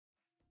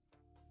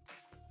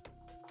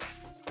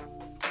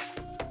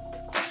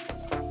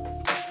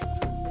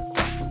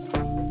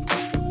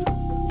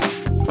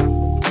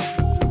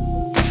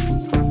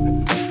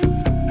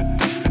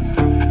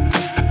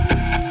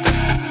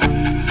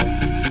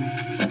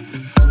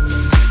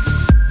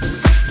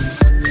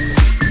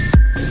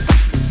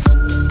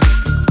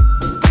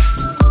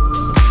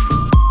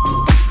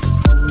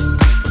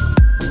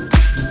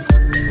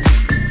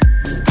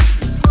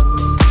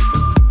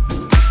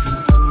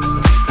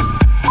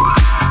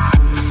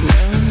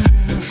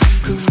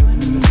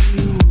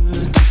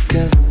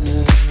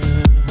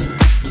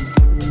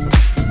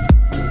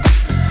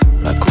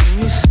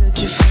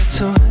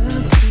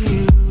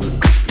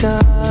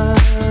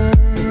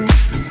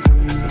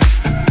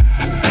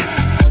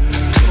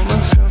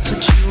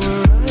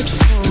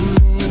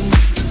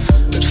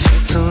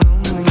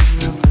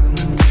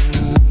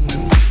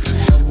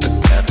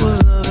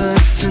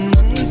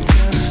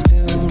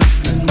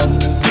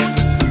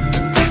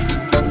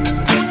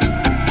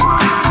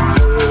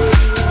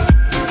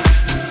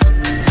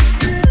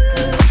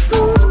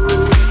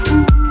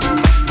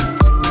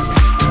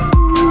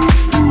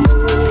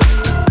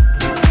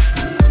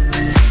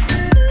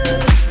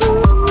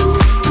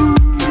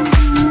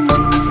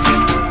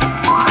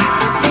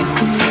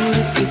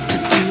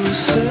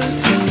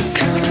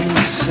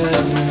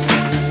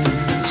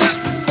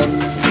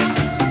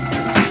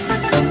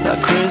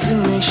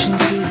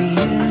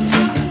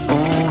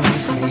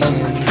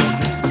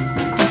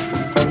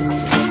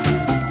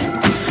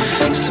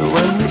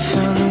finally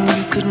found that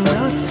we could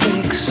not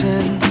make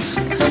sense.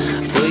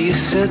 Well, you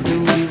said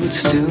that we would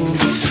still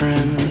be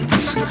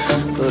friends,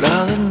 but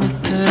I'll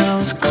admit that I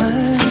was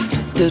glad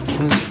that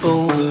was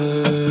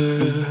over.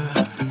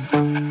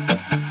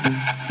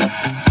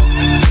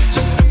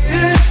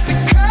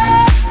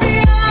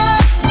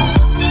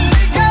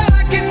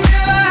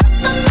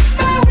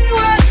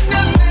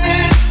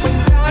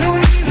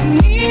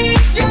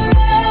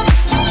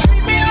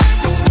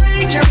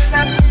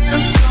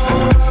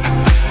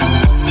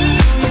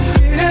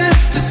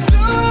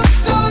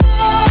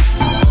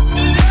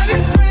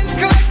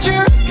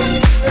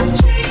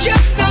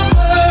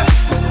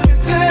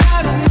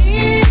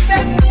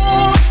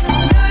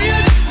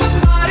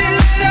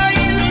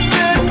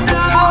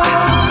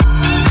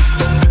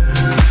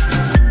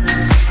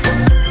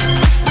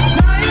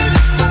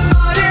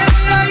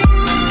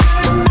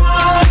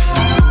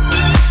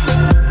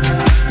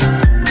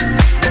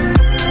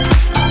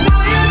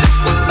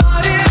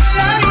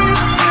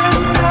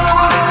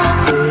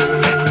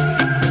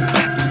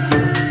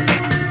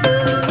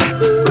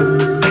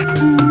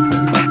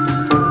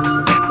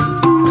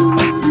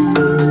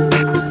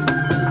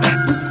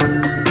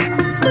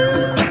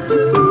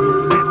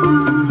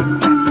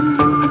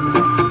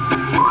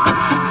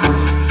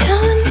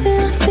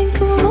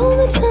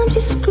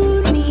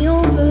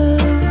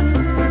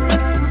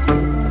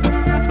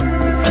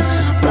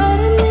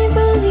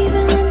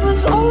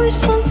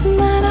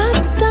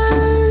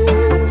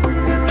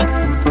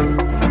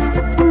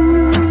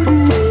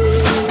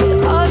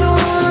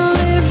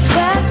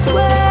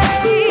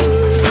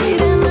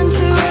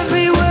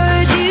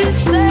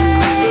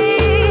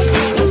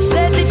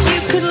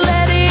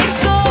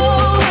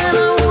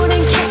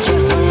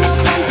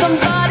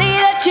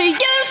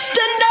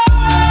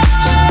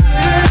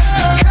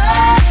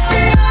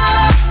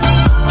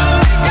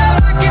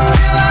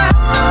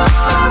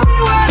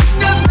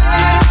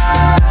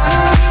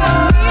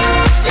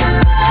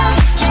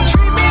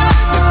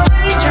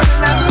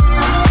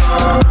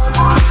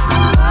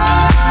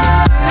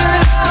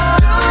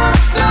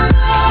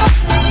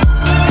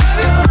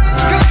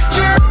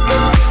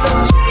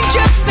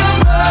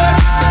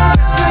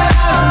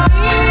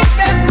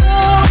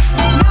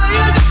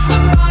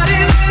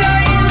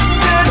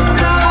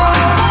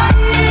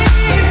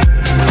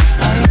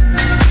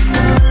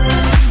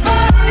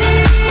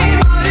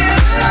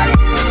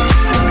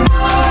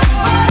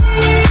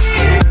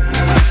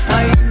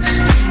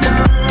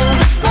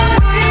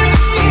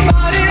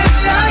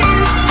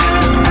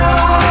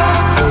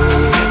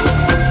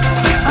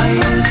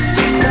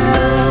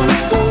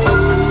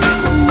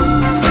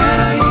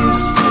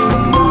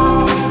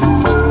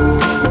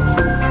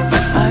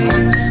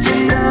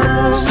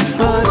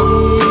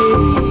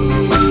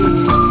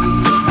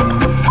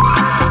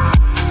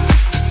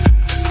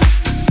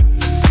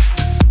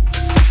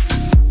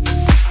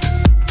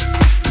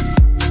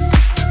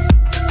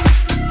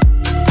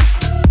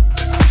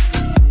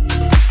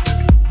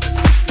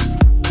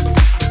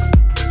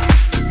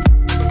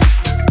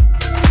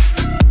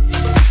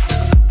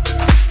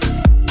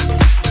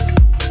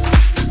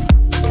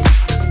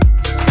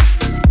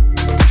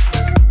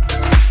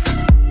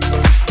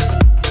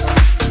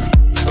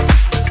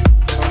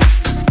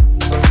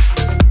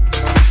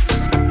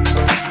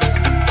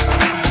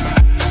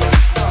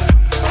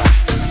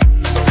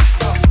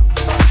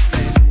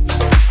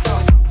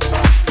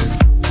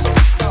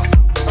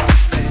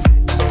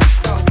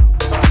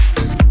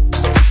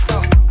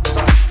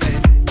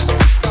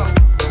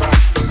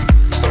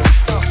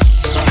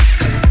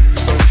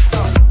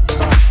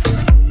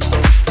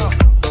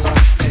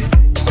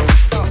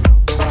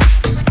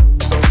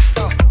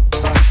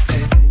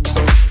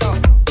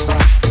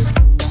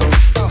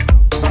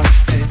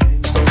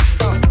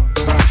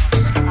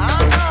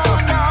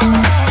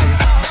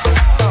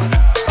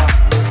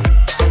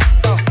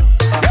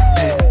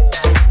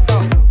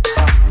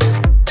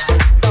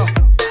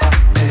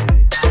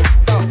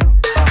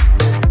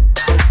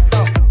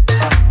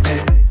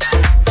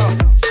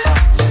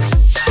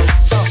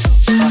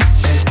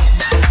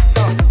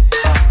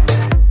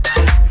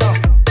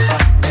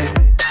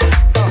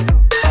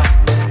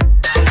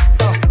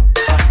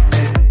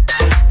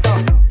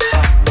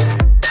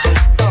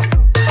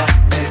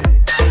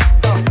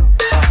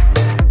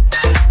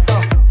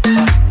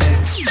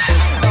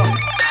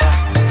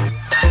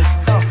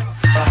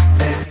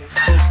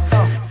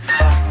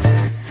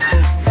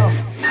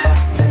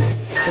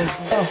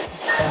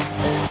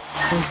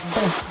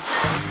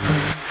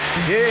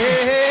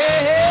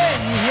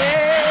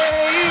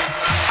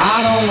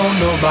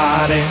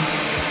 nobody,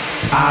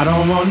 I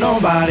don't want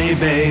nobody,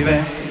 baby,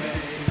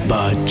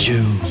 but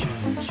you.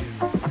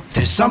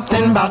 There's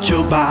something about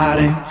your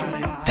body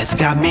that's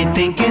got me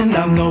thinking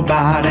of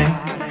nobody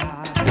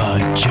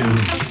but you.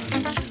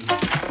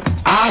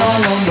 I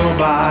don't want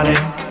nobody,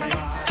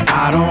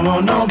 I don't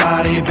want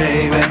nobody,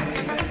 baby,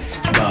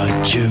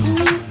 but you.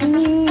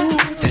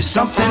 There's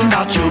something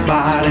about your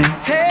body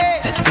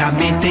that's got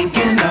me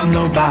thinking of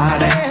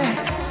nobody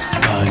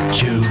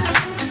but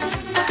you.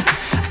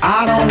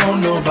 I don't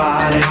want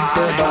nobody,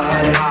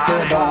 nobody,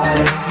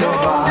 nobody,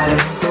 nobody,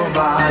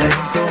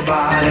 nobody.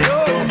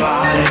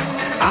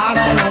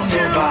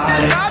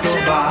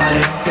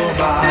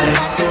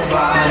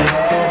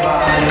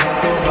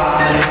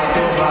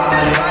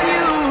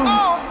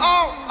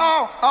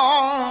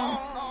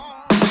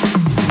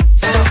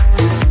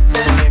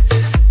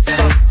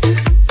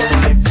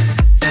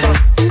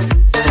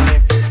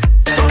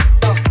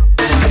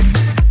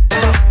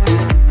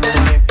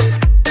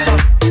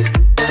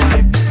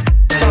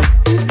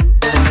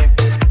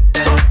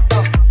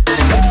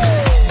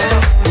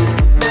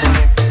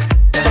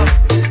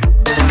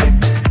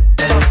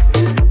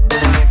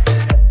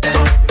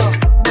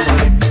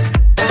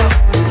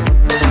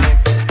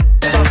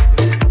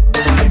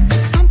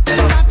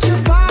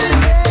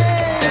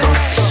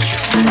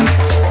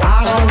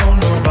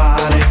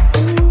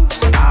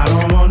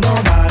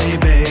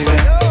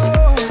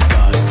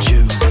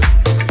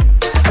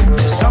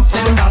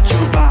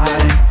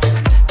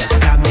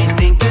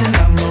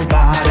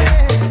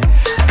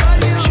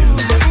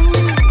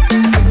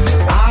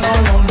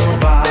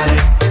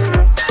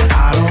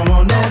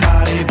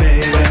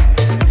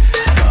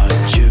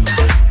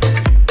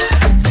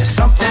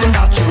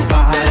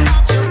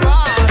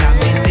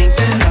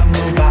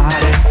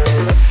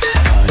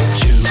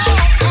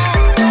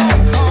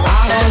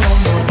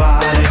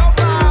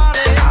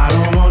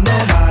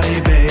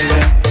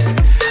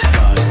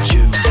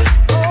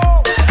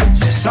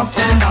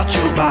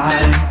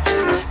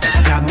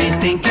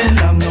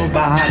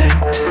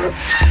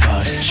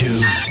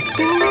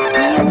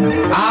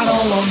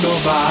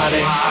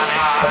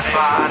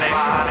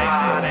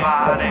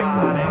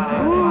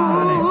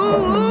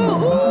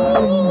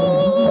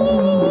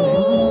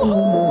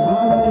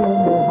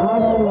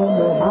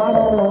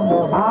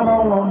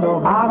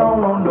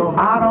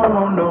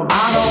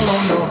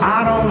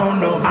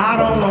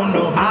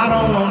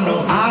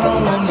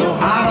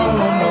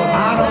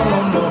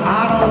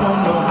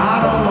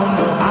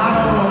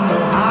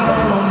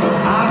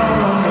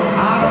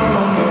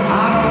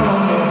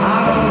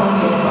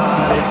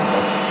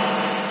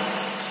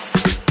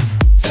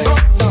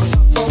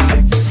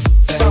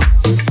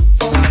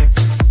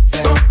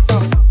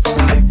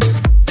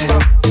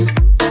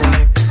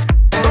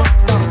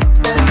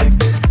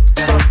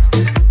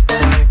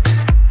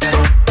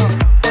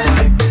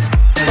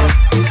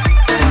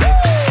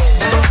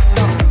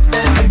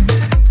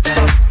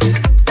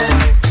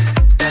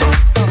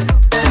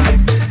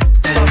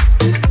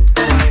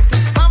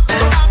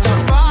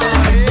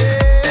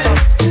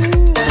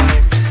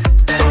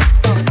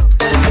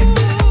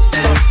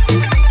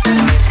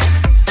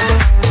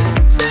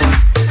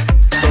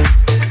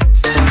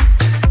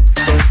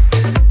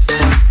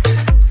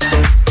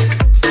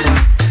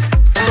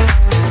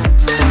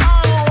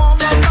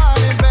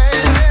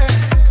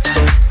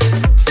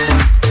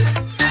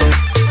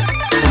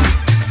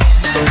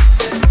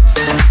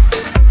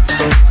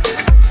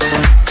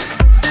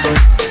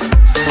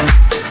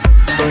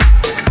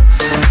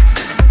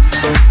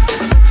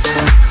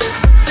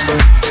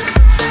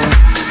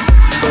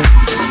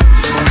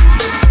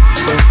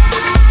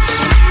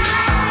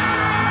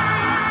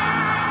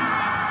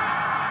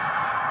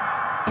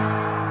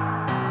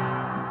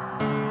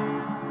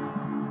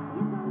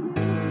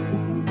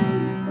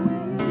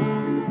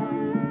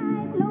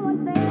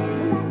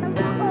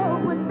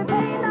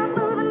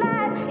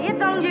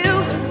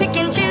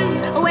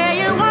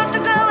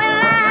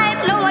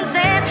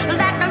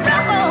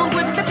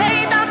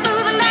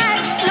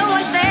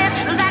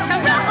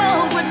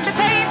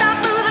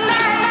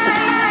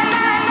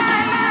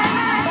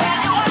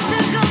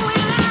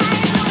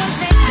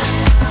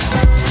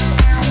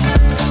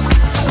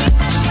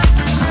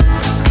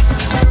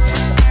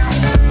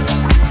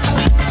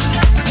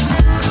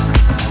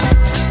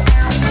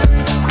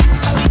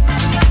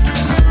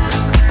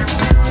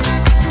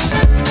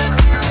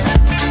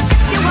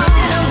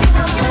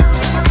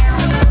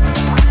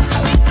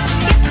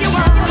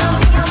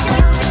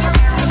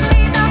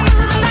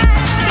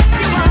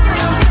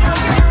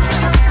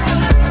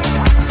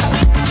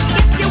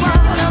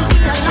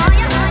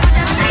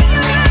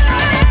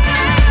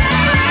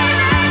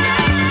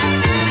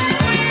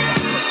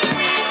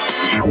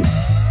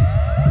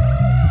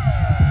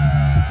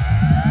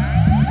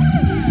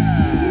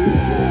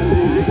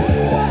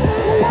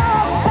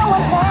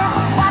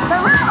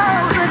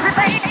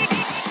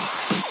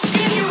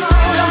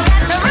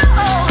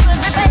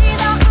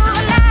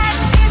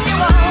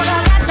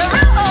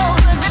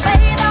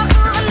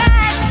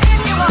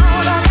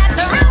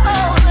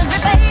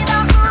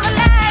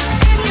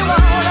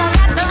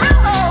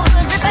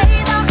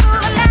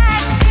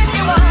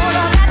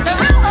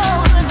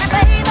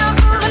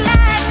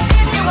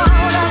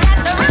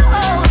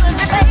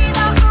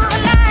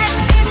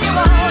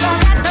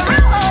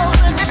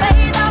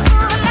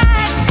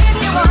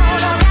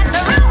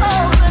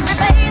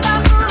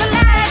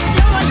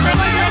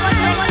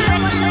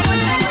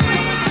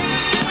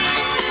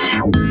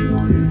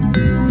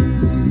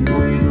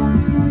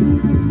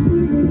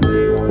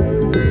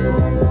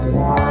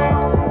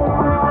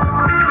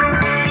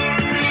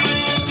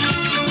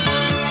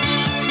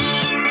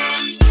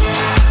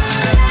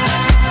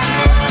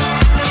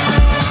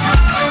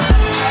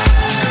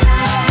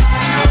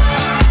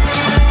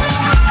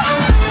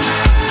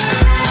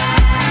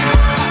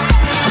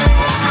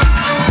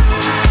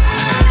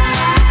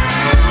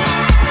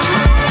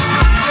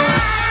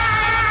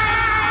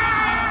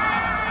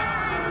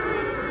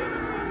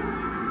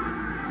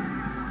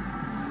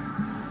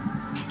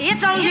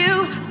 It's on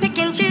you, pick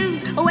and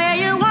choose where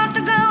you want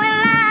to go in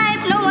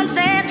life. No one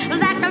said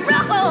that the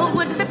road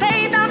would be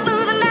paved off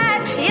through the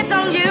night. It's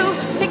on you,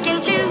 pick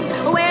and choose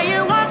where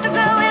you want to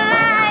go in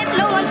life.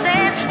 No one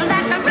said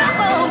that the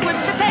road would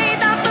be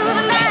paved off through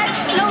the night.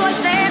 No one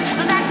said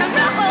that the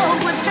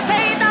road would be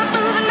paved off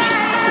through the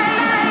night.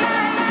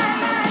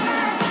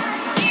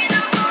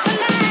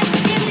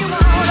 If you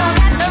want to,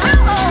 that the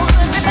road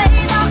would be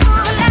paved off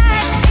through the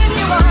night. If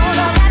you want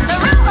to, that the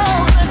road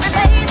would be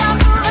paved off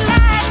through the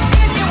night.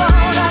 If you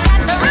want to,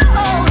 that the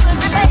road would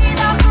be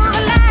paved off through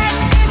the night.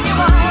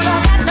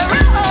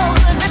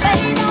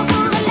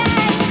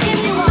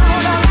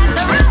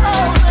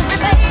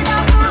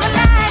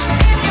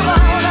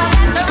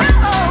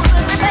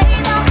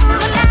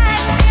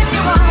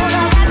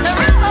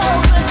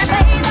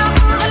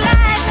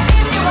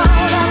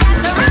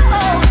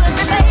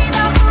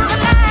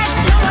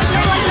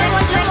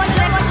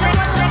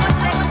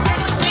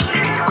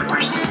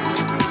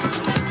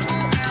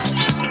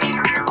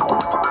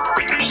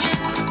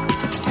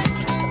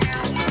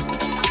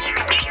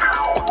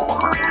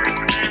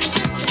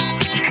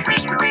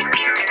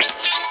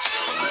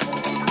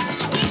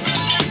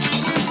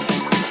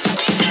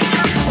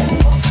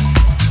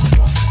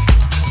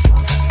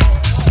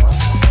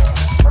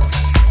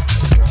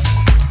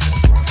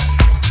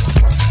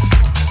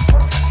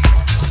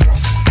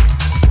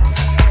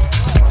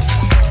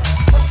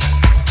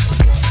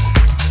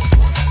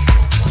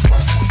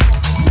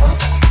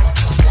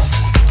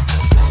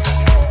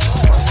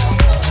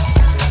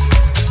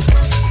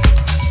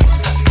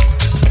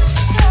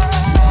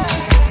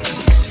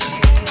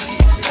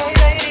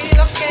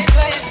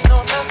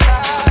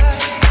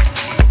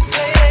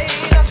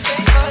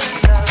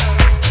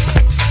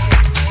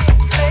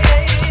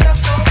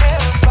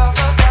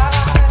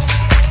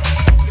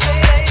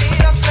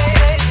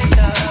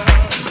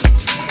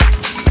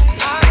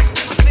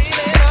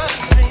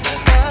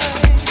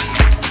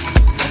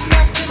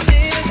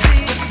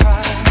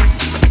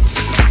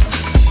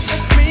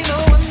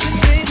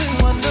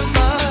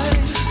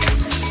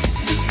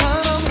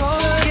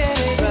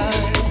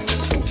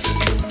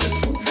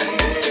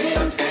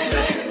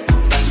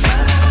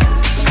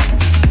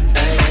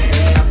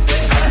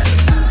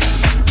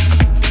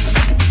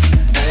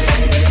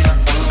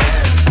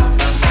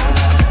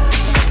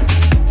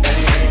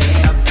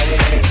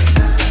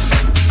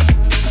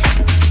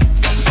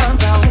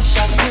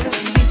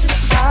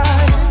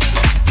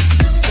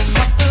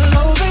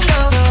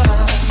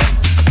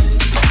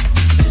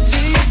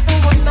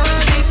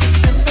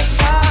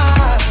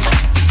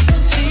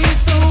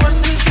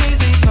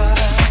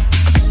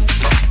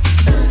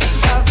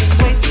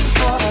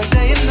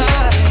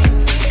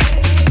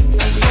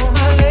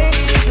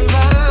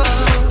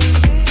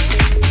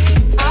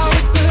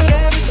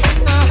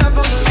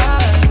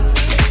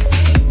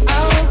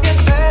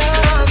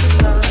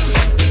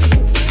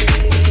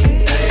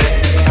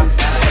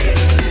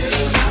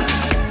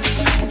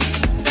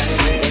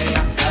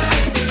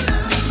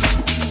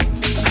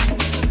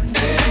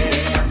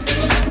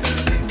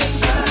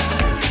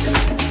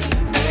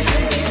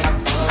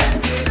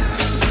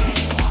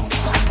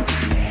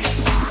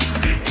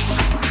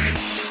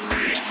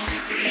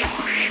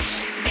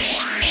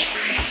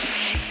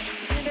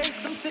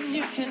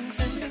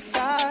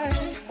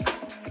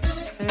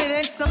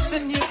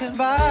 something you can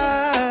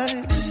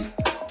buy.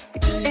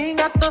 Ain't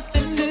got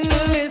nothing to do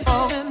with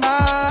falling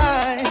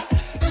by.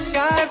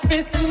 Got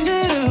everything to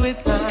do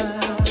with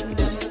time.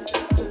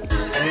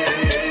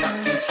 Hey, I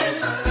can say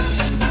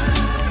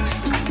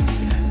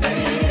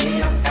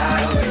hey, I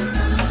gotta wait.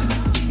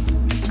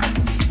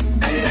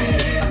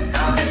 Hey, I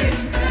gotta wait.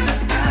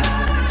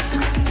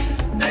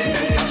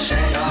 Hey, I'll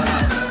share your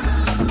love.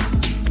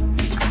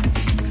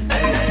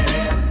 Hey,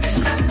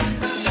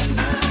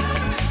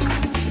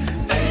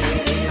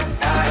 I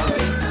gotta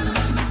wait.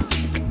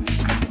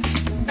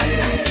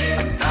 Hey,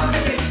 I gotta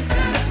wait.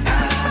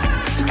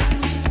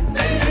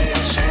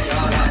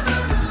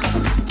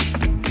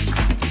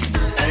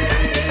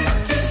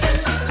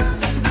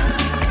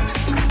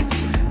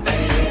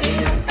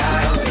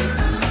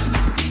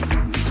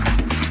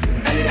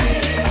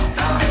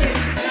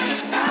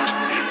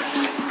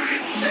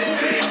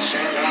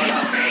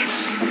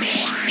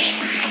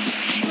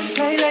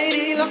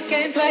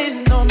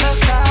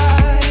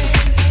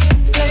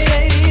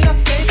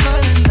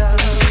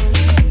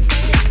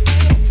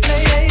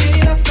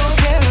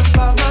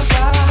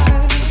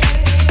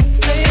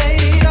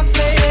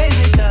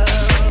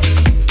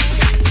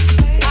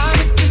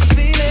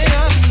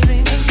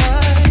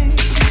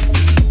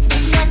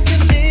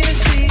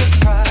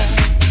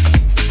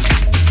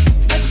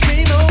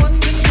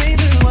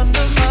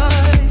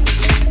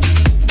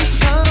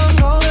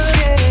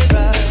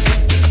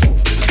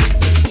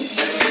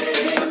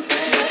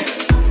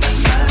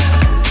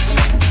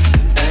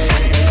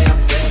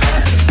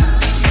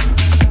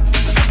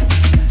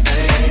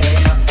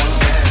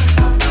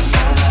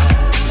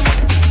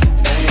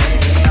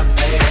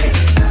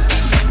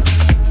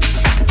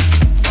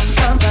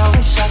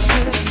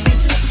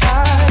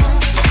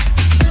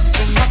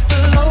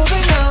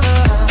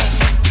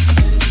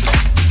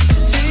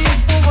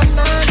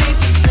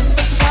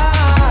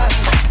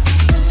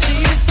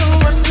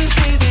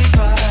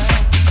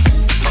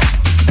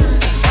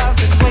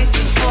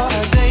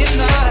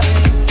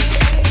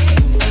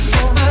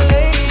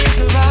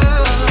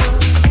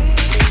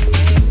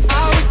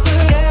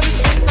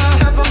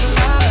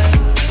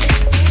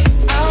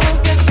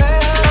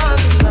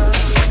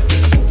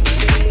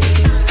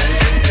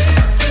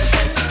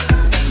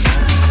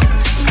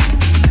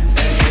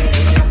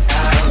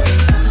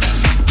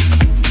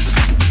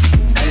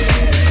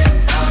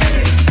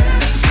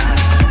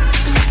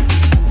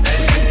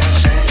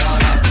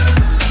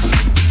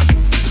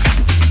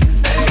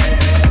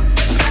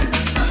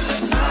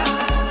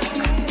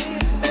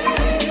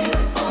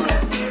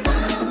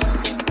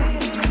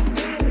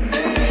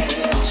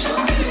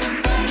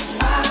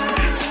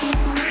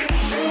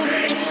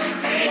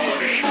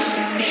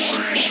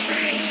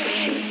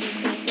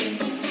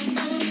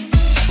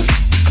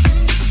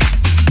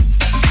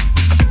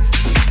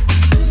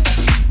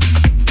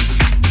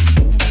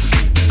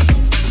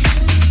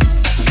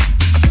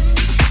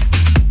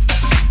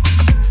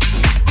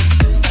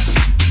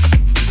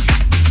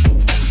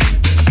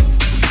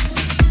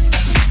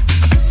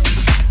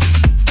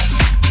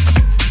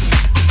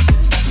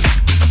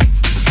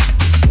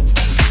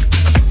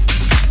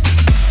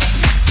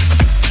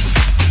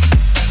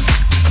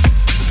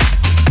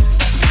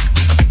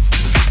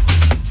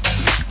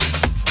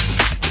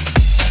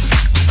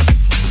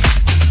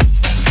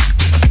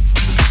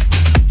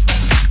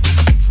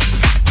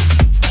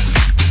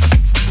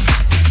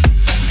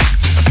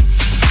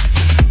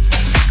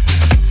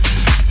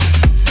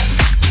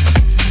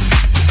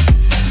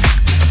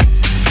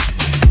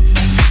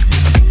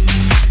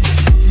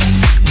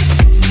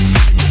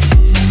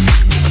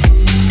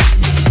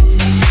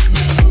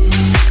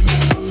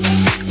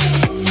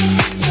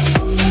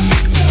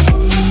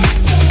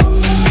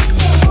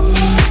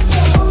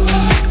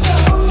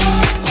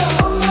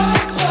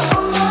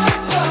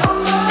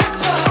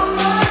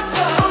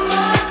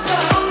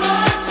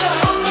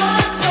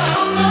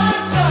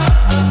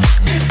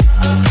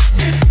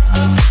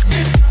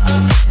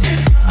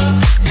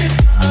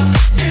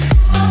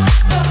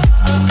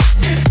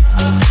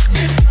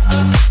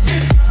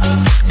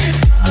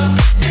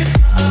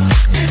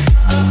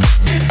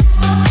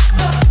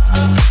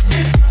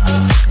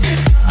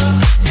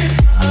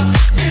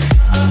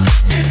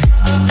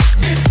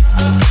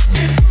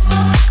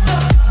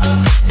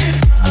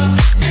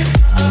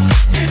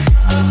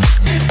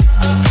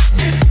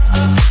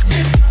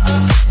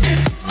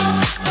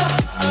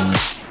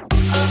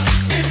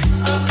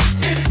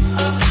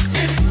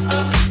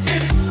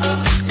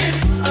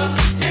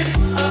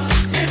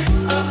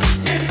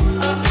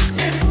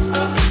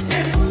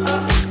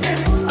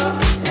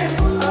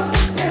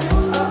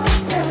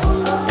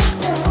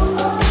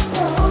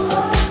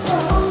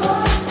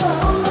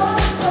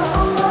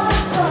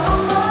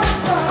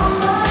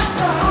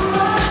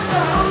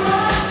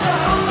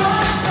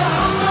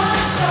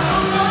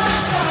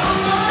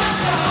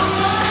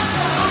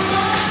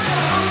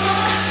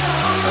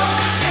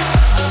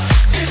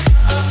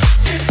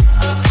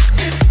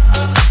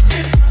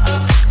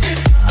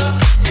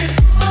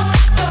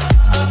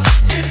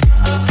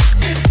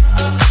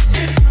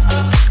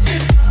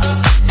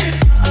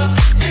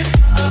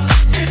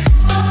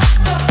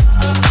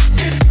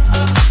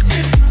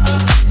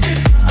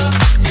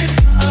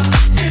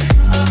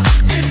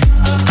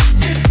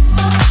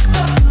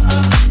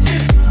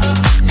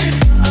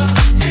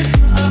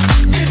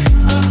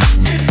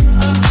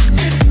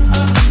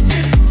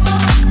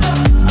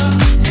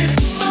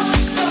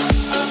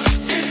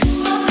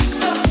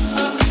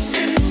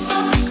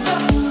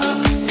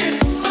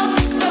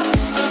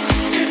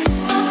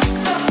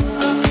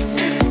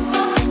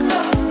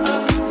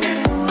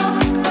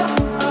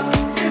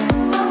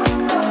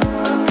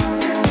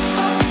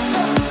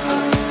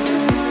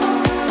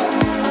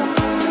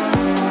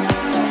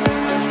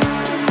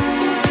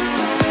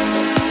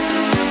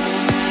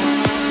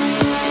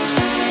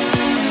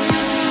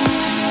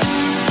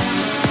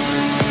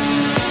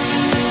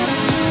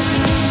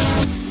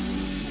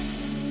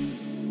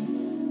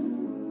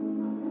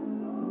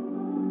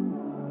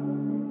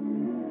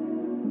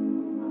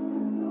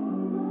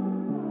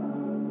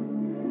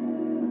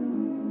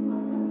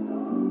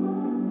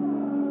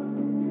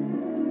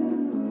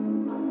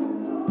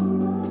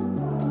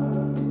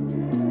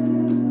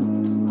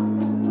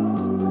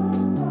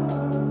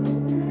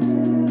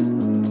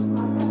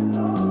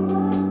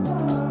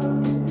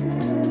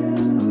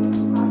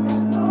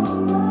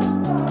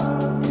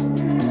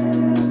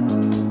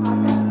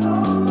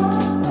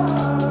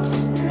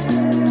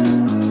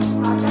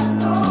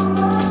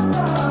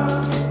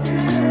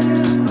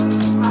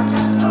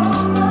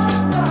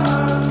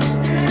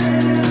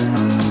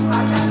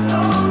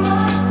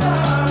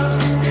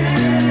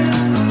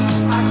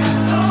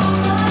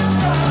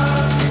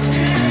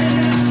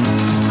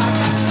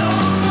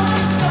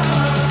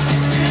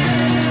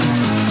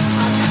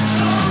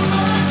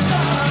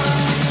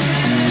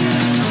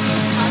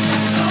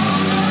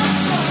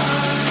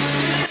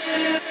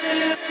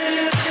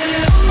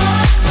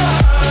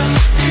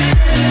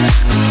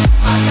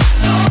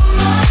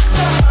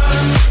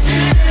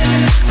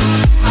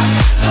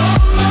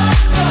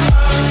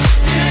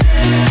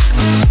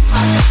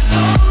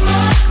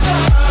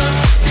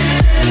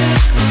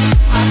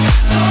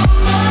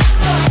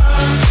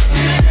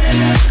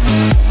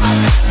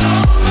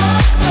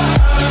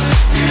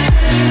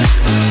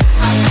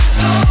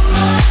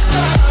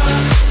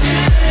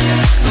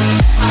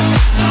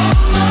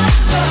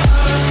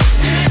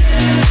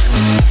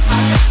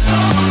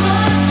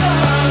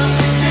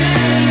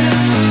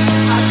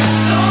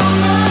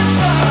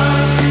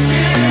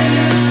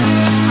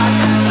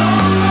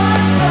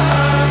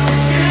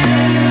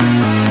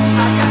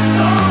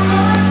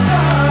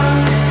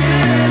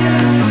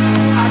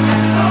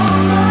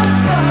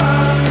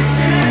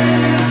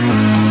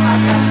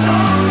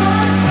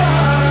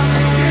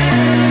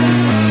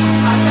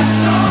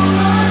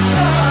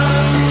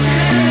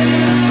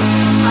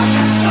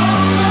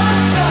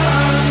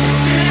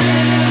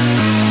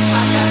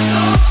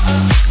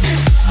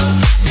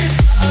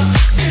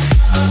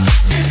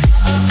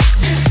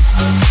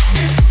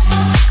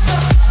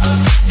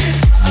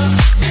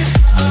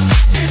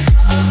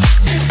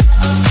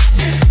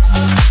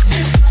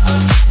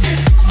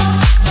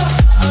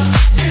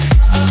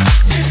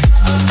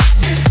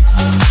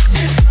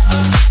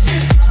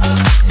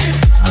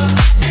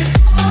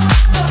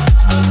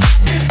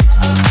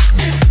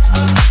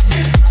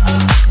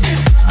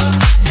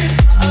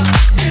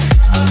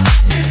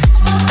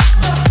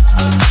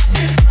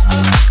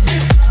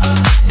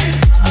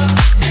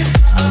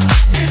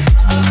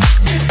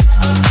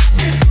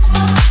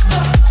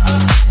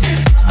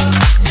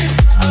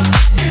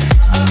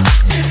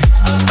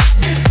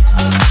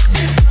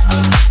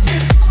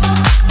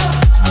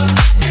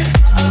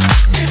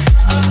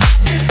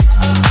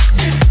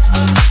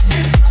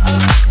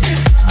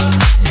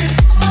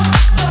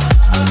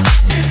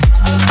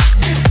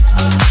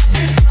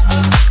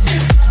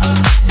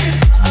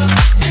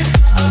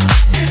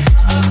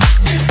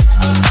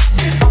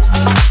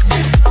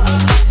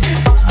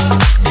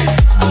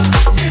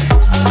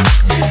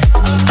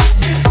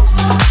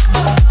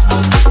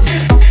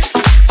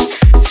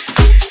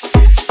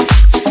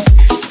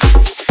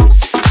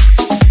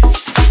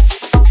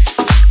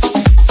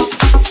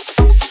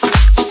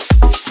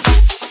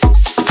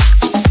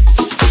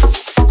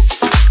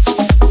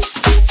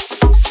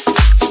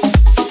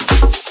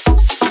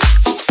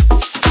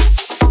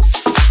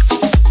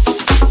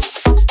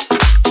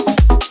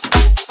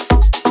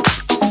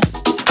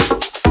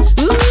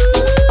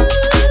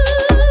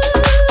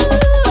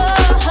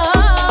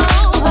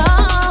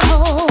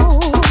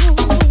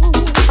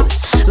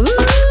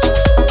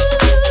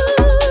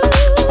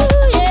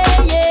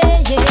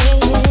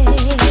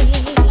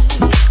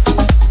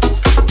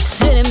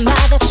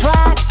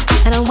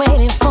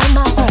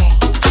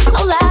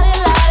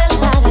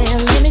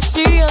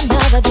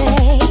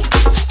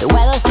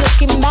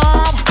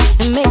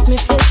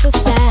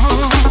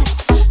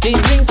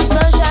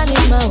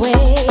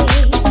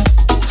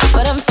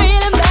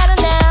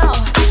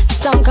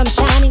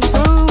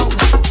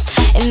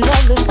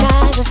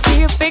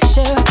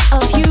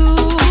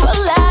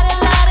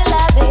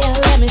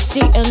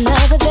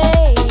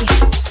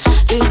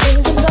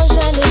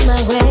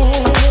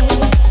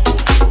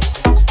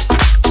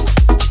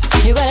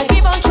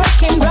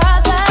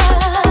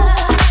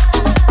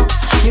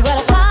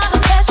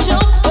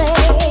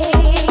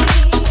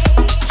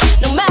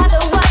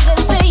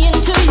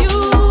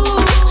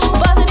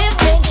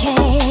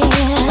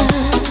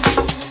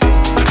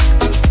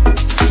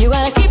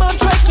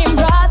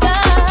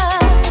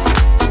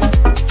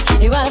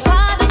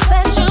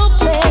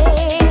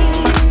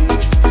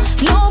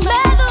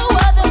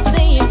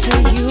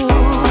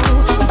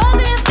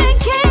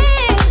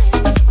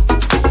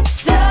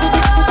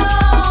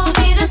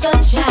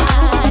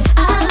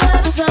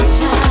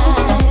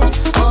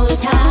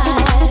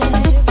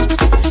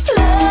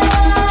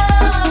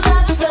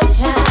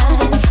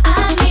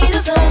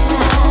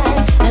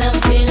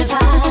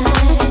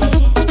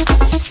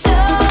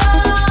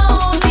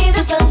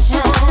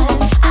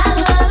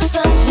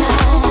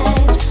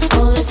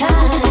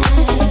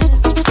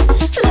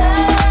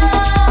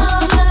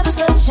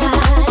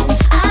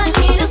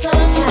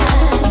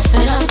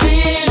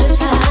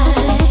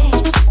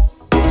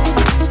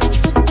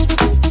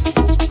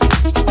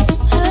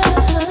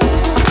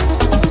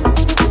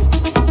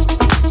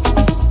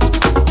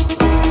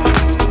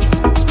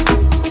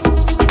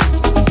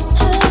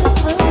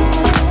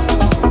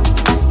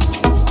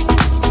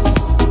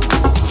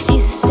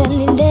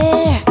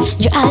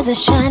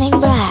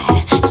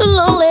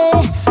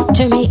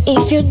 Tell me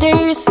if you're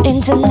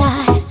dancing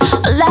tonight.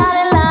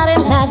 Lottie, lottie,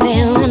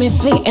 lottie, let me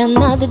feel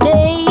another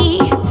day.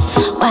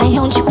 Why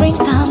don't you bring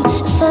some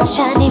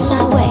sunshine in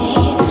my way?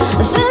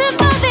 Feeling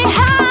body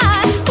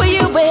high, will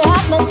you be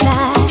at my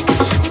side?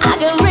 I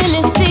can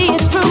really see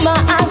it through my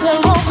eyes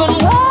and open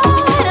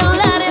wide.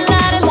 Lottie,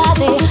 lottie,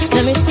 lottie,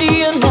 let me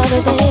see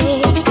another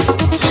day.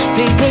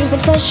 Please bring some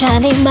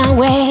sunshine in my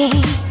way.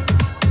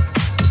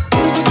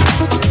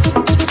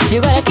 You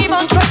gotta keep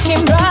on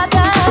trucking,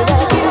 brother.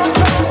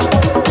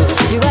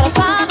 You gotta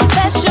find a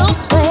special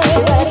place.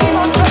 You gotta keep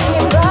on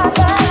trucking,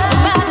 brother. No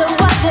matter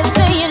what they're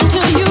saying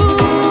to you,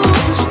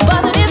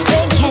 positive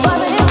thinking.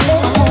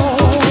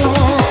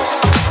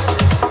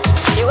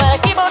 You gotta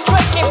keep on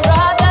trucking,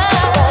 brother.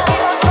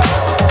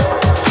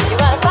 You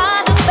gotta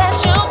find a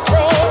special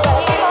place.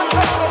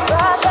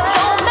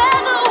 No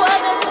matter what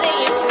they're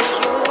saying to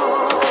you,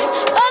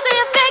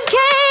 positive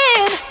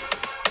thinking.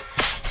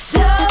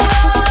 So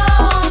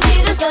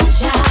need the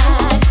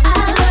sunshine. I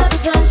love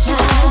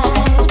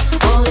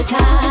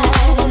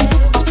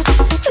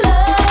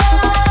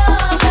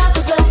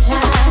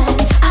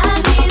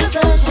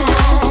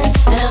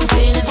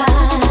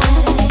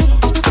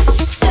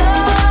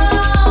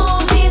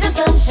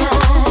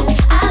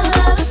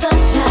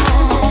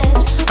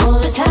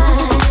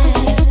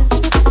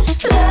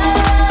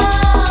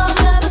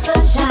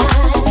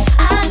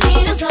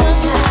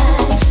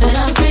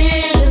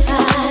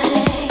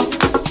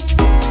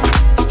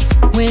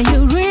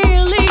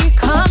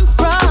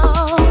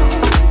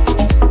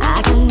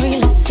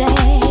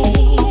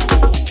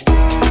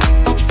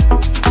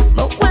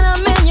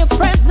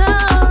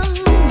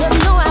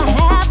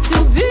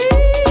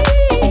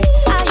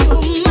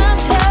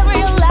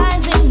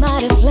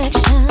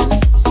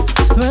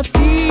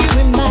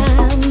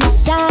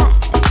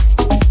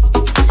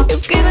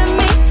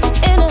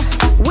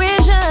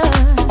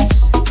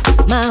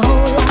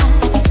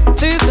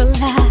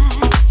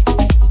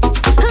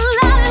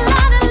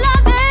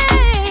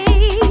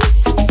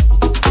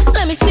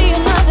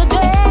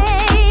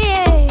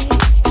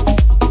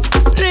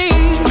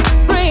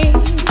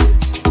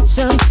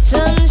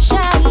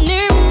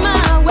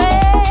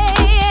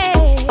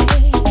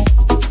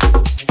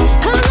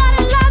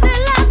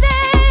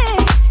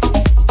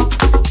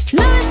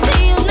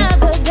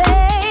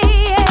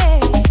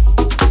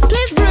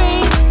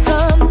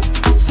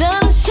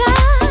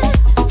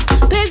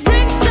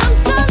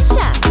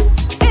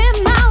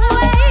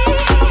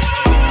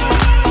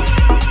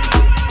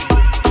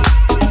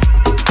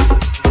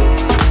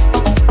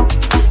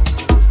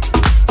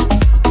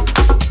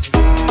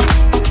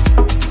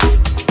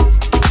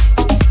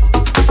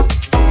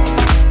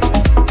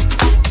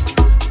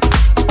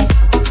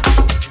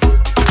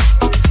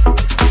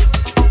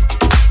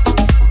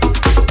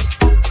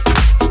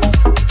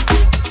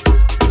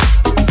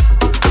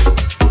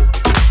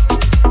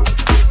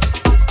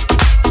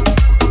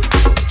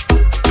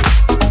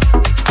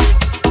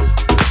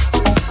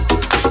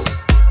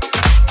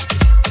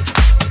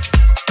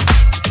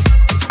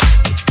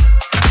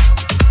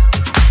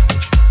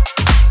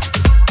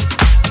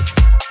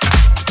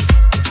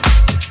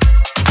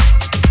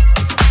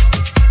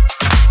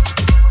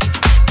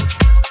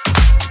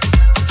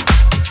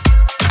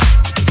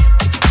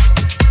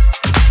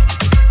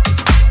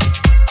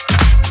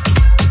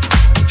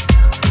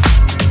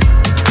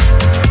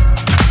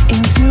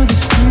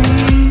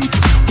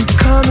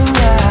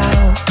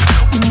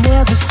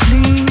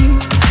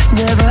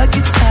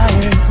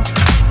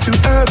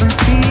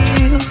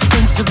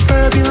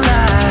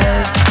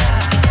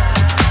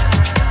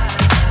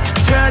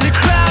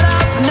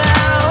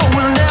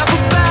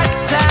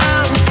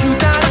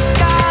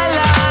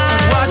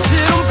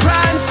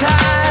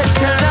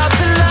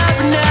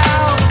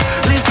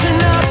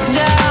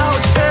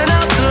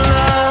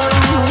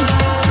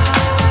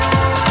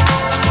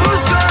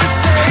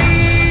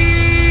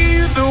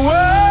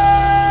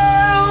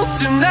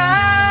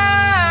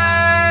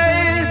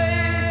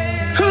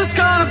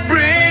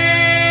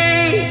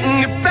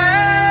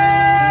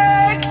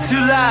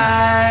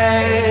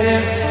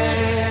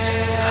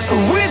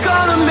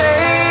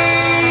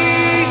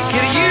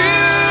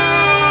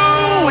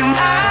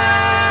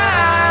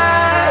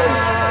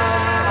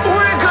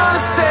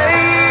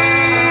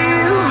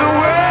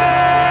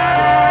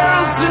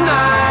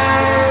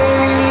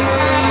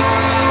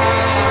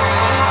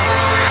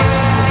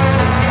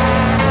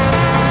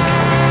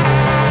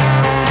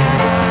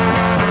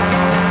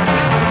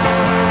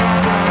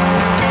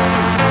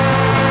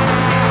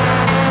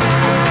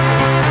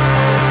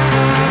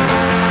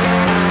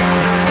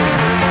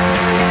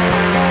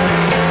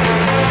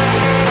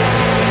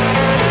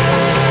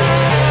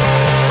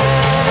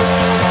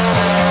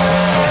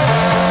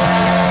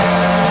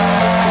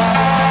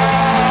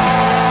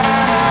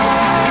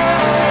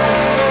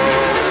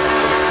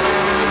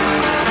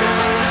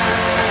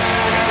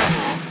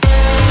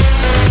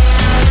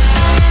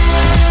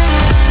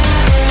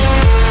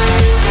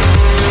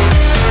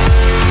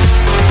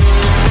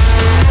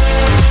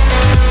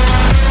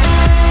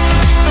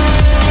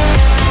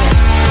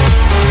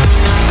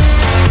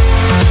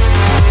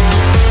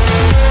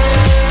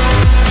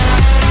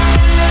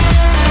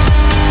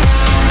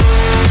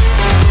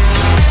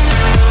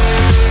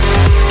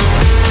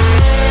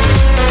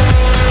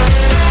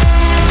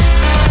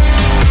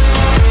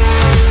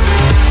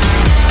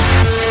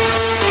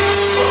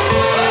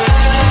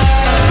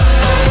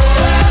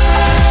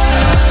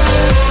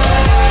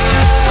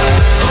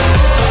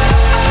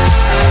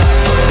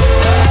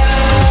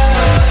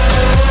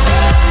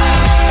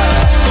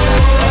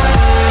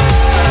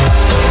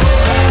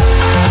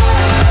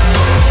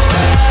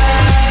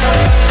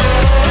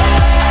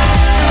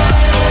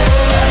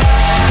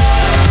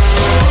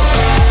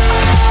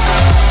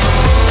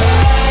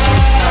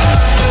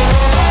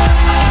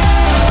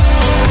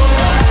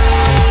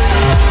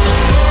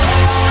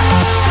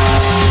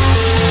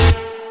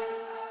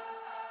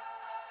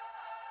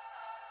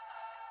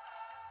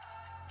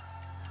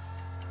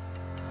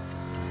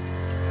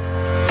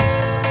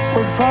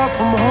We're far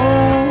from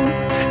home,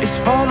 it's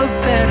for the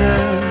better.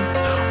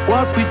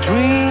 What we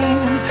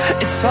dream,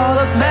 it's all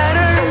that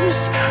matters.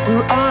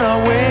 We're on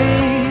our way,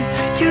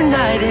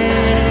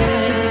 united.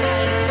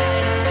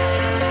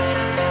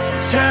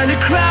 Turn the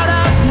crowd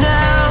up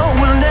now,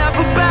 we'll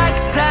never back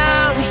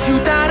down.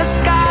 Shoot down the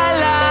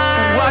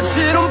skyline, watch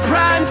it on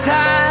prime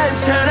time.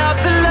 Turn up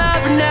the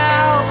love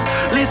now,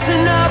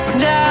 listen up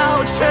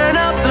now. Turn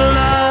up the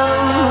love.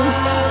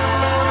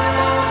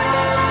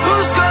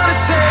 Who's gonna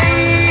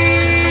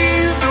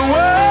save the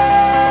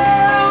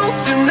world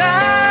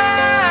tonight?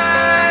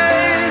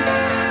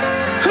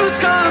 Who's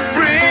gonna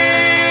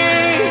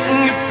bring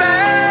it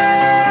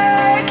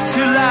back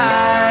to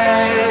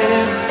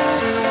life?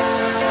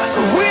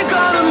 We're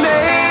gonna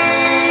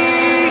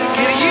make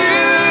it, you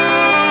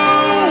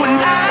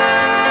and I.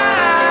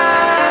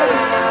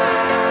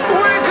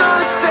 We're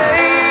gonna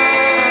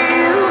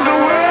save the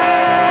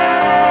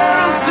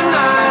world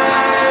tonight.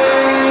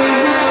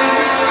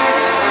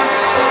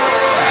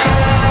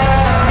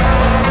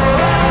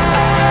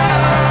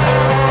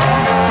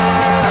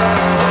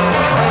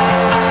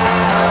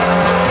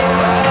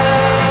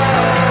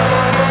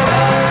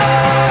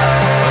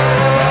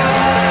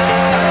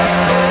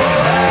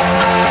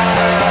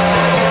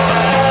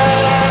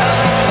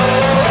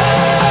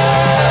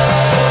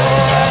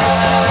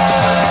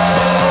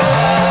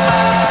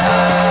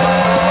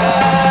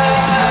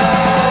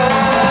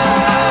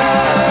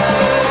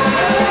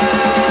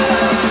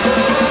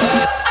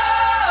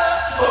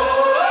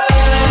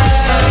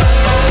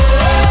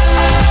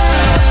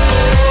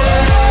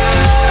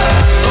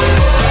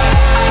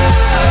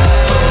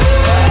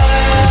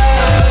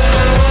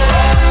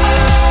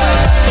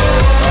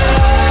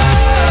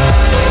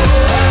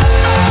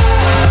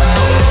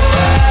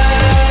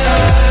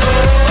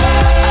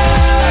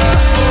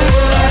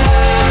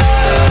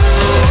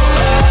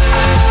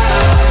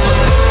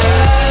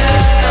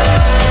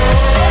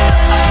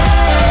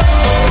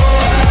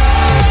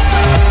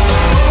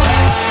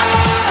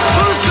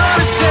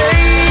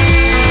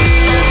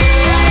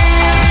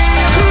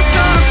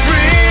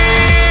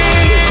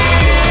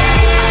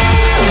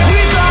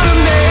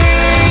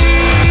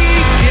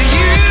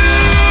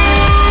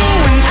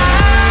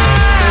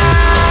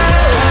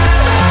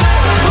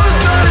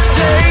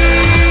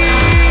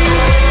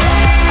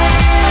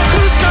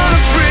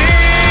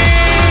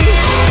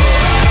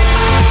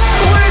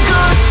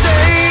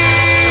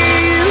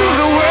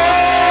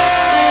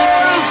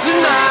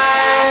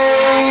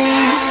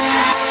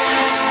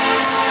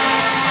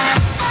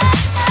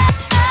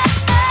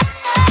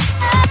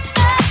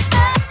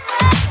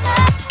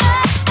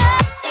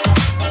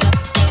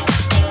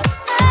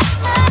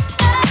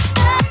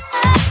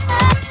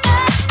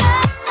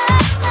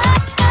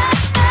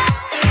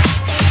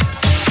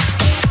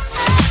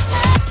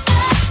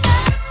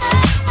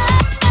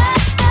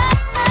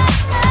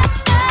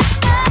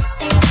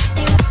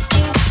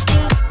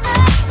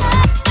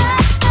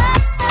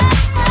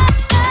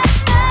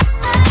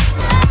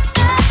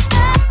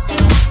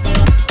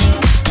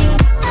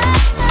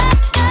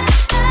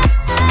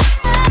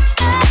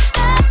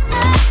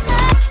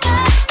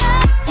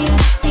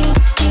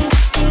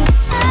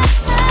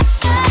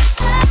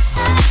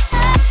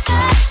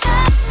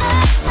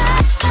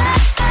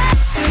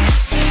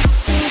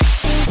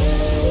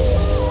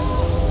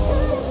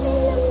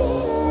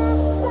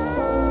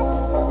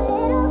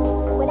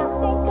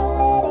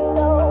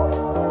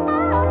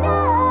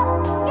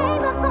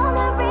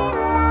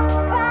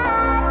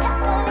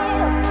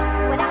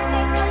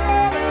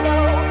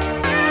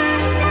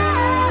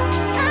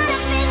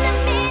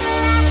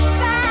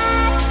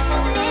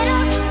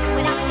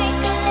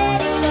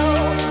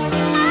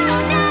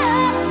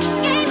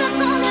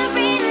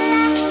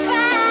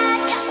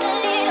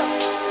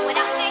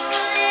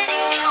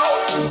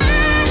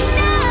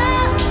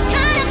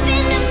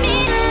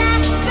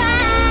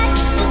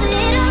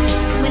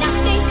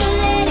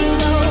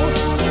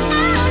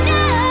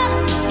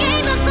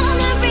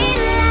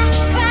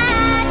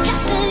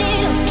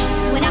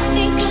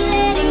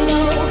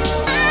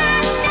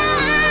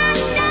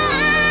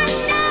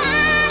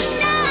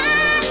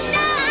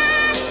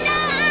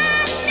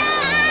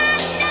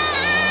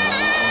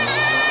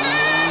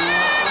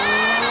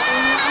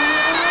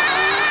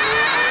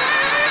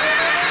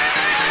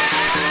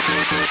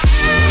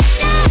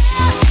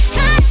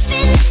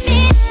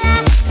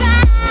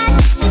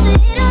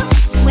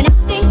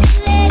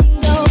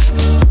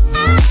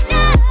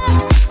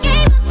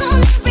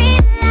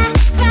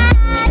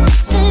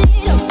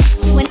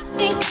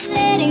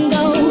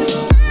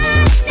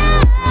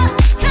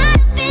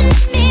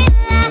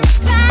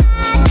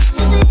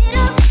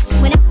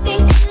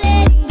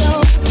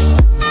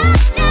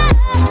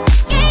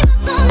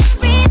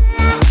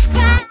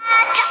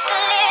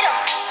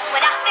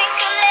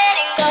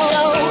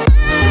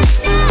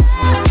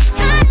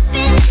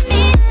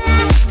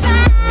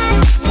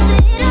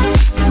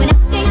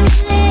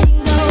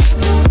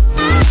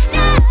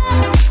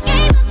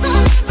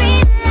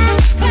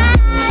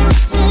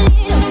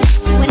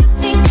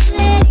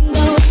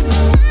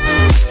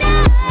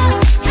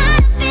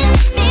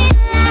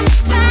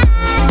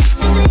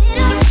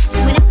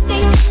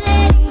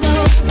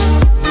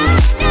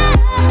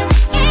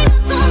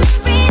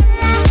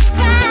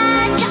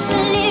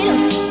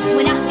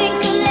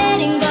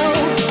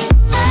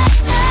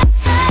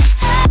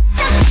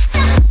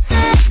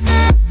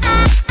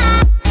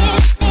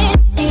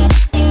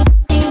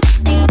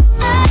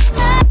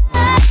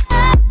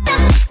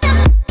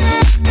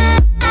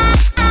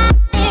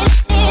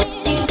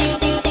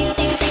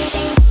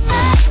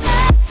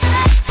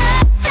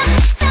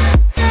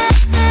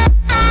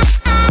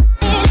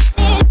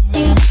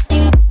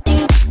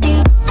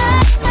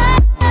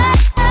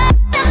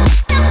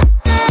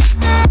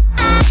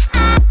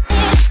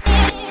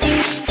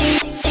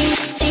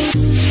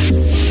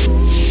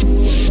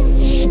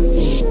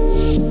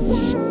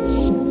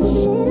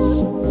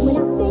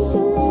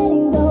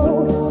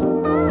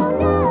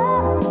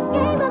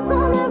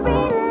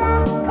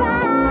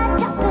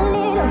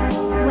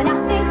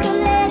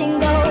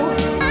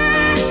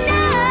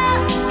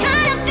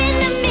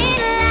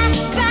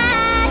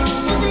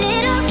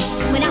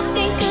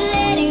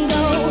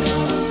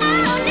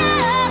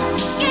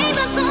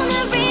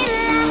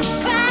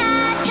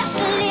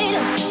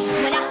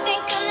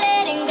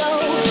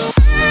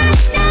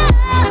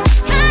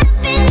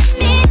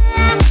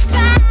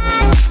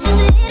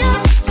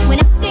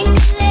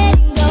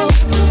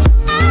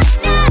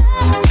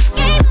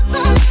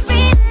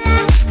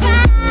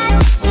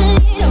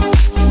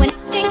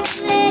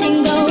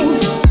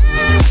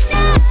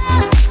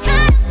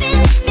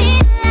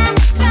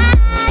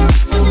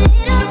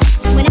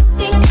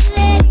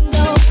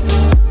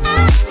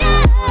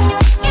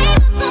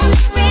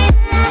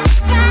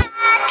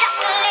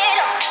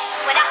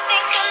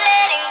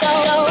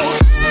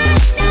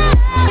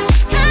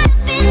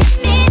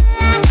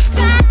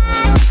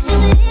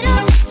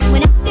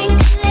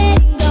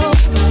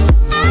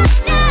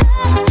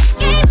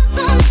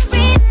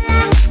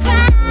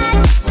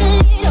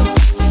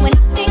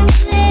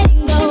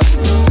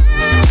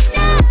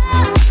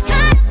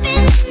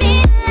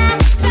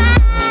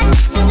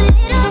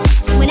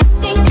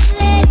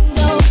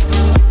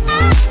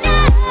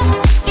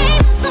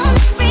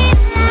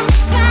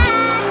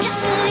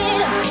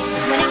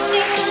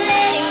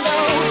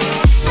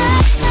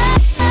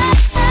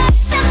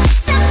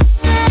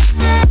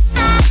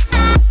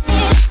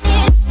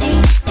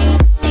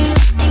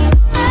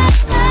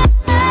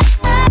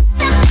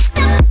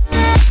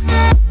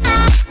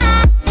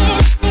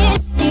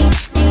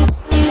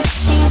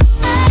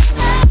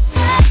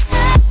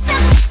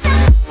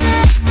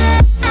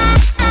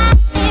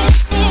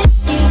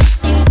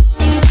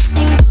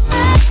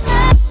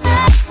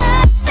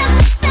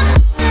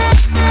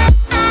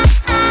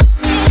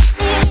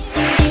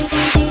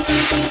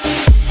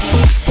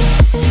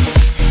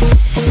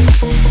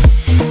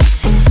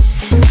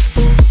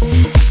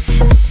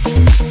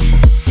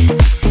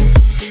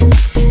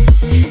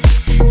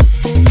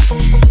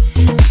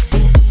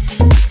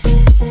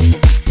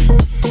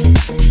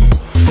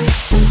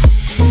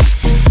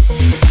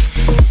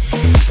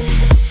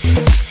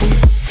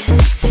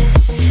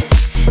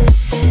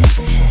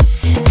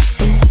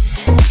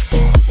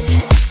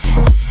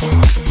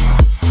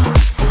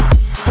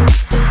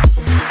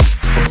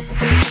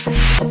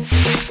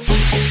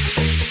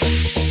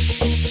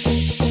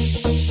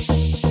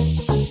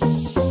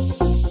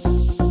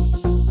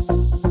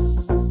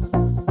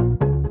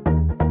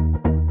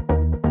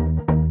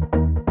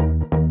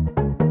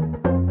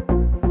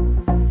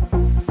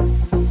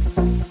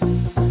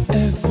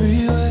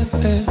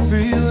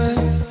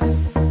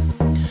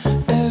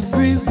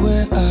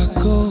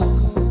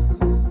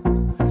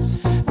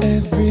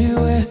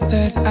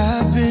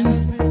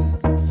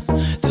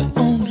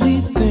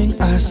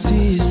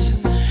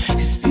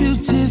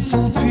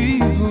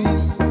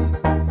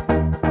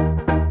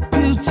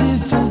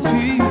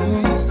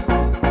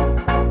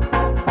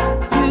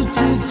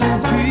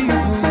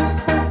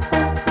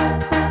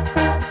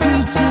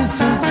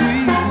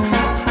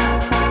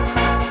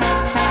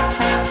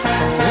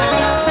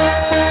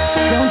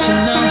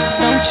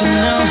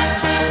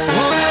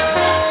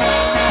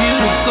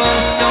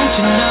 don't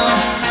you know?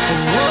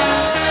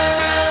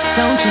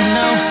 Don't you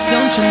know?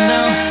 Don't you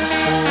know?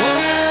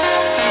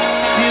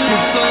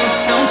 Beautiful,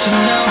 don't you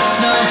know?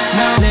 No,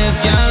 no. Live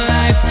your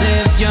life,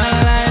 live your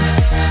life.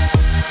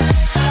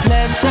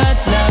 Let that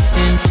love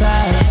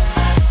inside.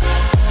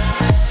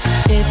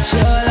 It's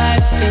your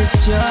life,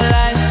 it's your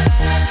life.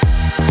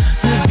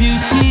 The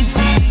beauty's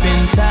deep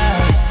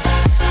inside,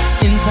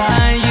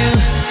 inside you.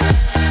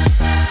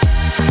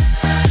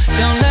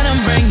 Don't let them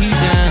bring you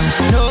down,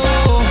 no.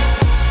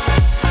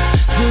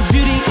 The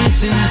beauty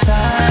is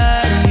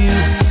inside you.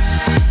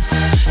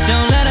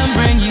 Don't let them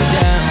bring you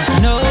down,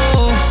 no.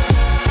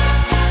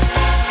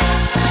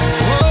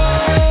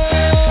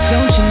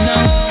 Don't you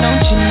know,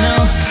 don't you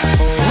know?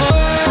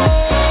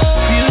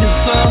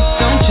 Beautiful,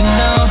 don't you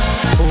know?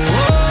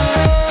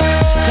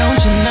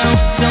 Don't you know,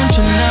 don't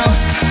you know?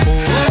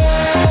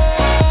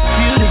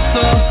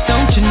 Beautiful,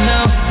 don't you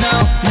know? No,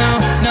 no,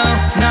 no,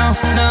 no,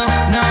 no,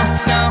 no,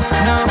 no,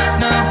 no,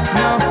 no,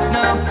 no, no,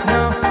 no,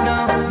 no,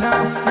 no,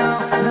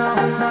 no,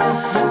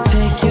 no.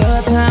 Take your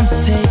time,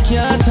 take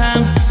your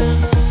time.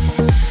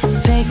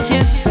 Take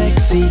your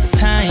sexy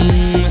time.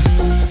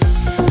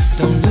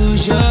 Don't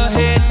lose your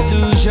head,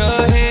 lose your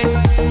head.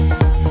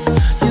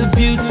 Your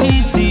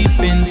beauty's deep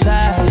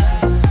inside,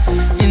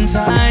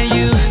 inside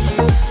you.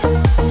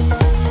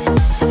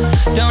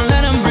 Don't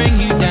let them bring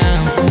you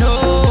down, no.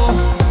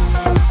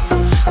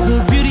 The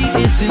beauty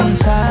is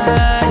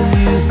inside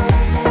you.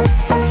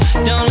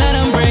 Don't let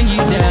them bring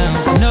you down,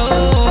 no.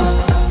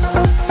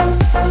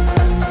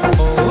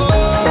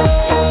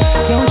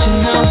 Don't you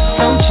know,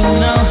 don't you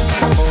know?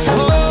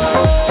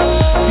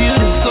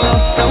 Beautiful,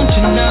 don't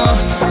you know?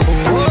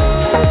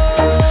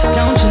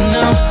 Don't you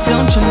know,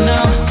 don't you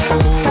know?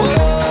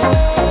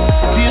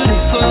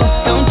 Beautiful,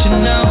 don't you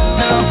know?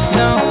 No,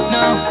 no,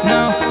 no, no,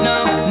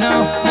 no, no,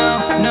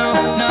 no, no,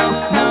 no, no,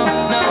 no,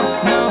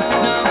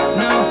 no,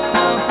 no,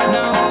 no,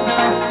 no,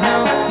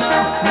 no,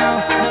 no,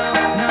 no.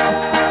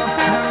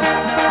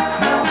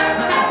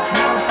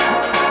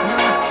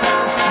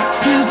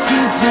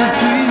 Beautiful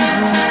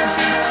people,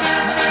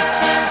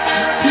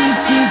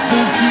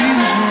 beautiful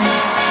people,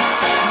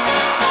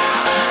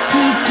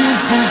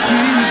 beautiful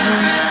people,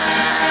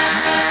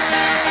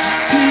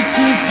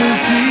 beautiful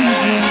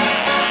people.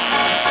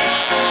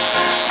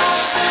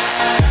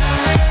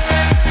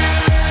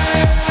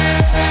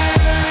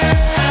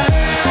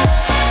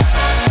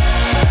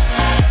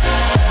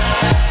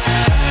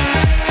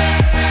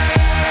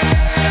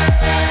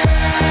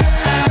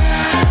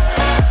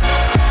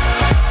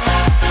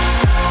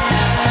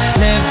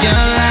 Live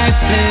your life,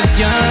 live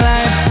your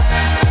life.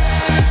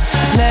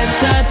 Let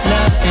that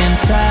love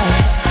inside.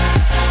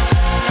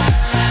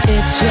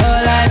 It's your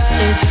life,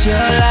 it's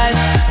your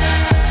life.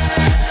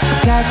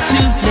 Got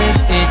to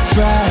live it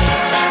right.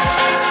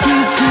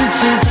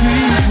 Beautiful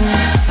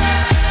people.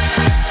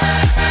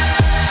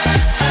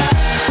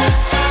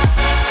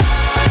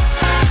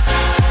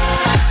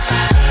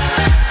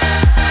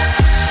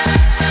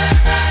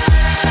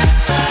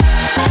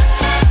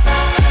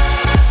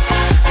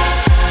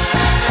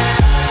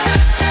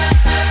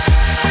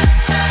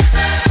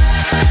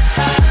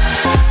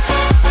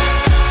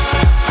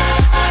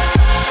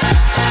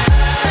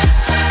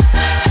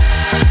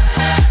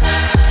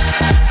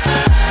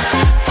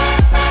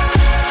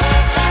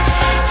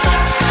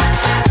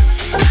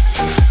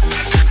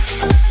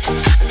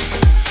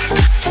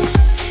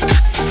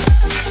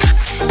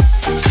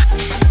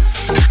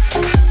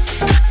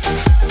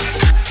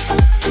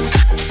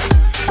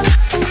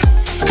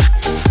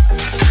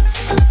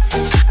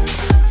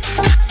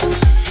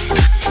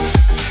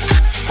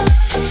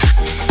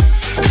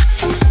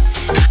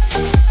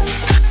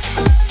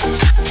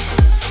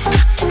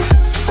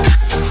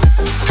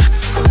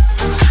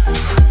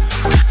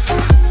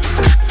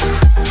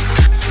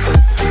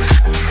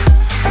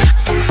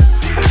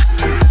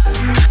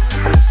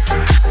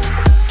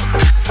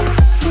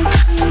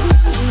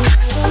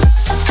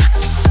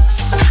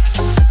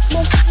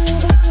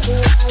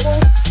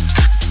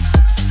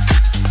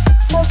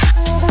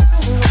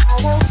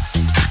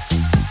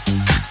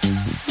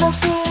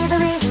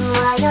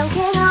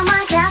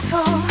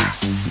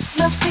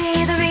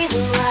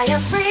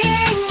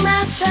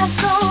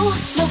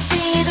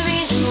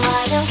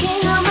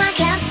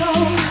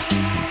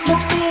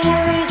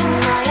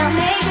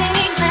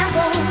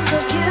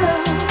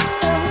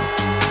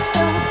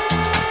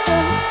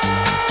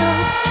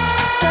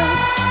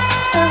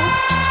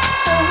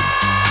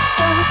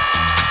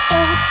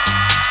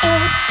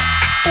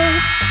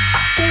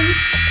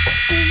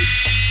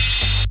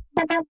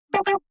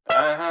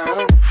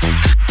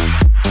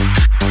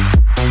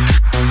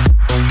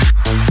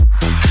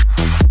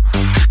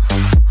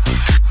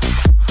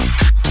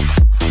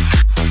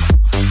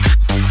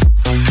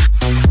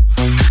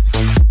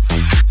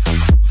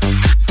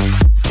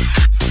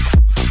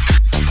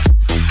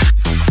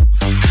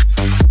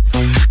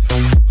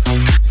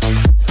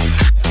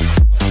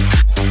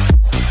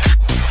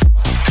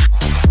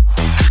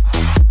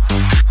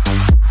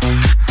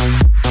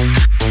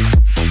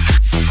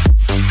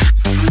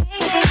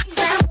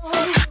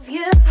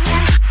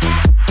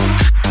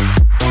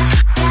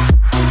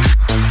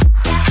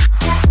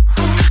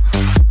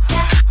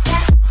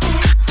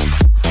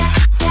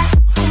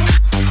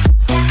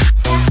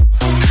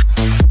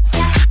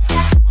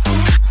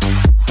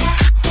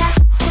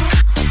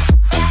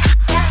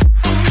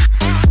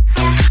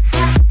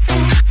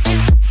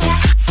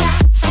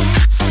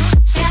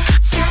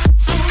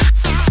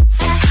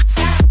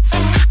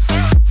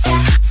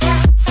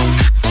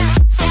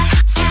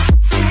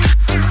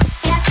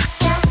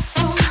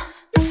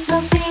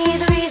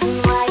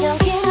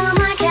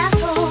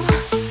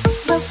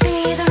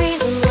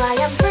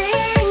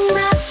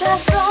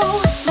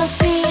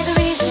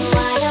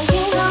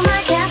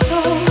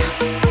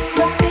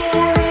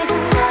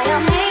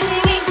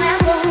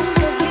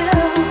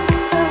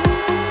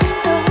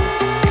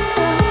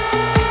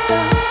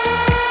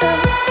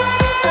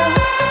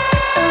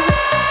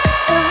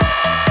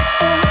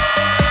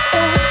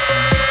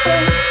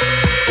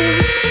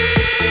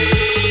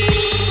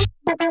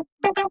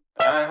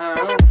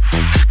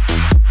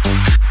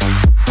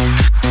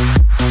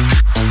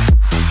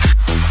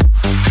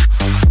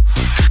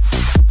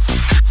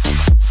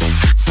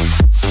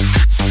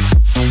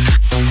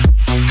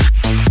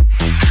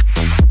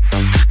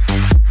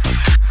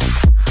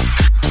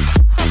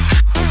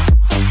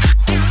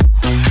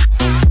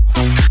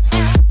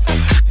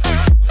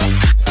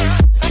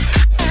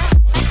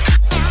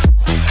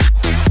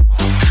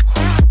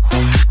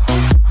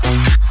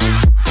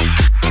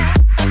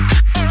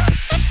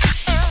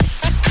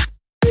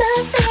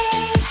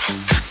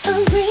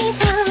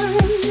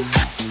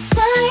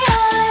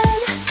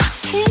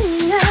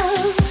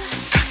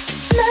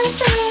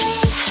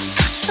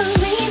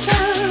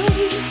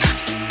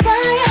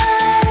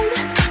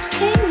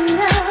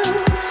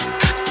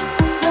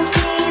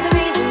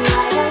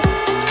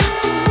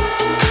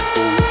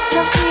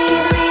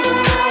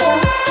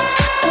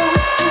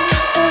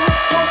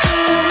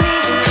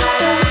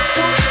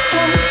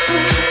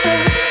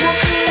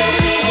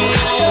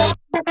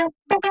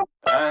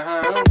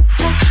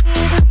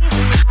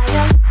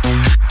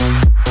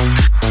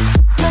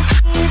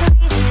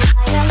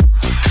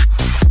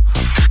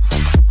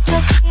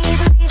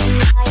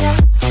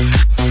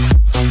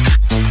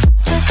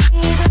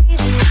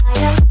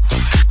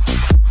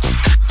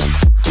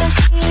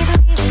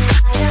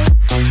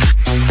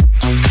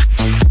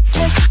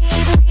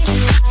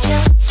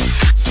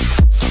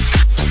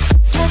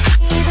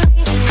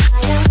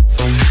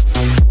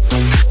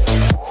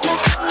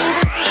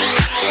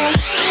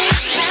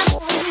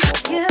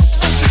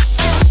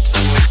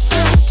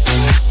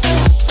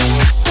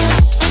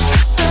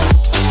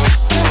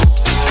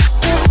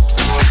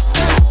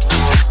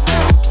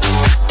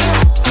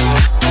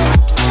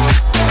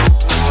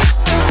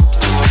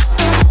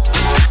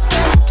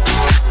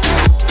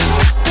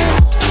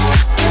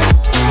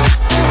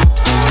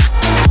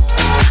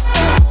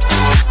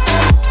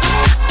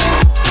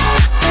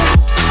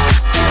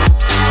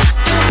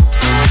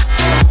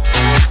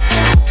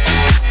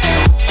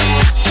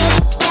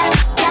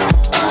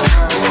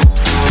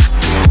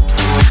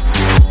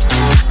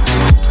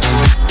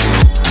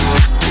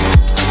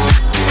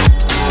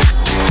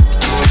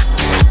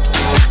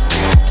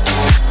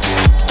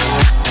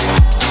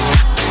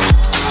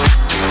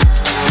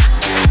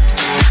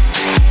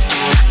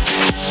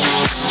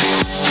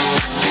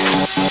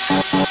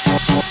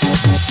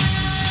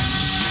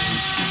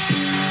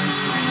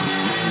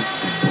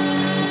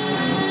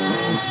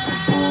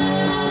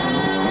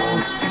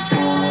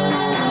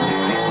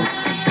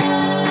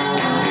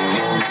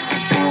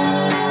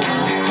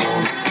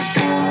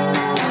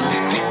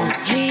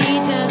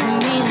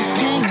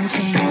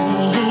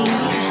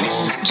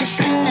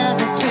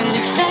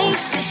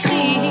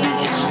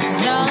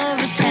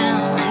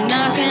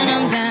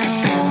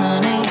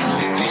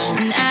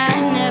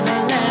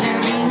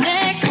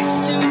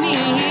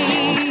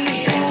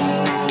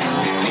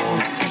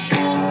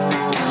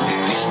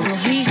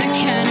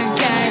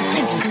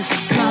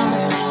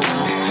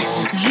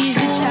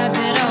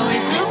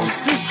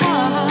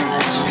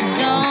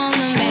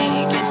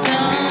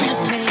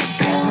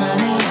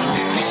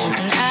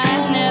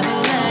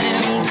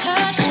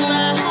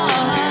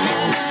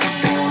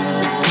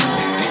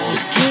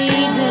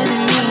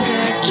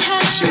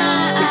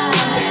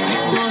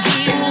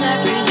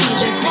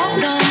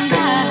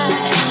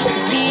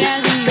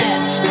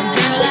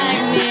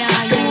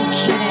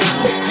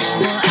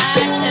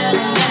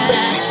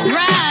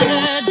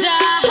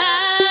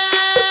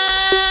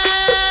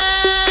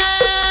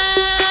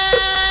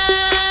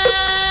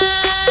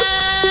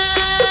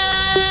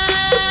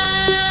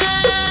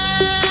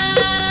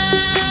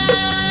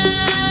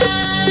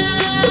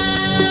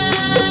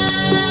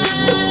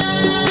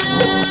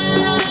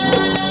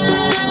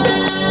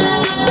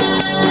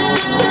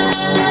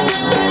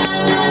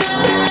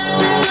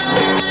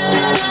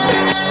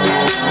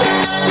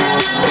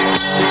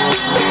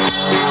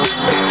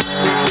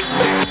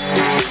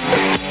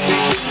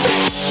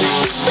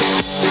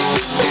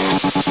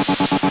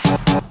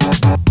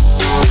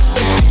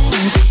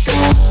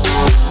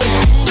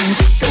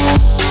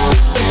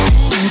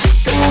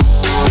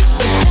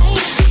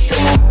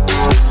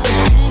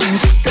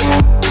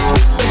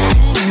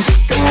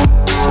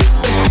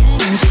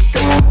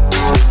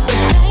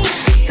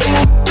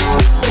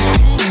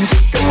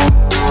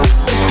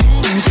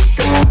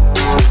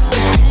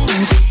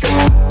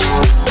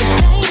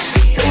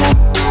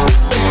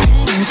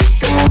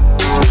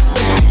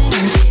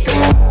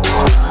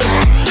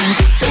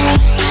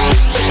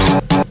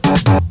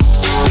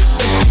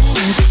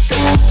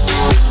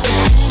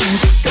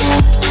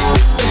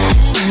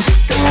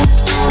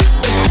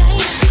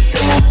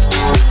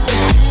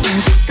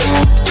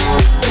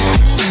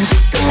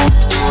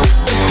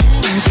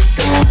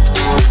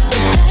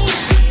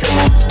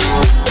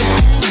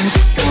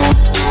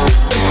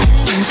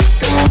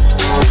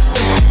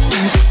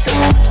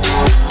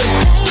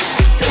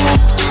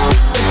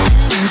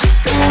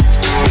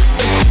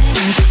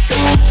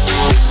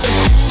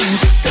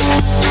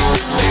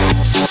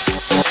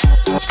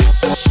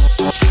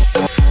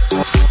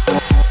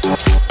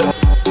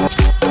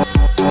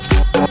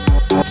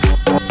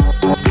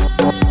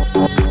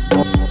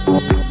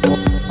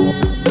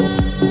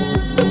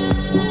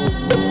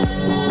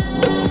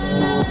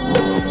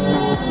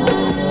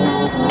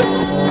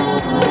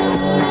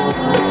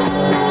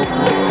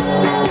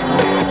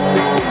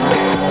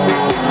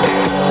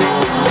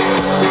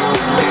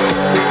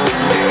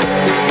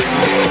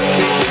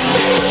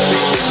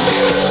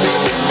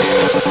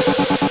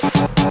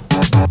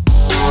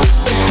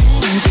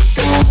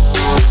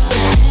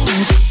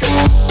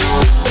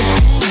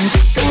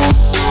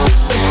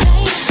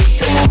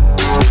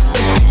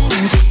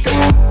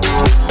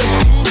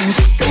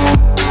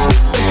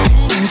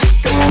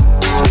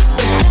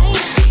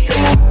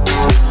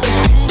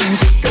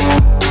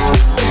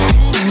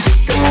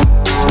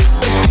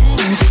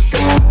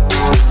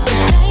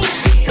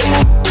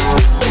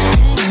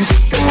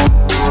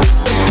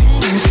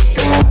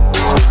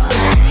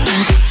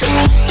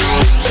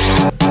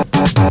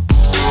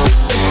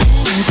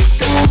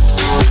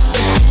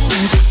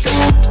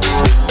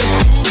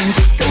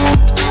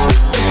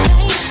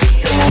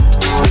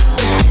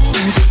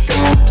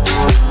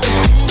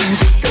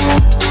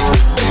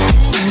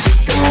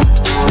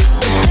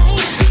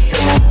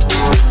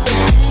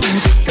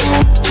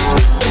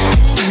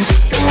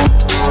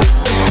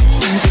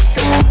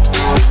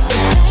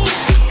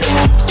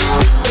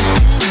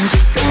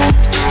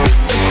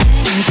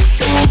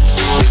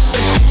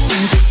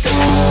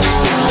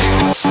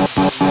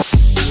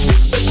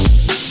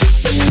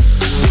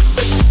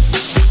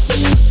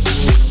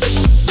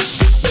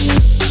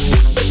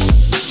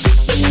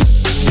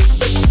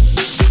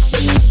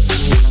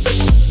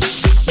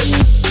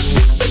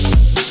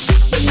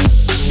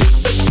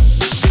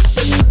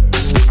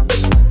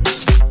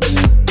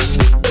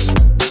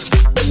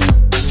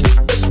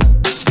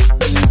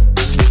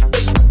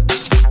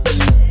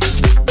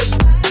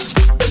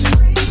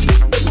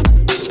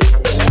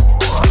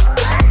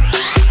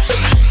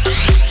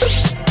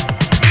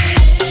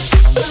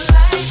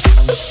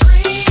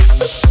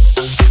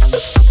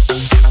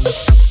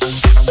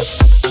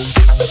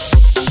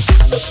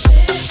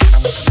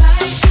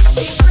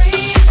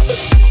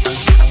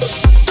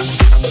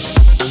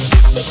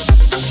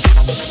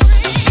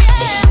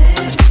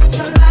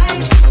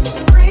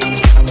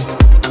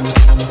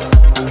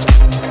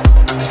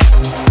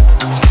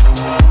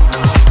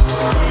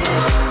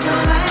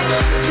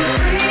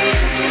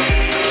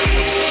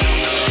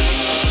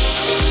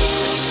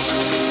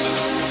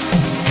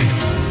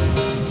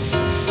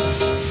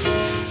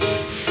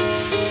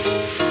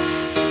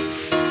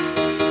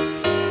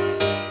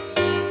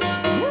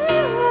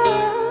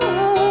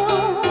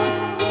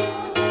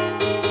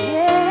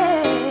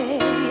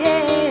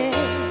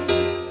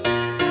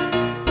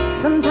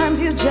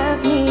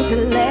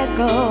 let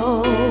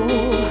go.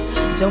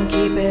 Don't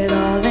keep it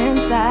all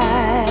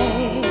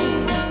inside.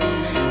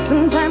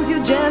 Sometimes you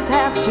just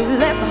have to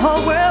let the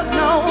whole world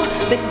know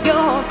that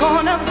you're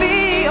gonna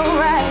be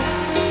alright.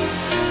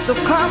 So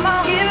come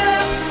on, give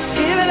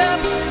it up,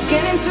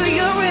 get into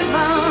your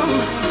rhythm.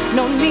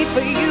 No need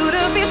for you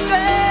to be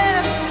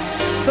stressed.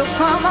 So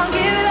come on,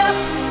 give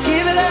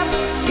it up,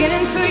 get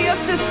into your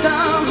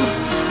system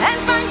and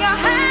find your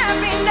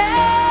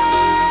happiness.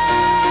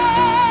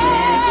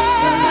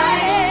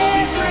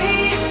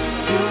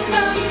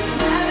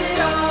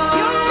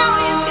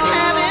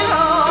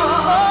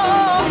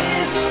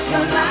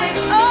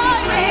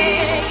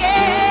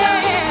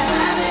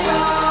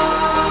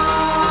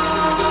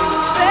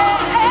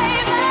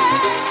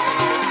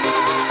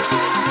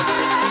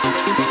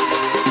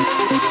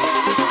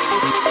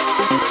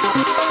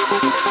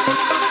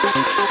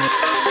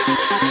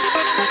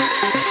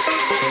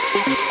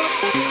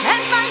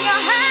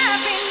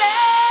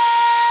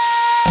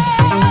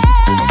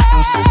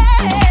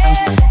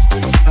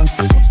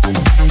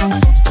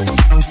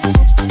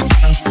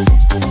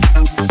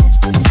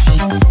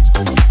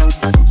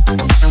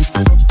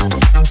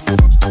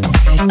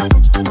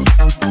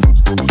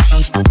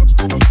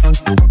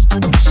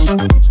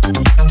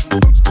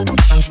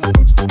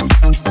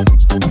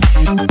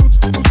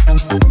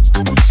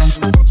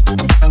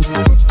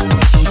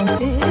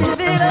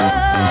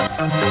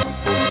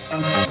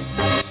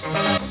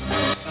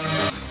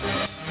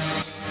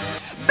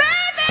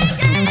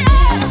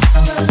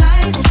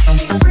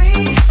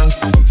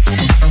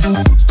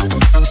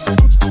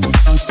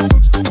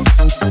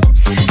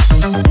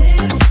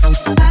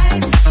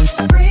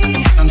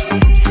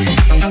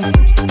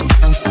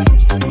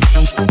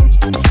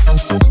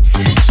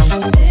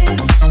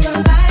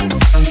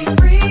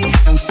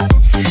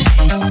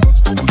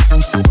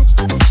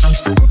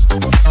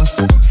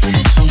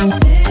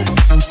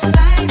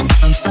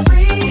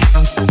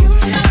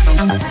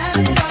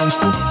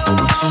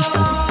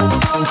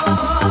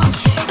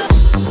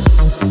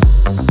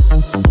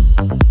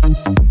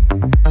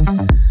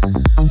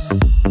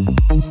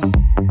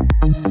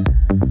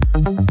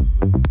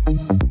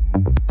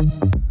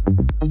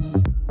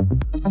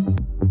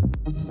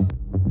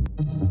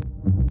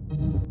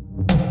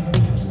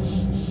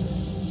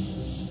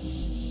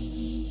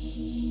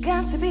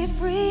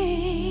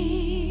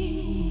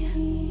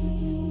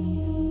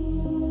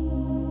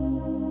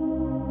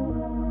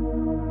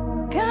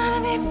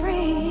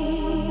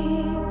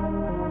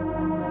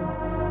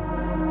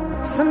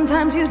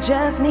 Sometimes you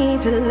just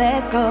need to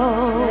let go.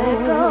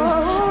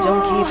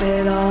 Don't keep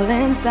it all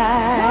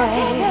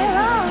inside.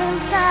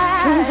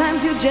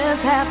 Sometimes you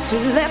just have to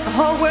let the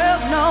whole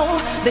world know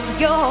that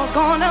you're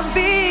gonna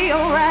be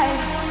alright.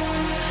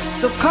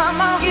 So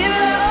come on, give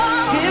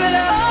it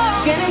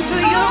up, get into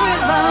your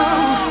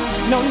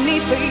rhythm. No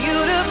need for you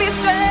to be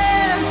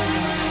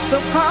stressed. So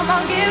come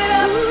on, give it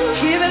up,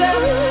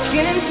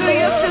 get into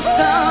your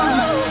system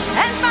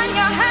and find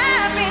your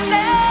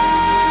happiness.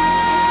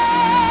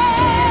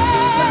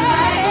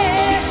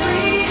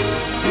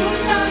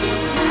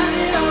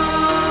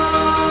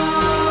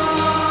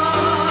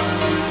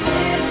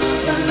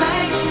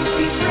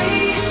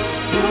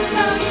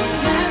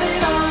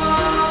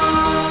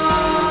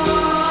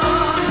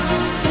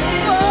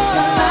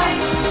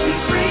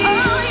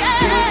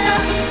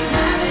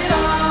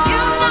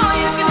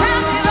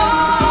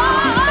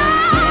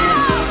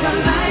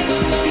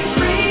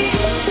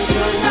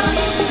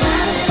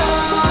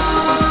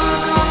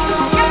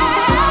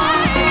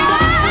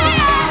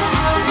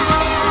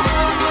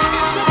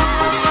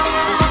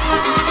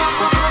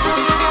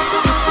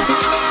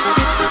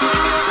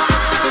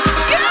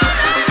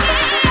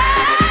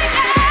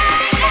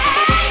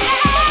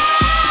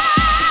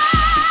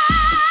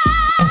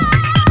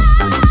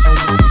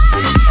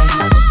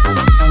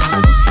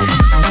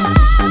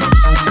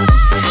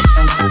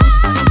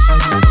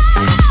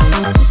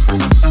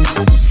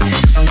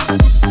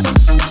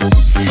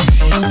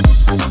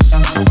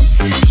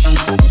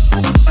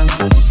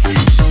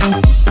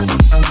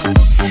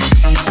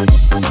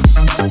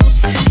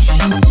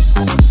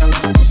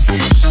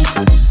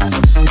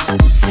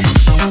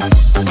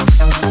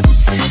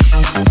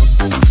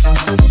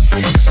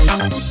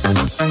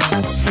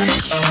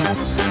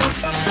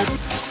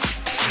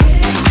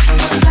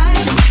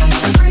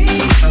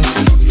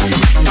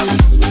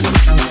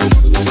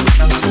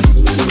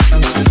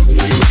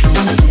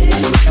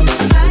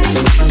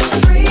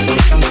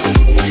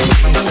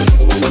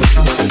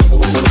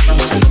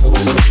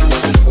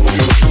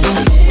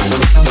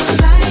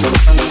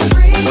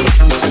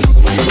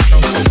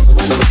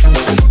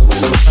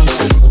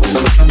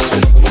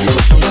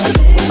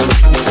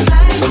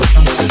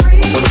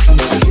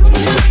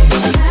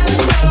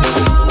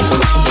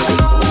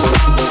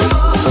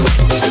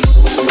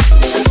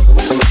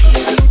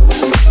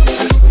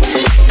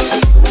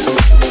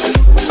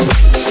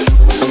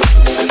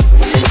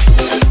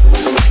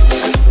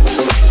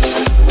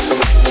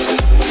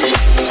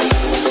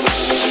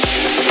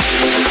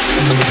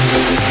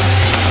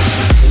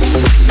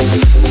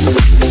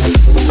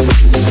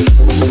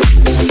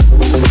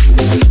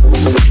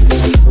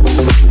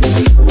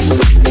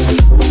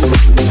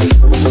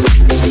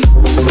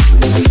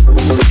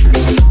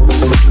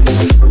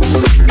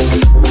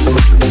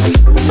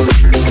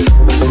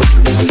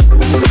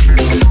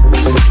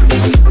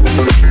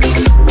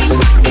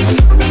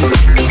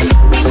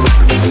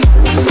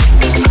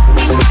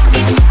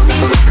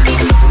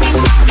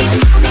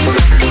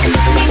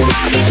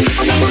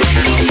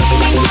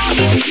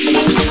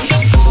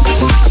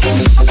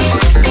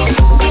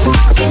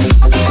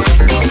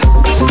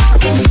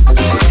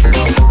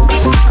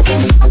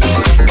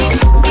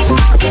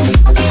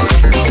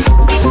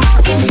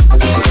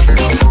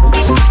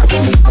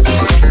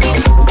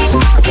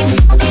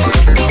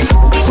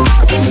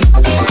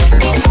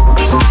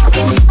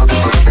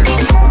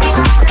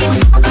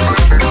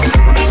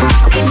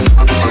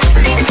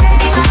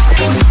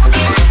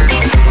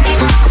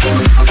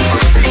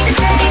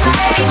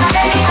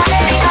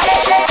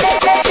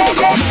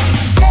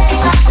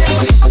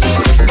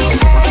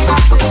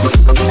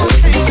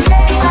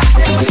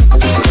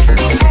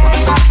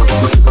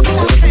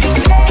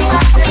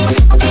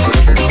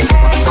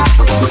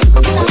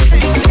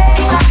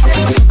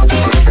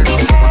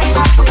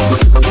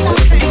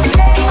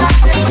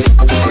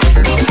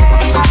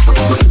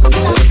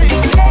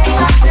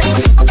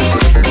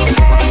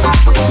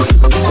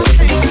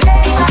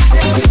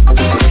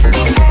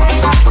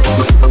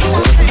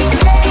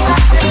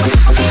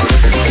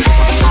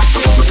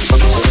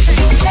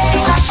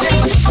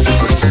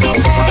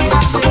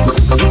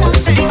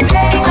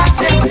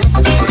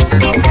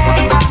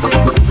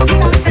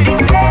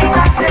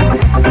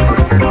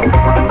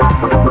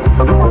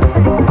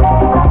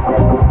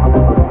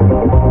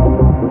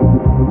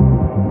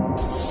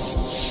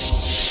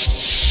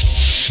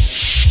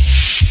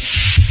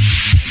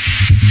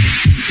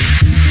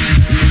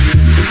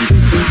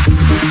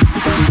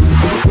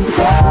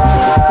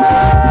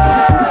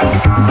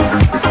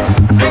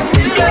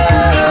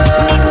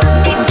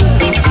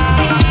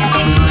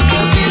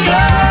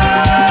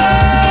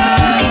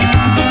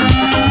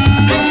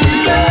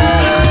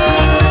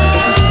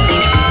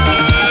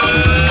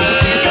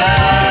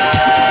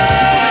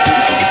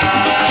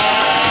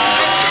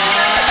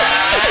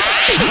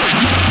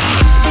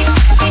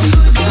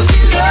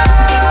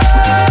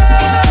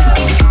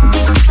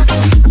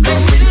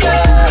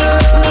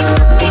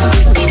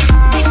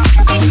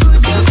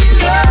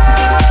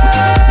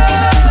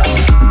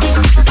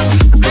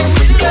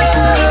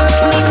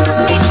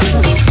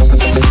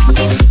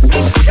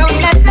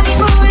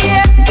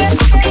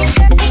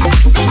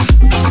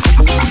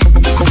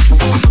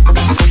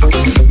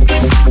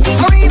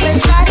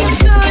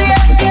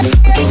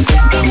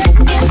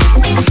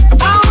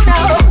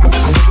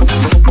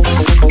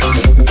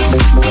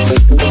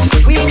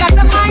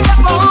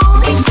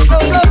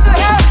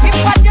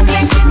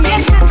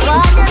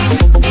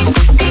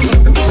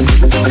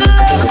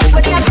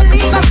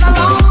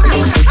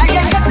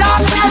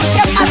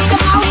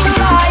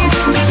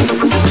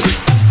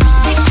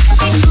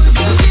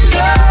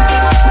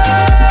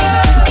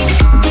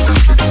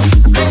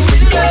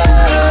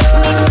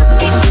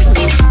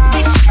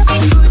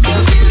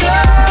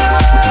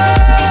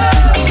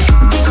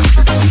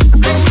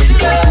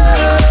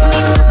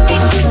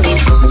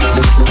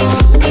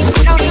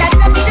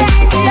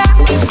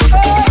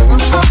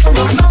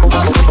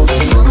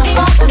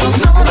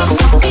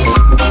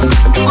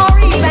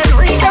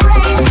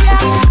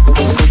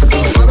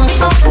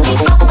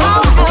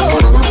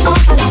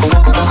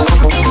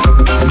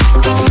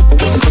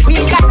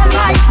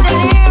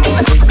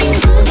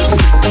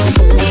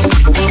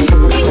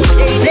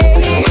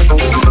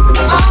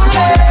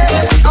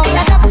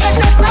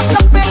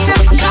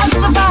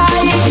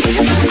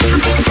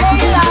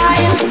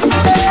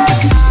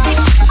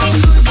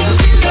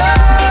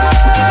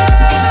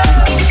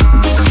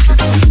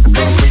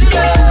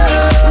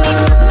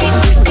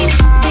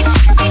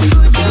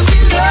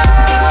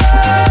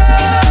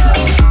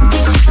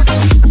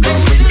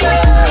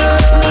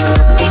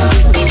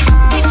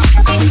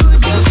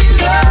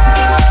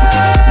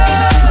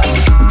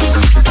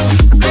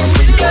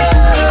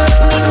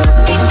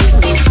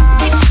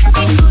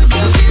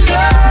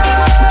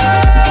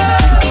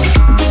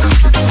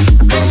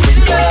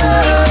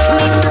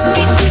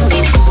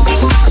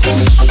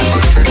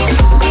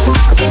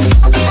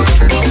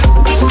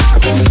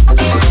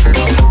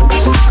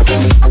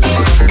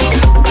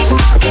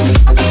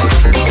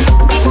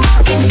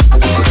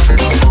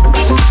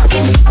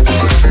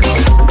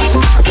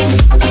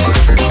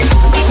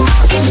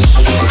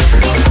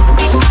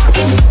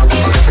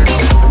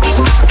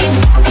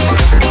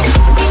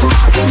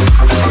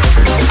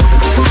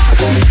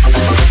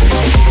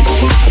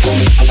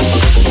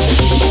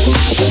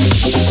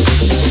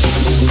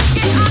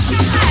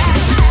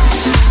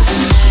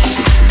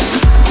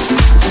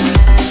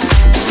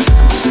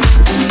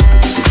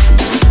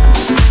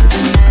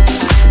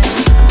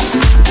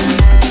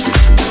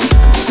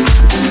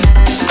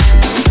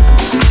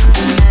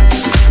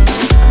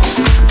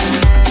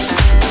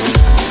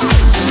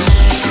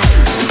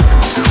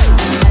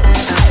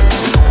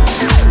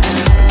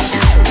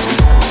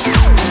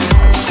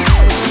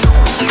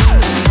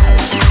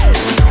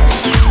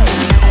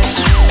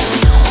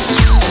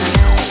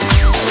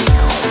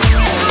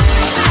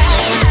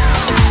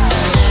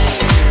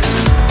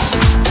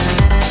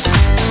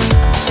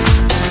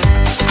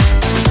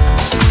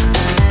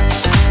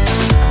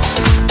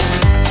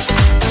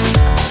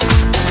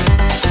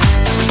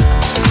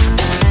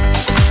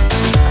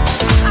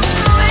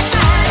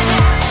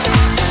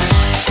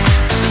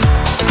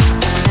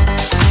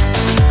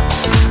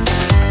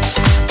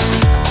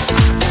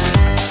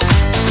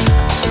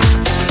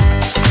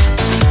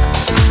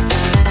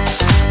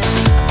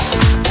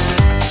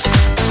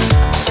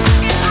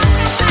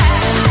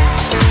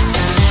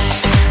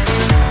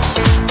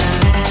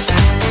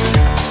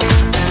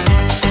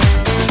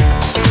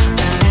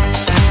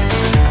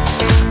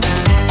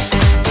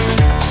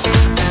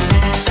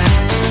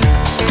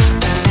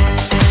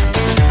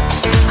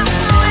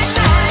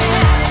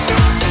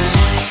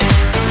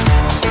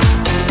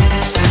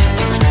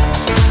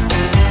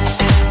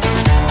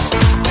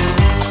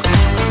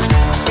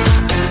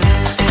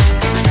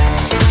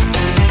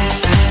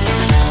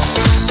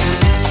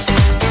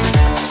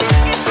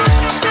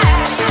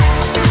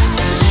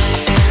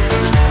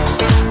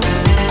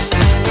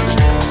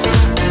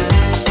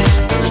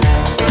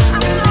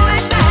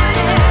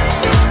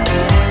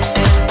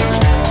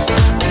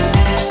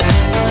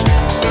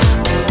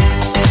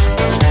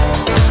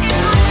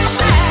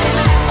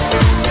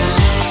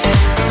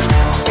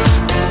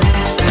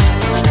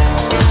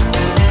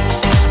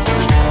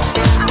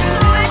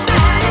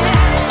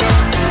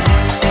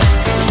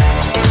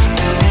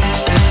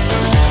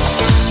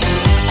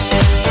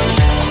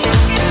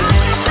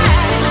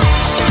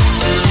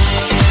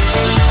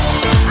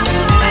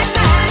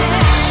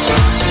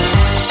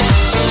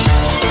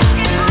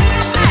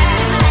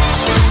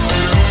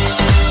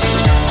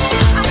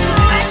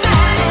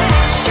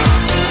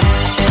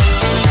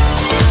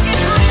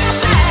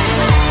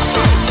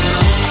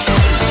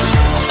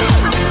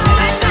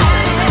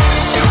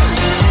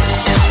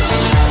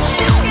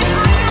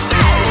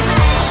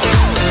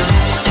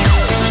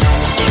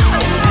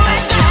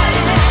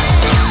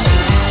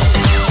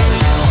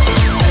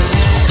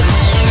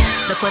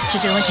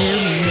 doing to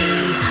me?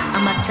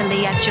 I'm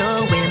utterly at your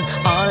whim,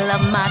 all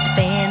of my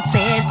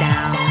defenses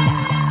down.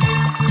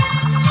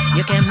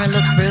 Your camera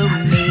looks through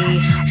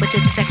me with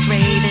its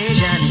X-ray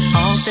vision.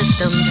 All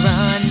systems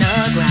run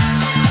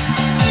aground.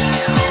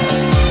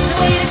 The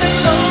way to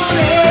control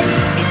it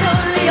is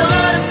totally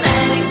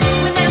automatic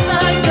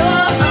whenever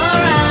you're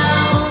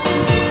around.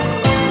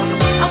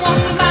 I'm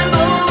walking by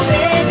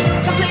moving,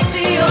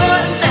 completely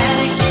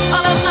automatic.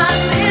 All of my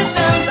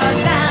systems are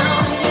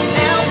down,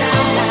 down,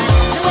 down, down.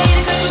 The way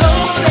to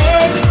control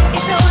it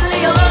is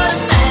totally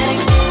automatic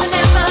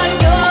whenever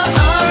you're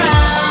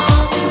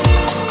around.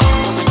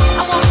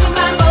 I'm walking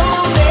by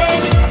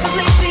moving,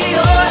 completely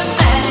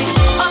automatic.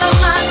 All of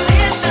my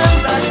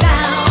systems are down.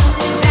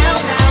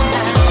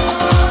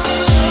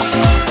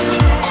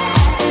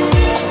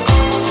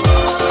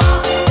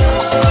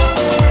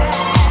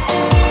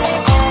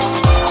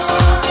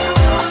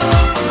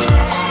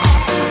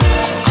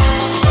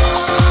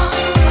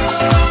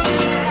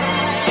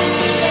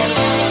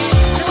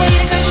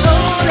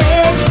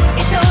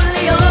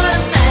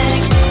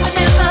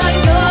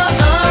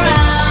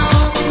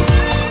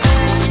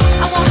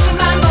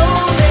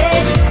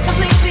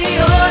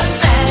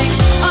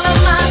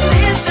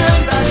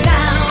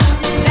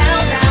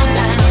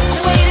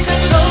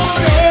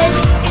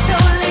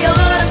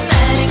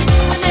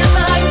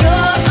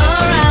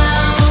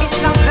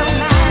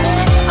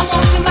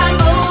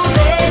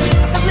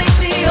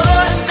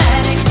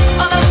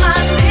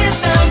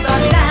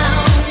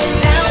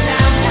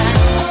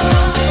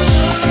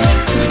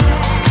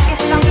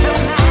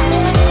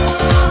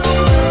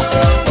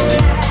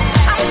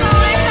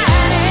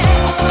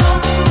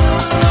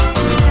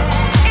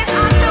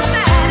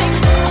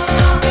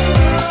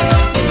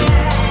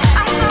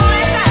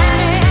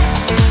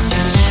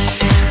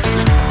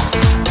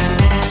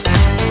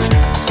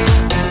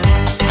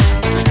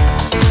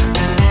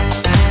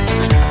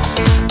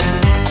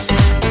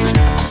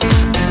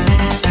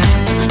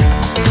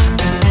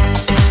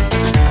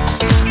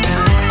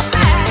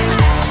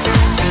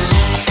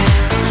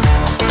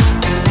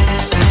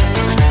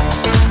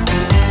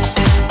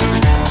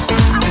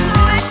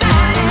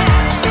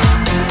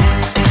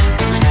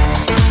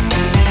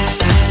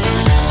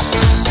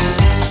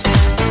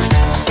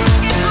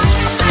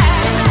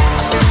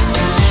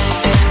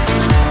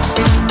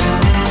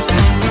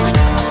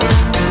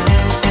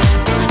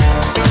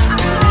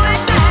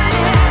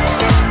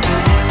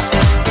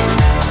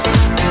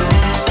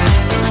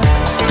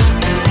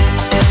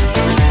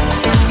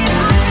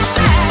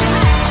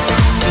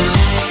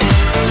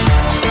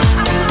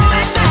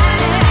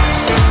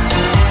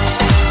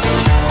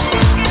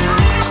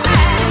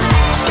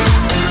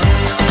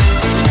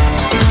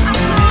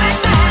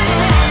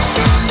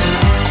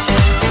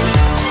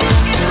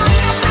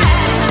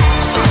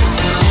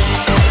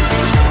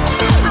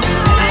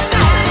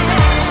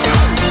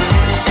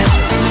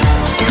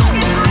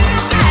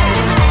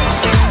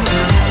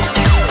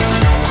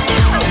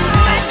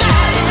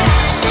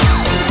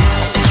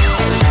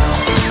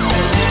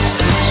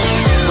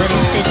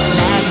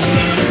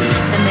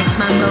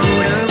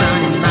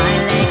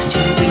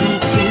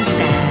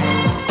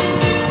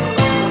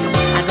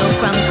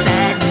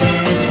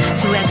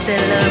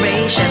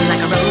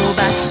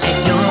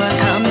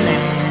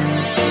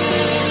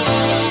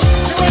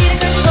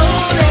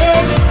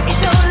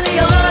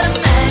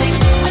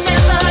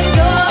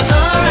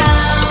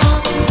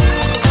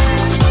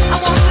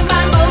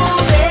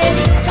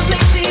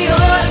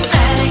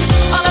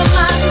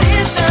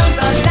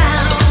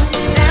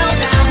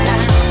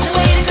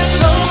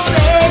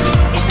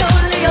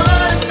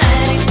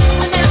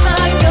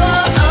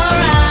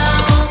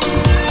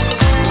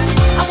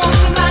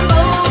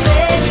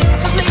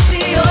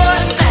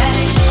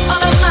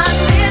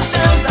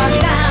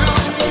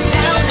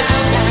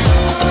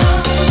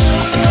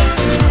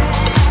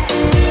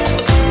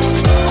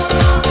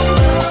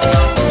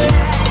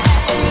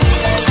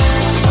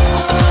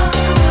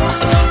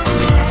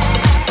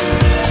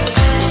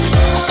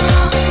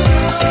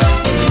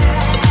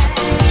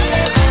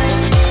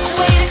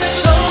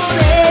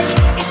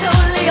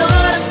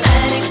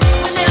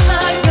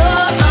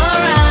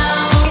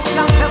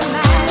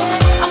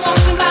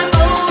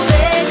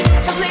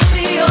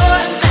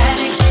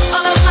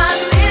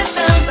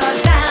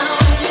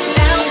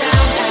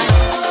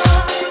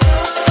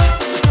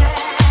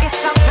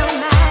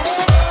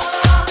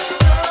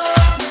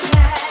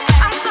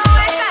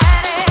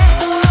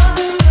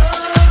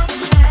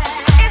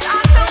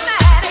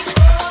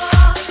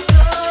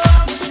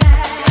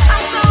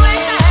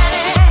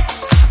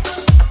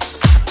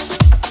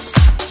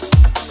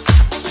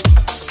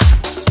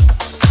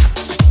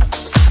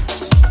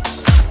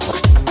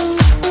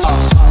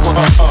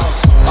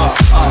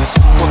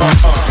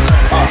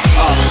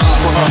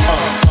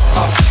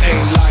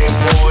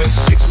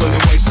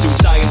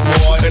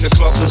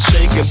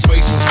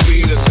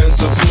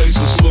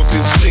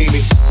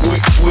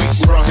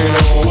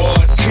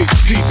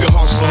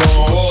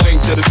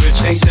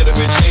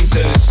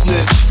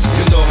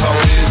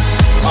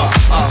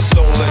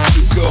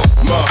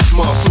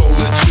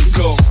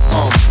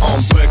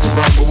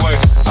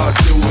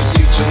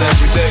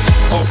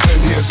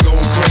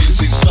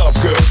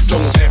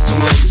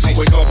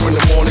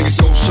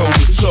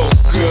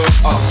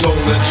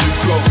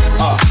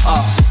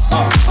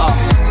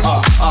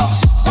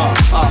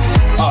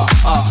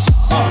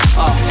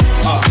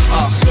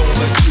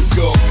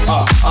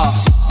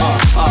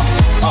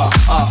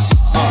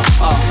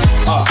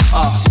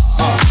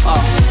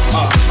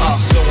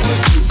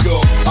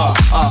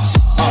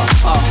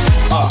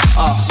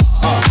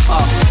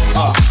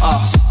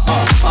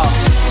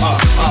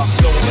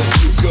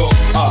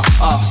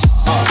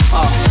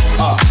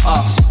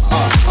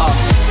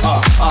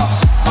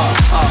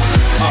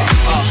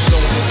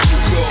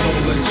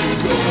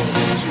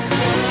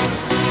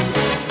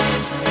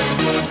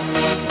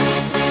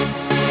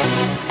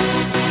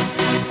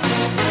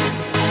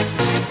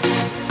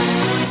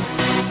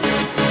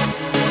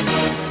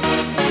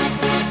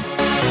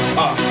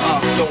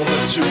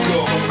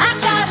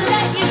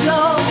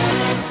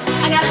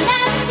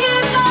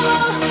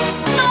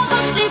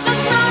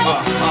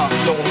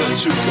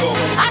 let you go.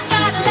 I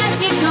gotta let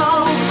you go.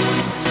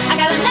 I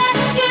gotta let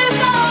you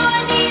go. I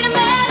need a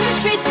man who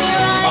treats me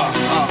right.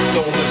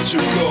 Don't let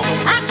you go.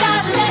 I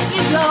gotta let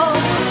you go.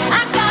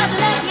 I gotta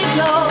let you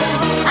go.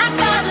 I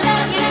gotta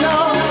let you go.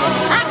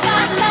 I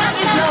gotta let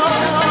you go.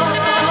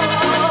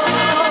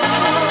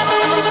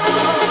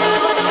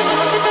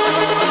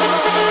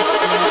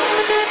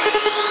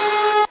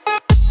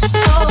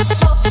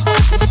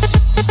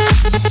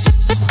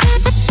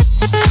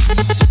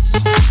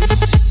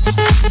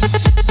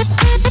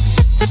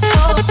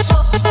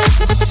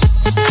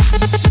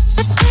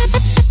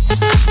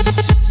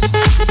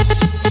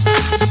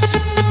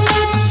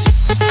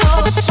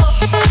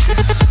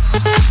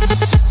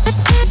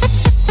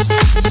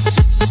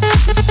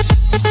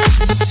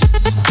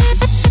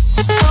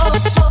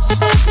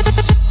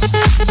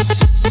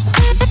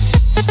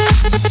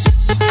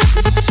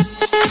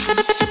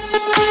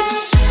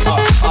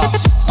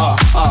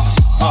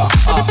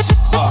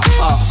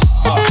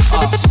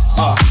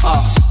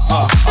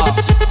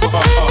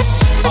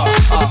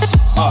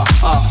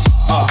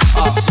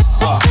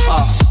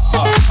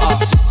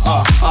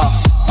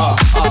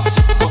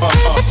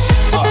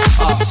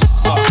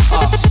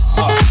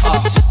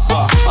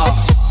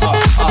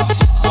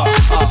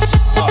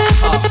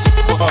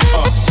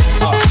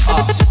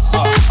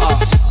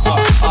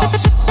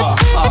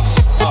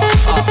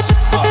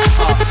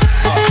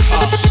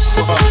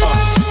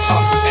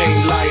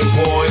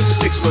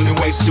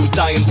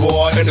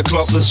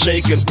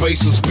 Shaking,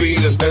 bases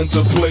beating, and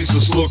the place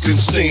is looking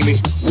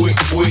steamy. We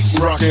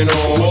rockin'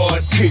 on, boy.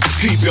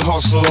 Keep your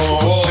hustle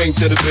on, boy. Ain't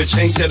that a bitch?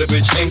 Ain't that a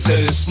bitch? Ain't that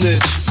a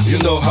snitch? You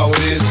know how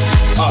it is.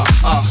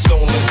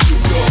 Don't let you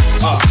go.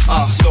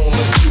 Don't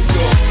let you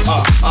go.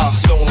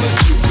 Don't let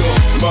you go.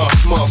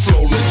 My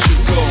flow let you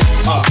go.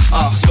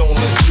 Don't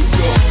let you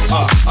go.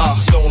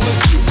 Don't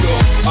let you go.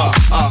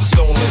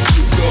 Don't let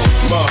you go.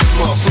 My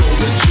flow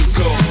let you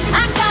go.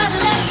 I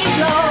gotta let you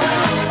go.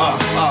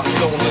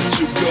 Don't let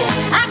you go.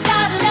 I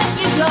gotta let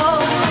you go.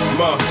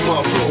 My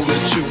flow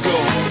let you go.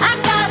 I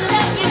gotta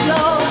let you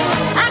go.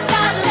 I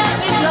gotta let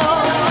you go.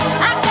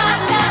 I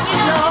gotta let you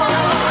go.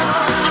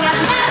 I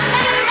gotta let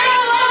you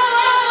go.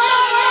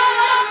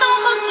 No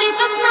more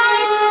sleepless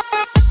nights.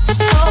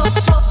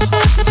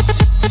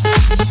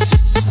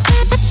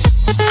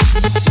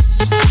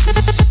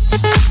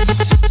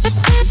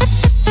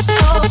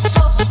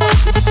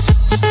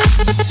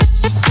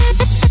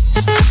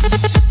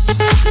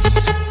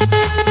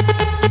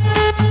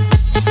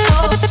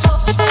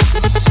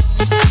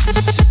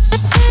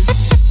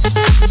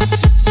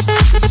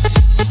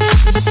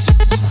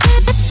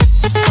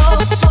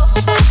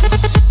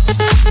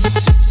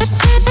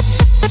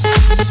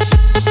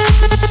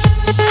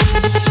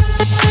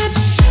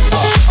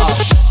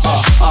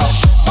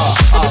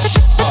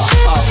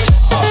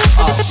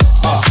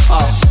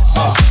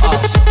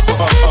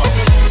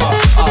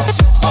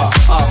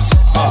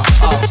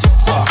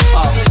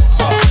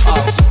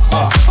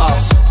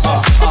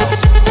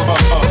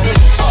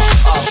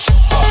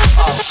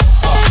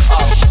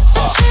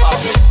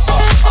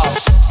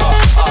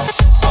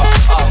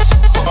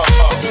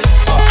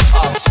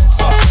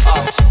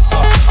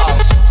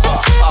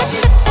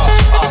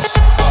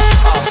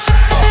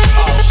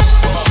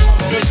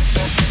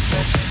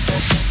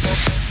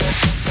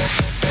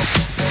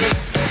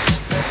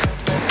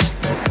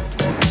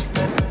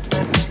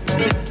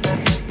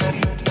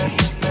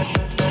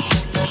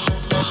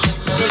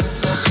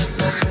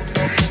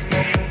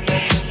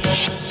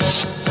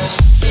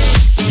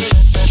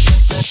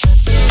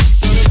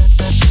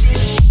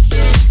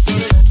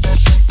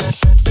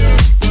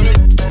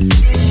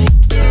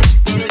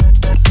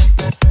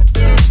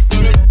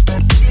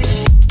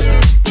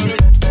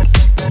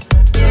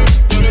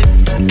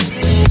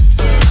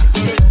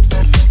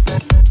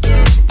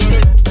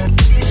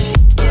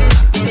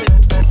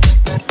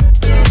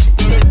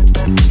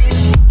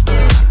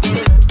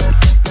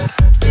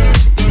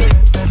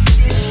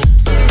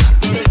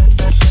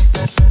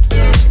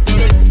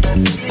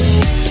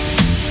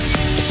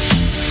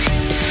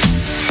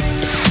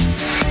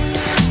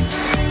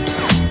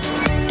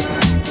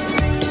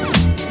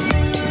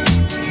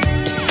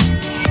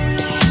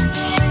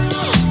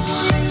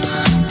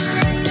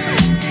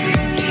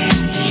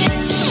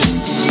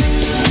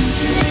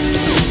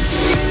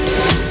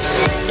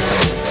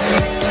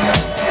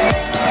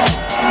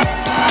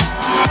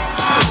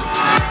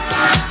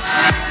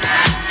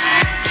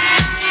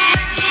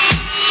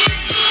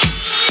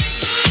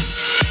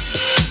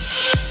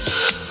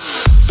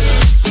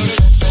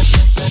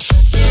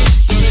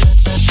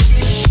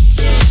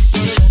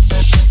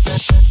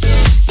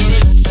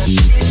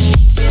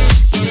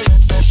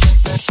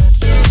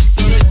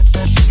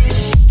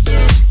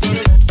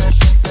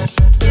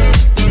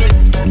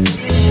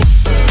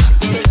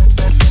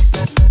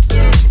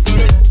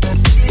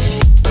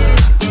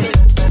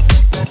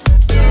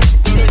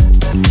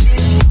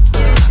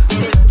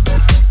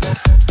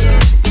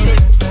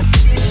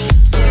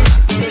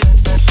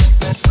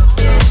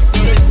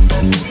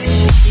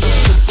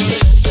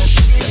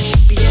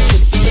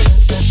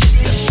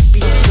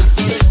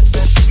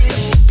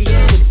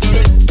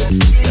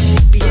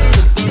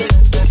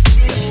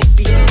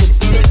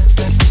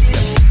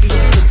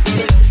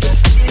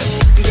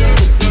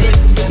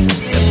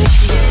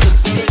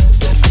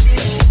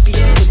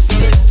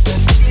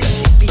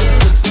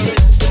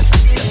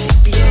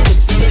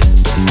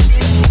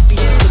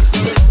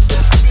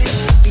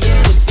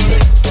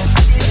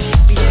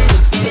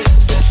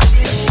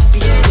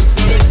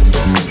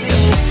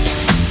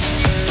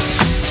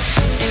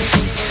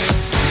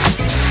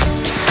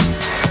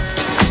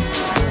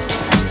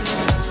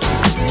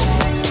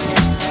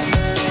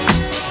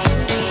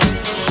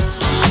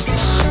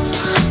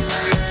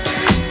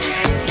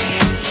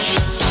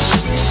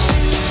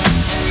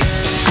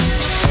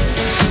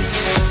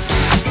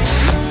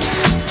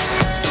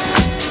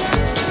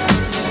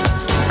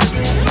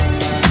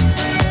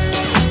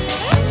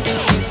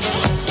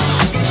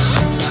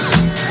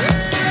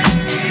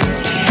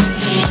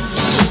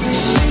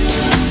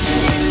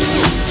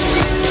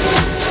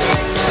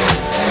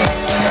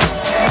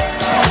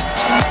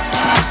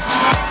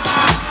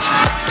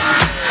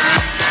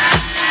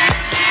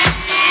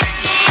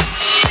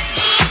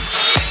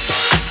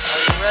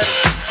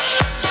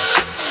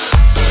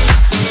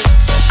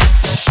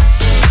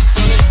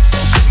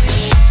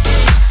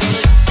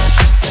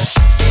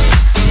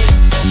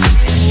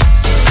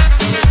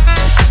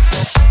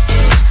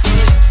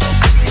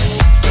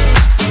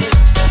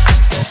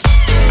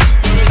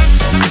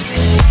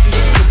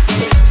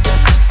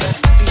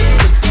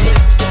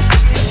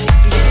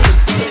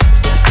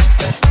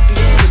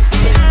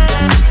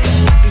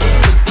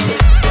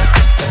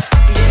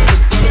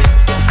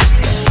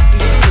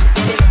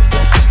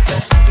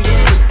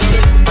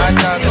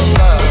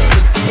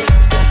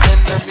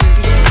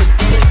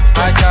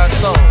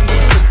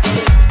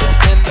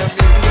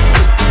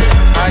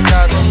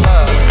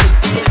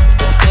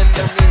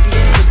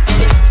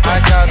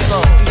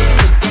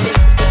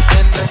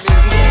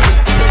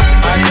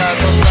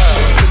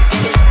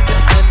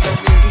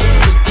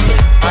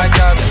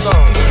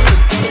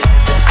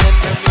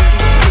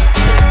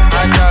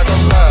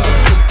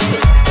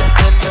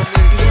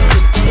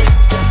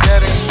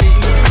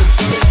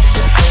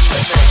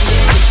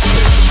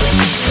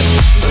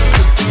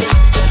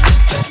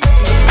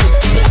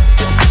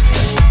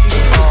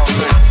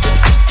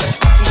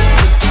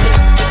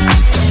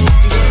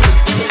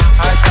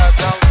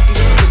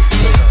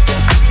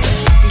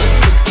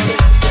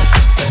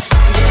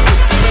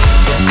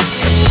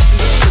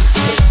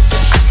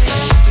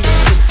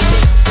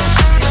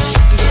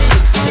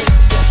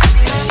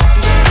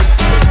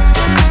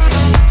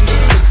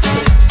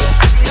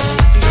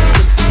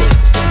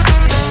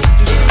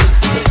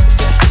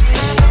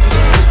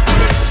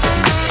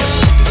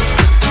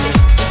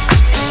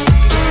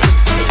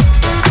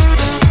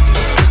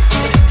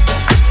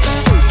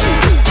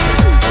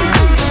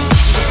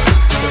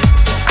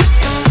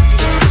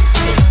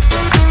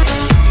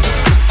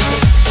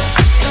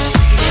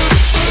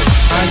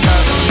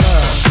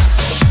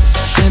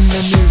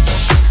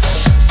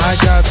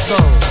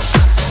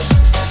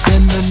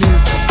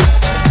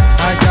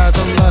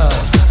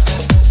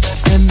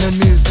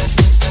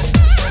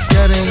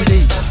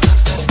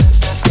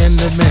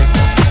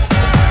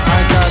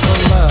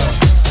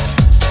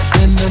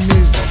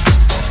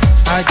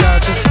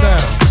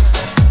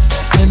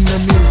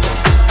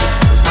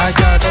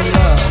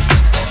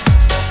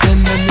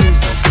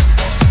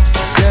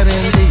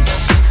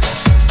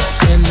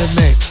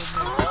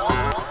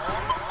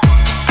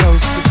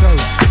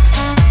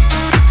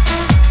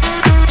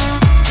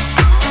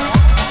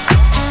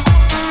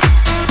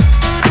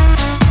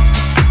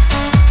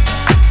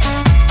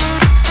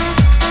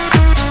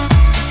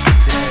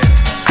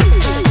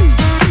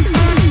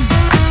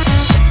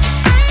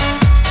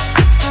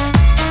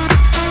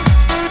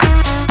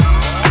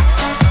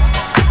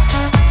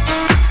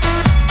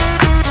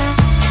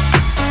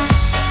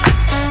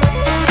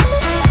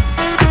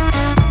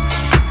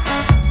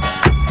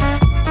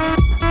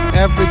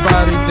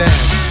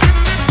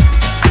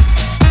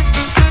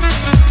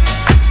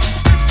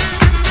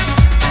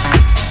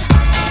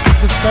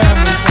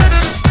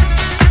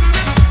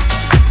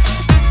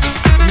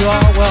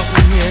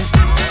 welcome here.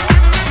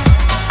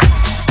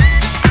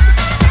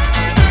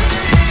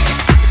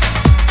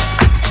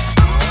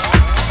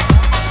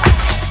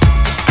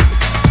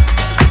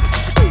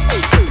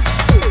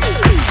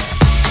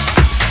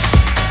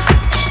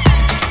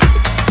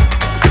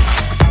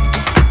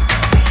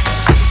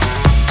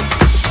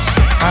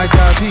 I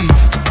got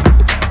peace.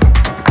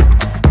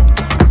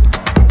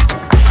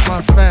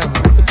 My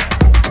family.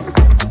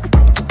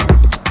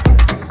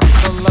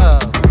 The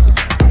love.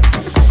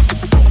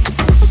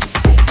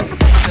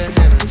 The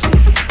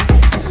energy.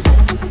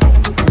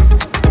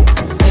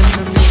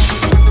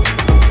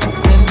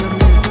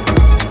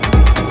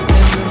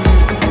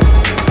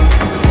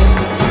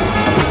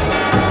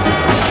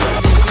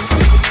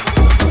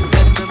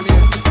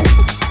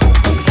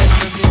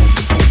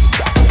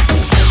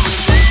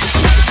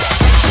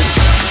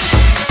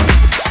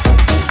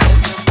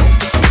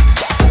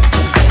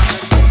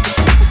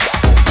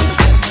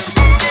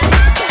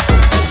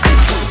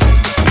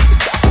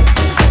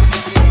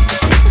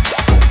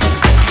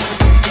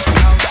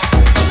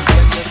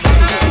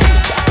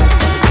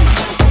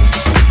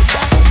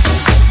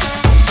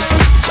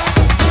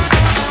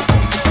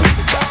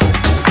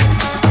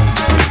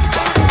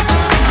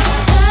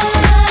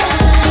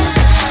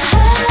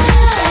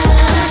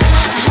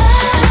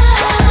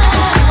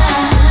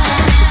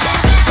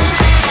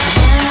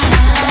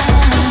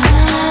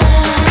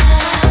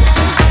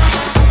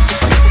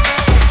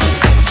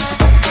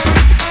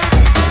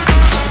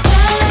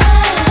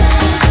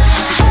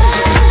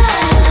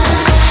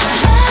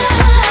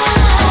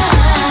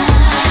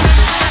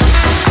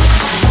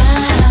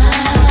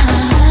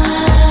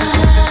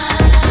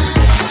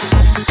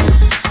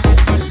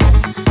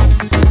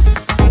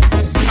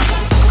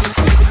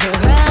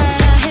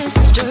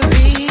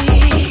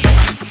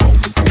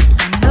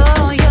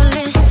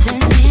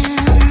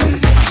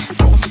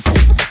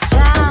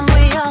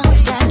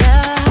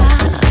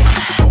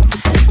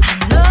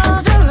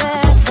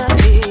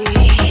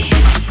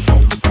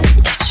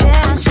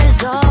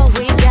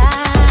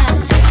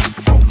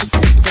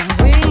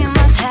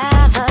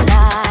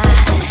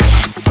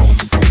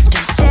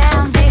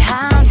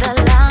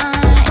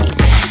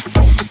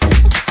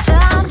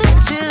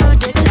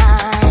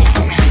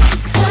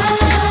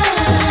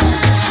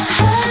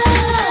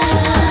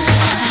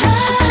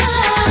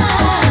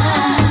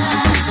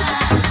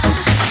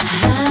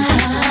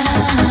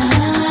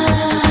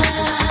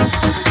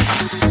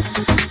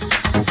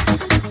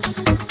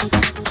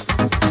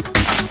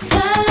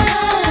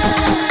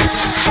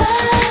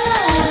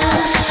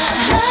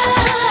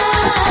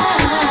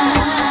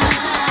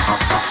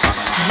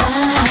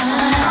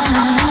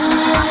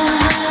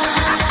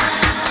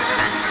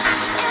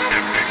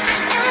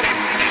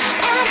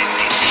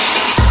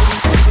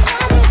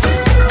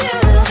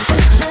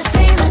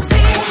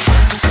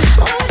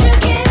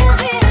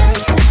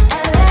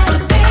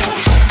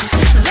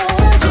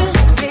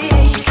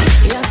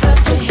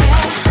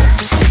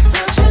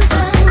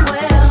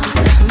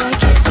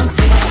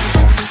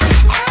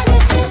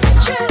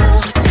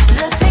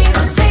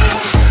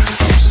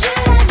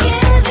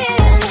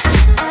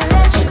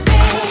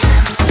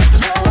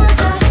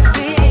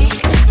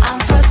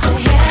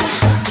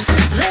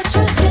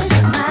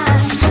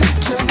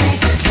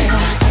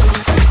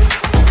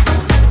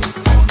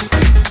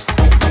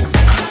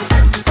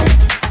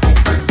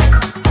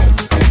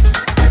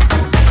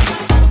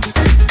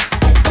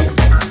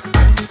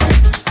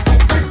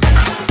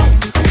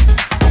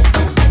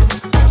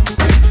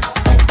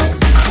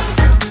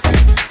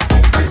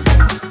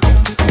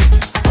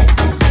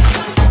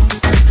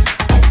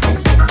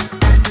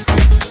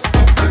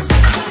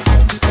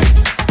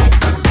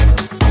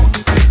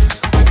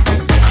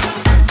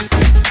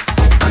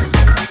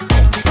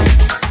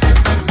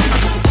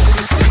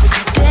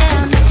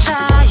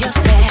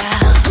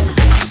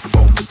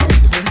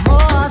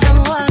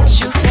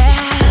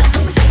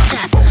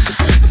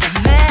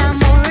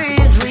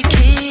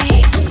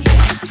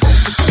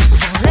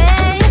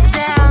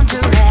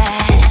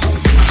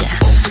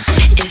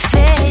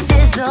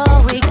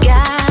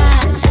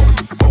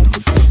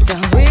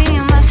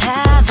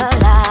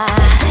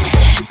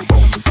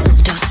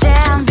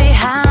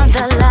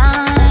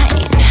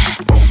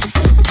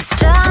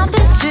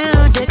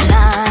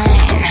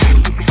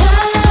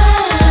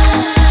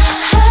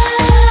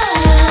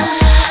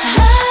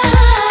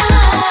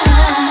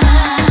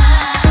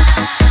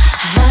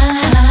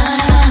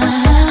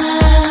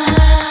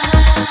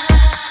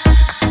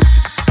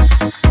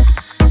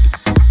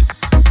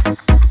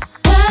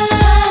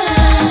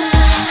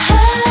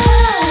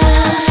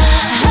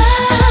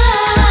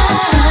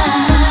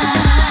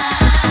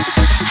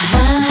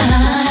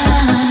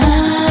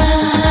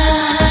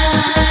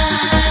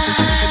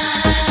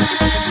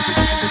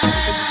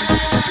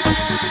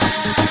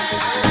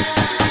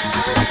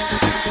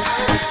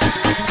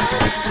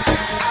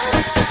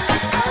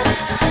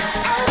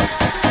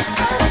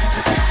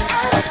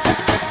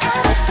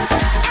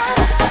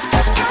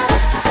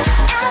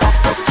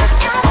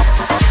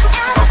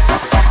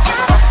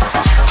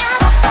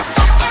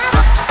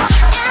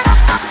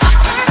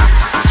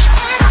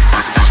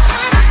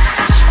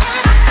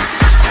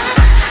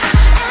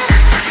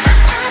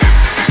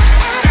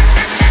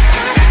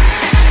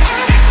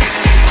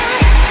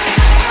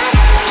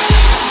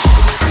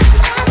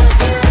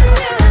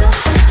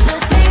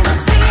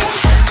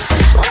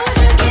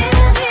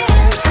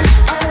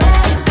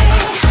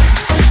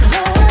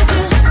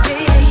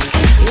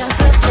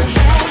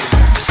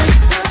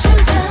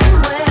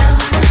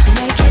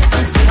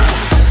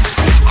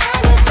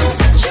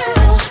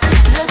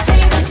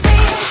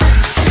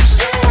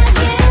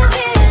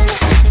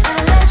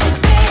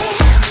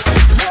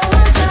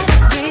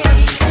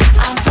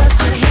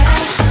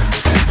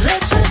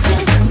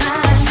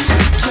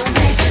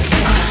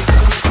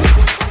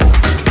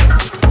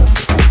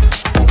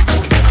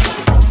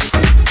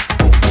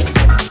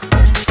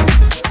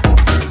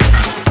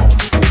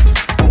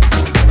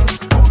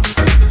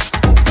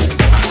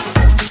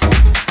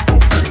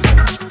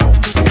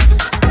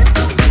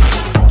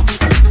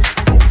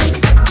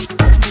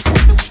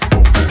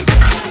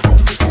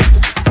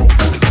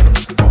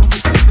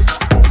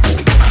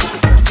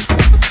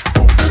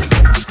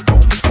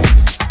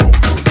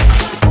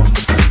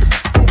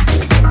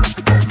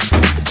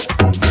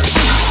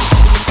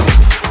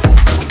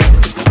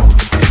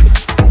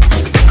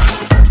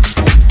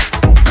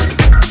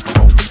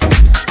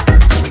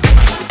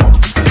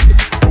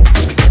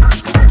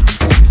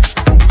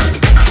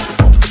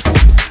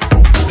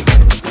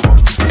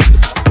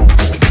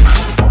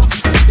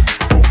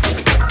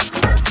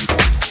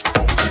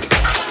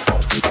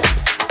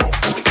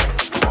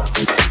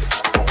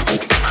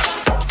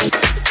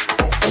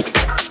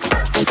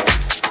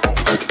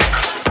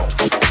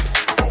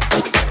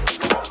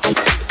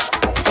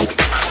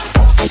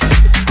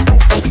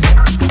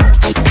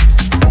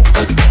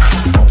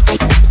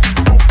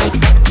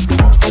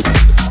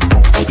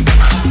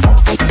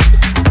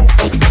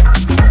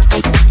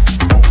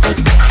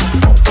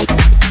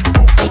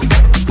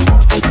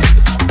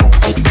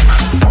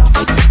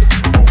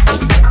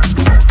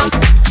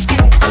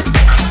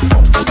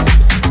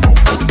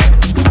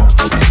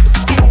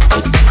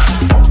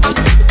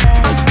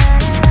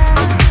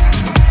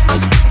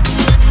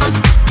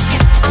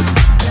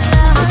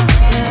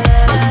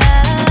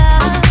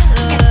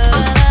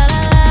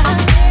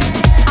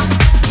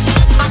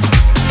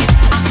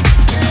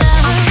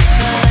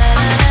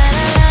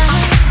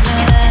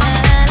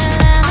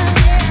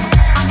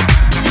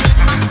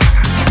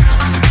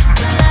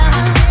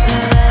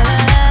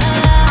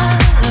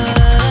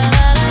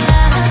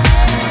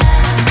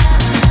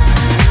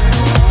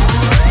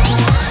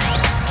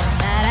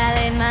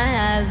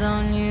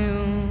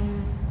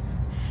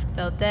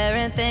 felt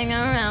everything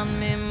around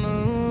me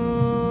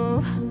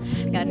move.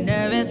 Got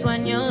nervous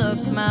when you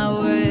looked my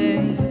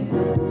way,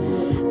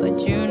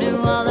 but you knew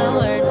all the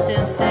words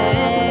to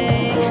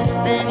say.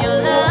 Then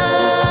your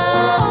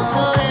love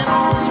slowly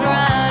moved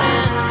right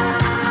in.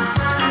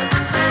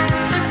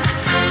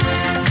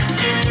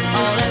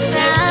 All this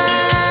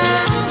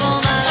time,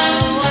 oh my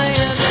love, where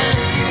you been?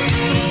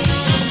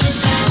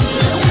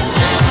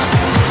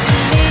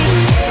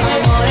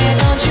 Amore,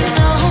 don't you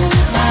know,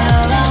 my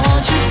love, I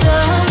want you so.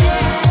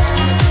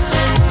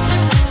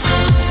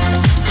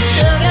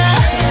 Sugar,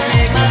 you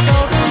make my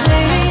soul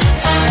complete.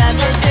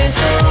 Rapture tastes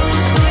so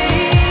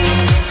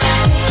sweet.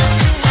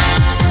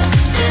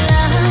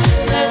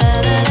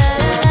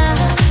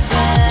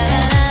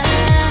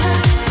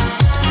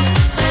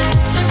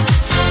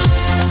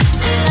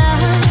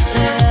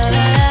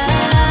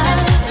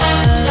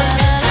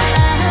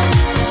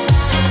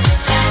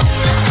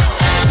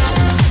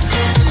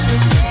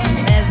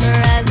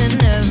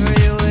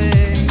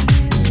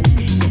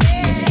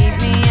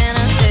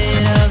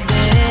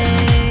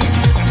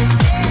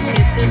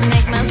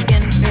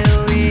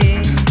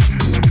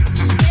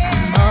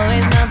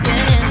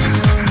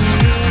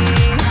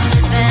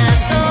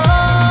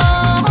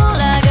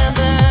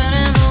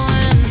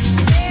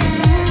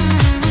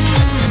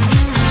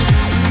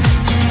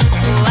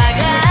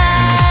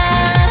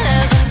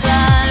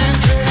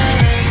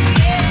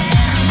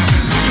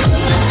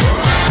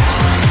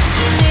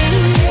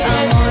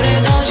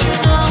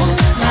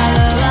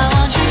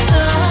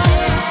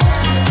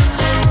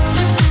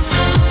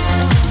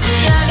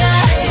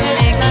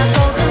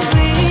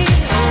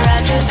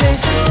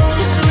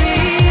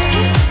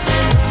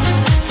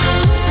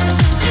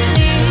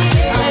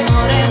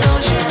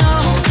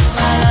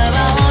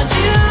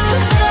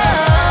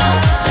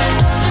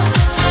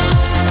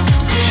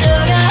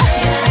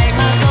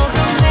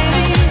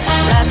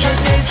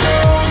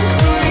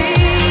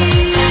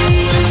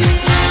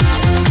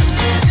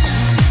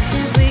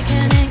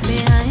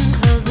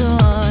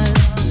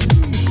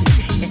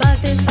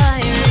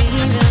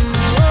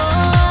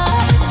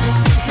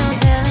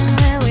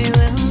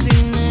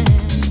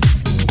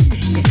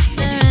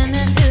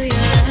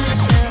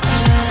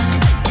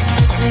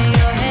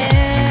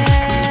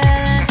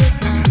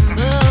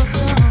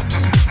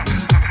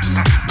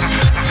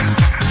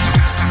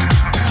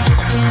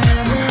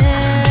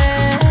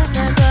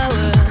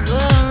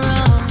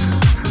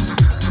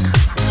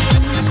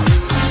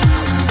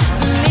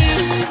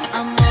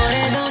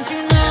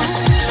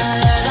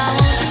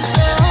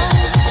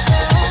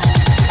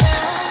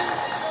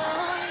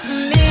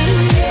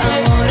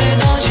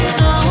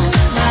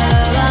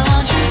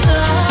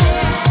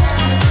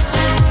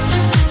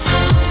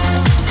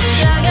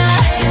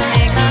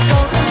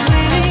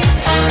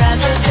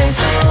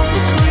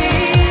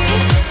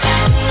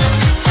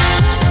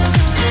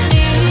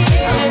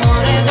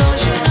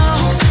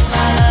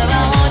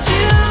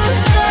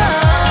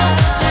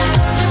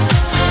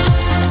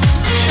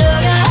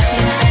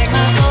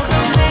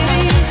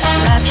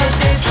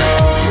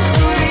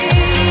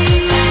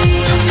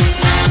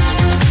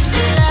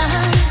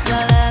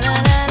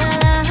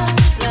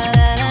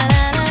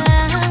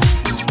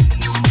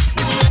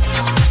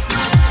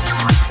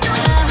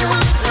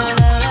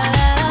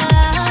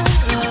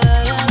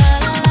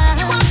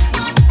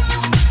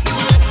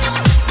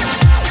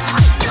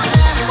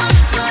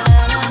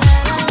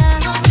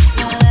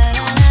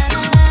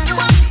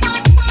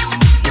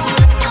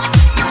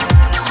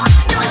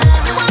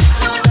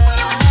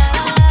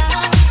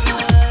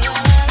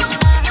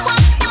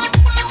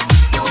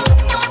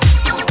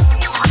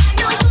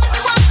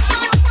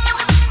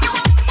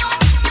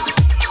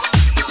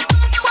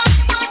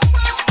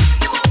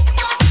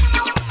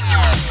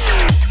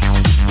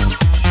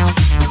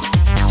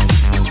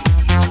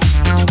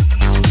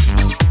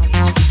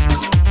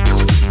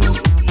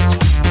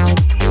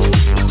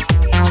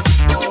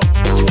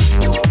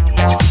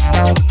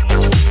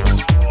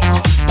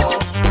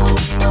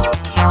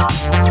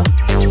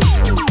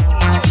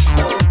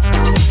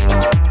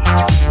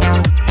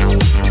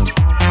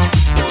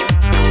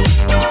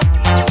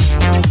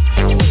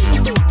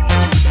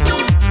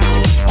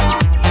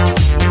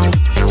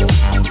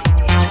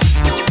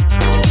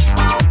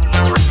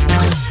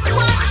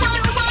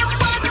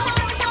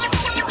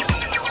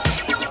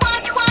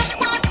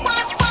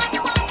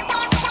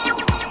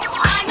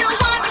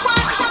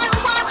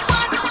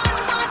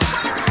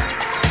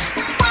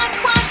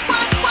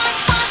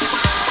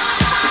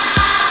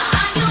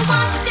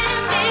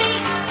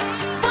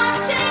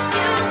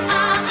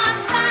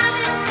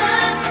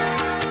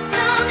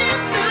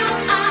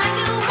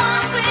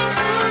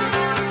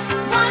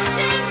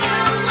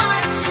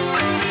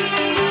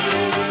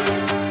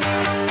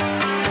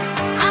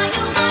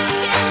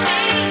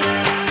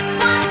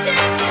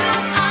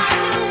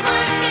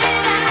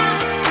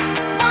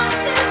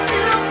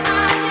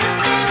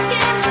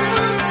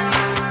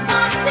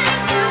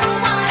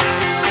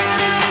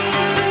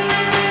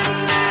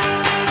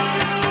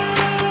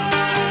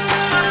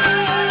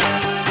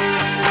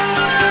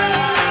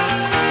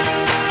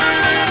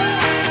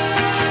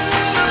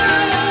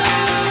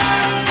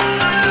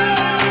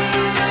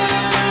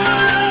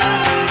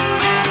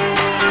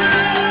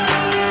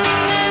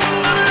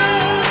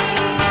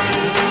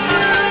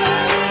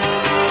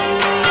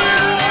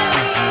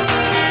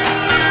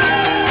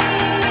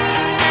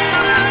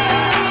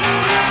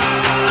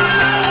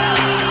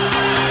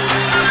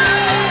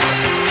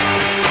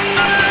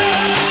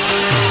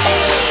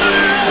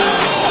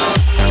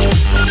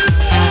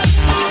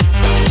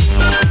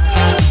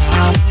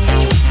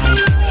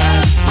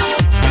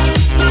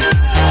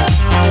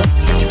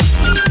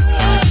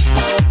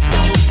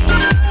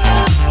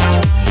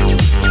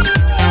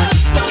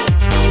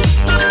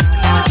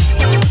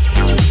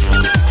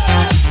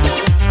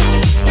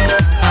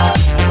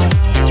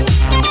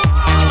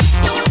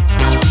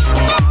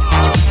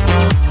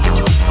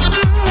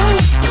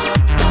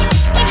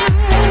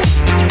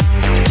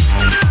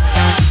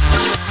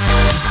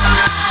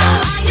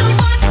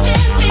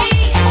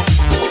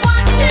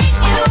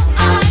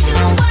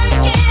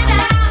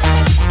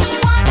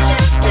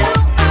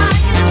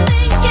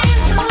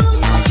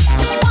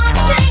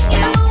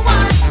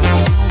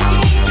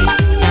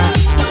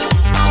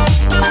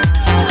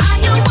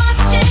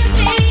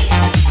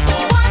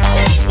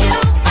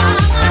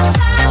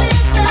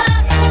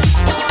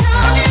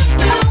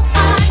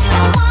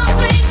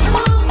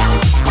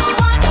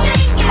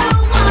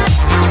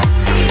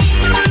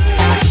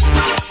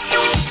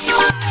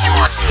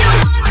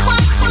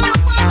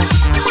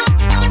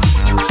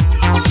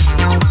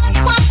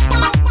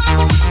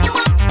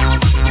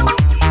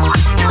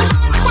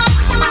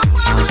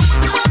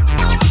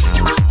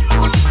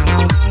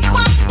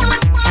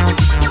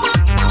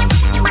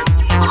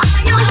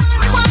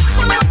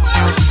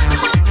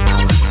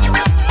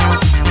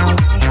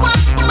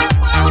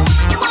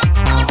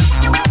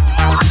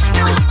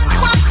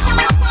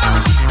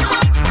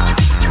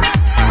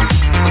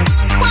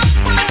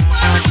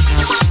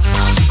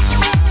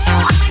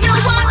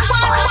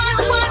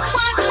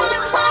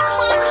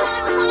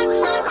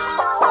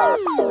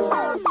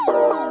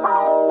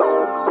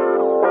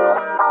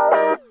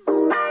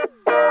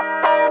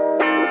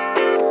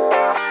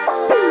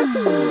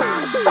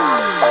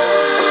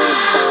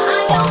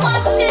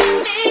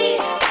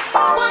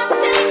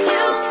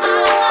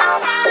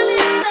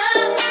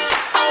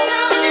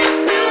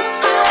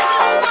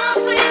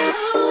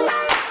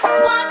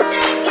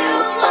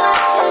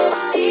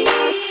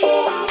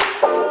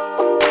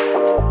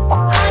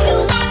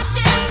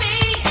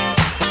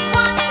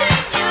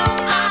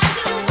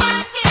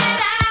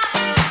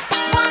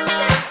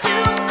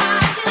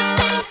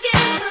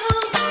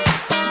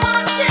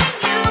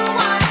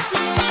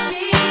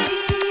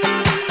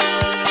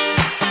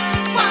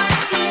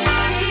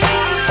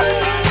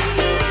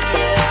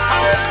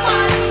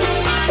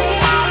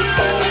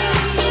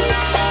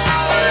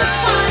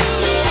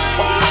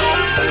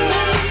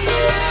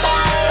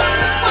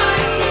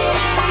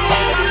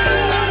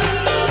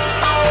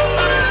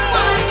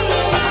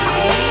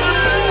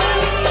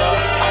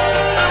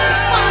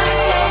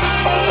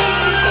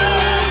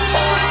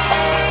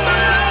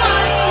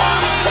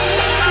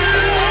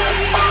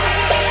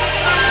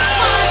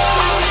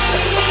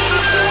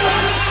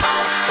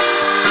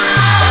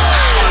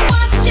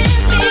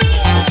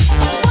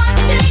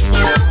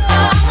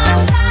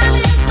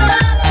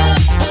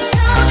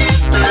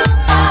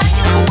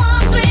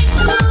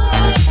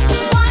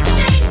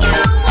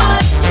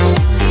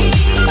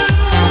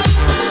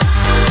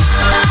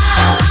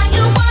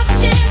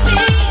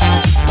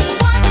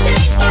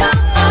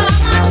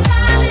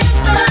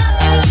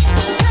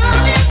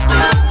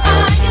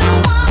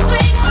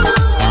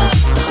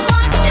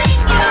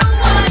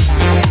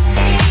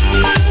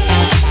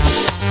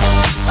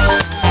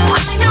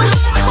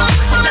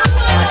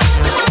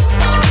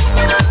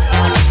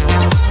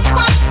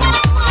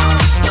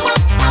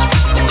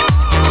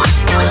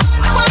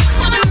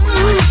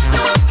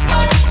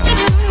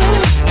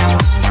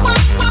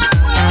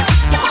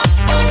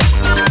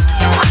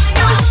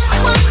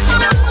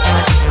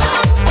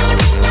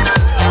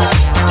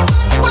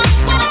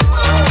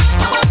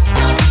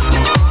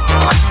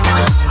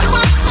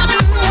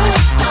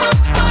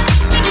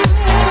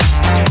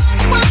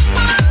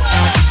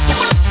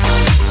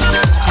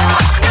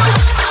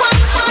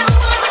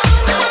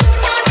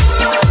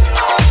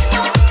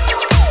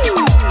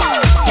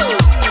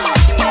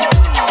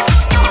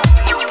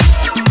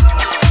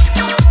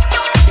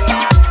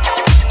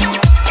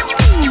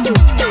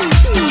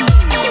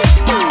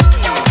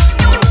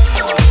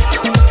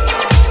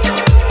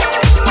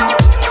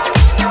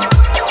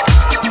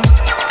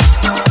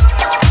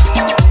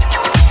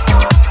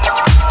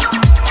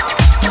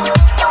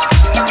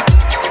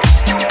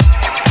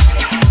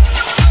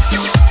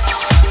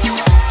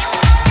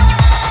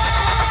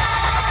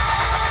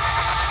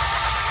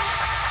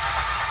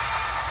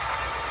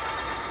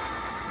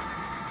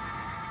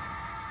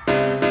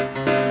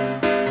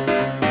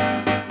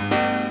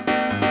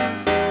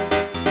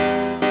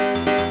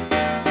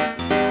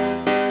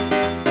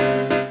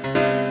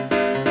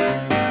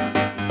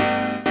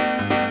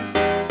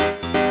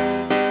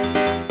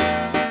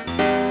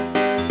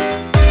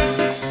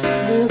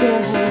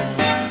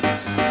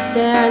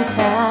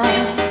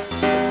 inside,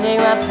 take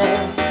my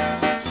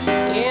place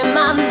in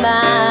my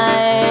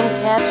mind,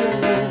 capture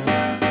me,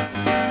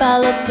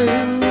 follow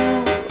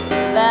through,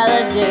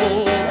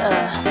 validate,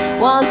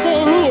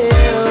 wanting you.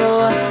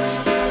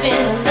 It's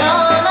been a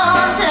long,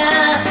 long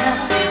time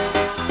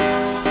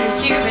since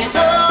you've been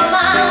on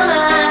my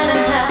mind,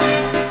 and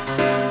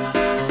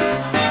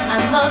I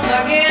must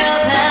forget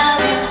about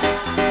this.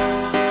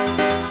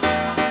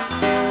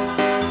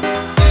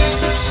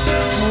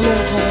 Tell me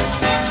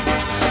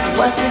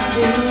what to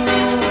do,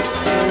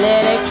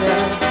 let it go,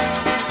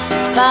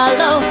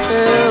 follow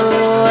through,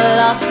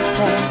 lost your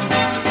pain,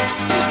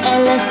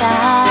 endless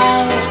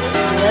eyes,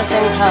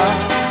 listen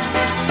cause,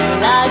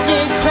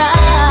 logic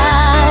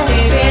cries.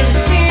 Baby, this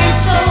seems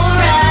so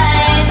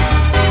right,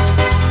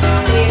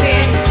 baby,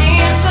 this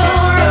seems so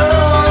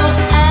wrong.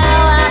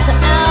 Hour after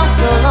hour,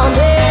 so long,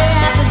 day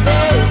after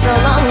day, so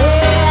long,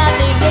 year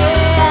after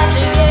year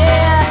after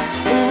year,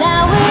 and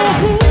now we're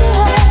here.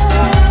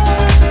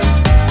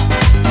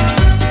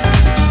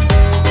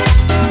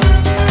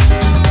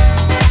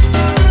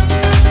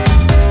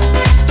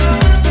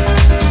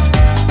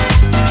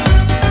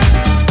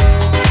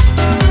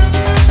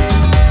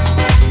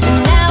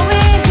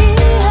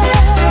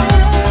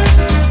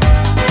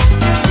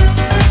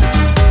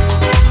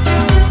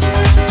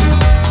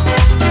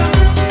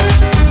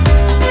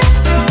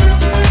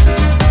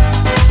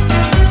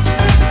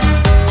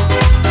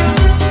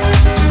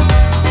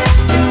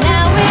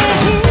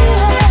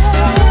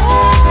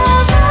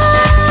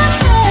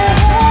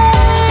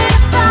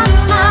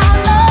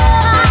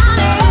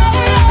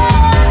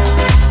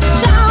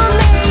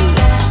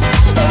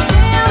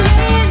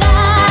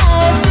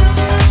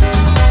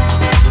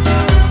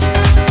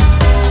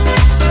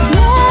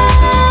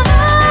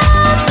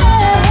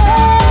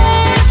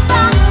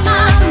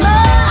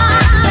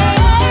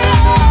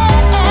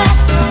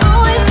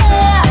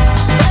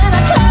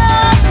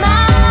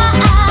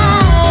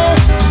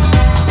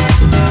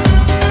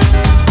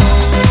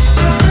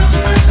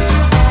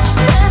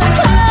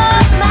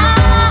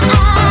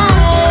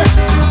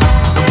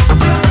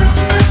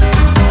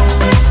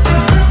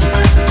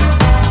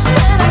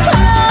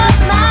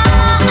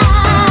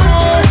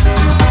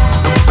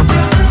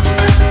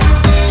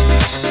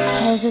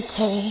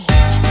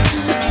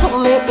 Pull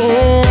me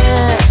in,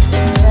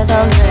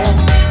 rhythm red,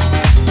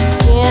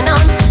 skin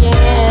on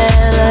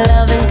skin,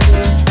 loving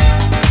you,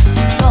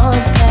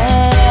 falling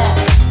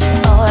fast,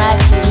 all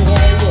right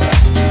here, yeah.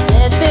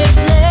 Let this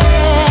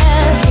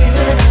last,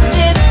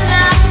 it's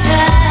not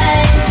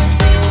tight,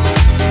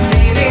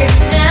 baby,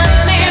 tell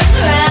me it's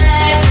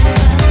right,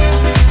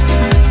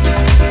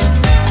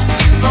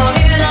 to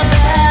forget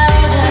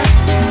about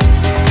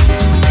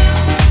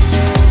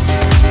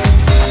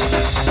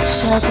us,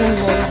 shelter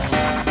me.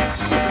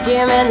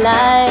 Give me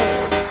light,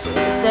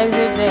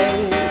 sexy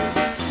days,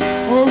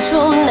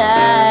 sensual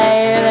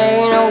night,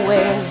 ain't no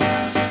way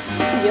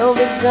you'll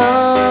be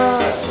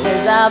gone,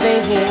 cause I'll be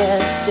here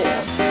still,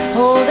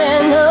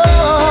 holding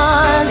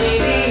on.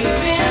 Baby, it's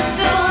been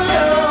so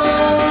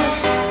long,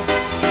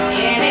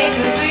 and it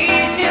could be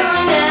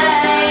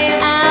tonight.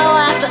 Hour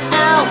after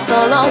hour, so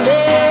long,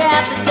 day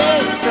after day,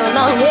 so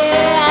long,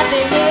 year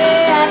after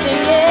year after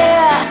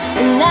year,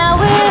 and now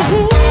we're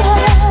here.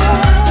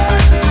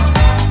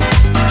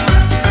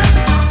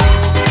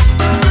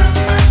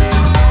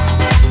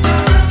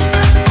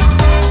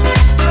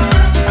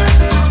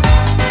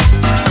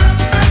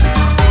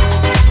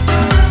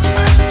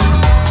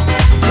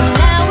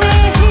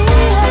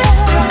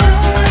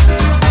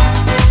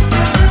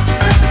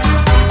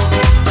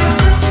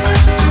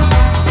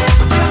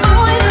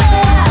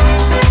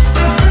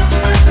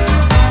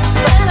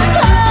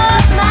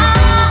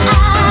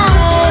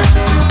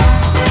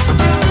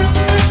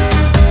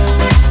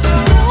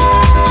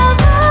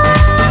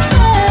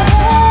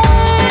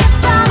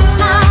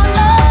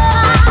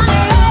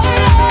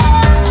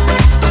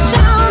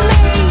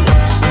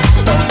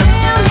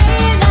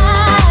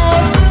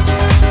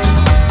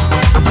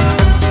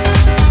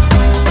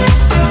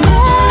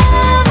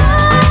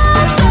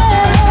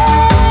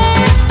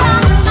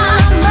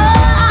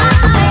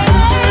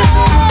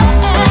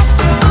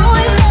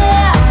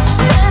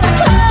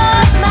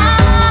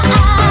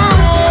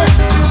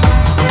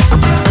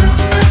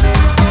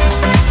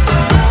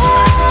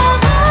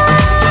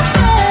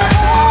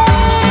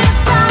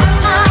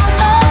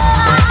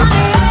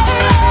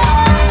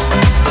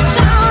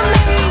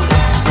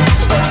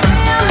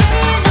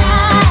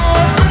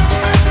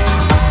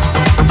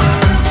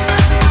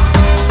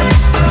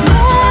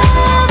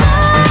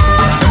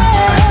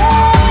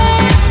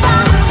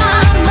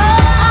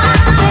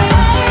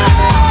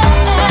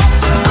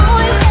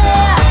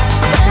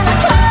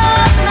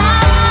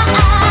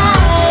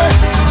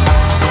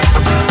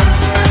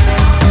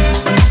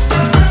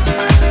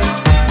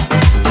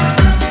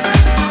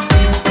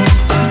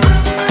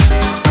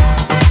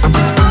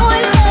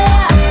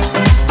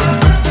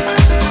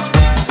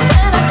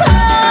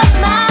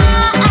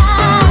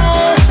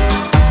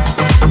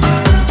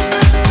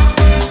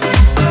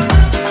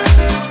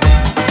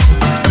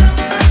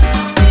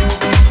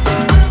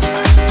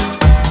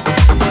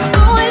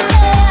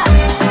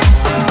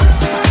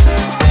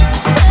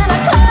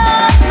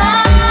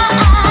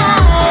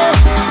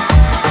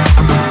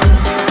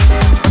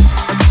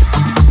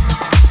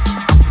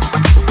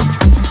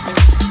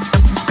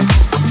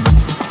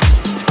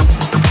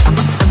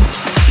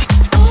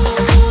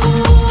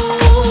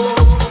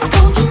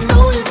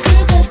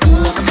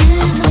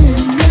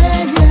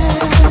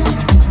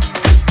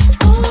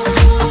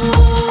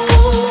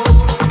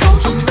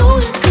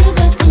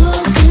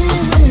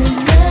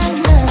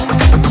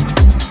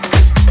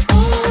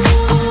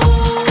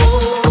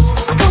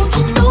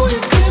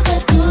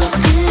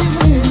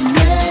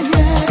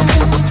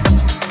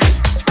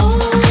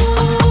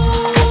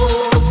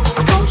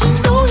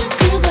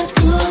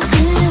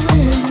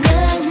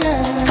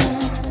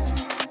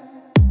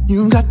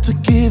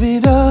 give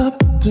it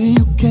up till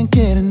you can't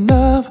get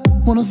enough.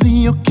 Wanna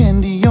see your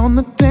candy on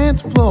the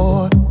dance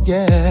floor,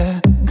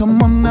 yeah.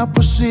 Come on now,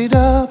 push it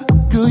up.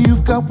 Girl,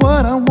 you've got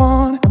what I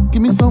want.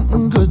 Give me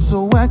something good so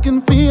I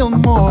can feel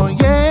more,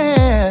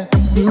 yeah.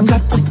 You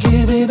got to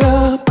give it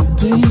up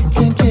till you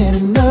can't get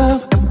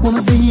enough.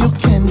 Wanna see your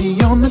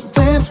candy on the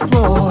dance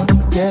floor,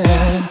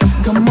 yeah.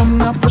 Come on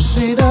now, push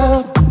it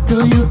up.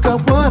 Girl, you've got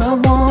what I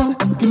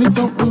want. Give me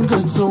something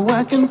good so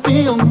I can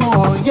feel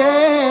more,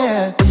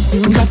 yeah.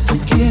 You got to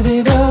give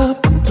it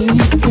up till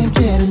you can't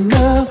get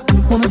enough.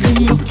 Wanna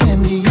see your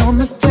candy on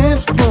the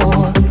dance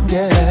floor,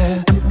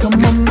 yeah.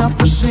 Come on now,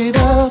 push it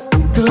up.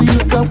 Girl,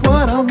 you've got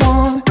what I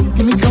want.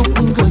 Give me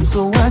something good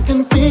so I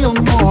can feel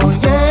more,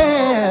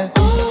 yeah.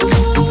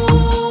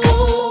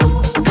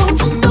 Don't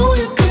you know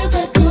you get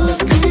that good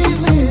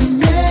feeling,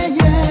 yeah,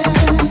 yeah.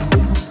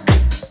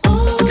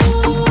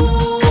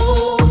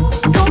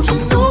 Don't you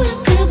know you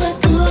get that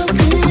good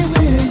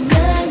feeling,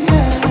 yeah,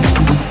 yeah.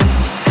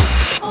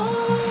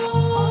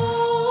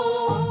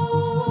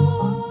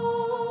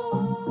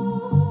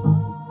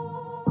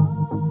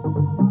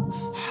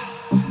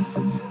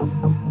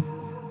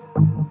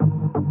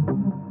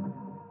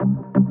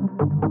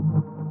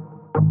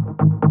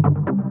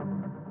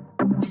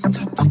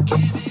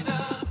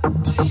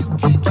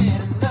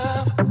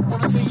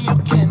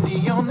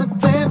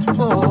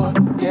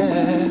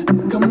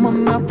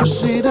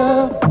 Push it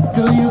up,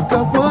 girl, you've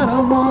got what I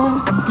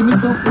want. Give me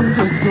something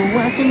good so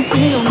I can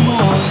feel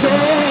more,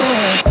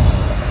 yeah.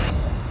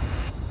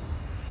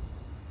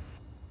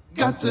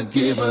 Got to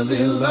give a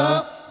little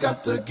love,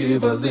 got to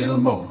give a little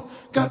more.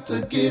 Got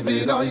to give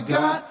it all you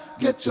got,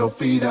 get your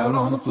feet out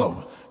on the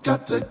floor.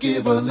 Got to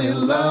give a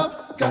little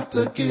love, got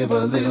to give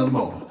a little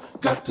more.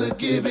 Got to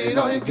give it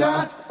all you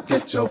got,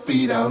 get your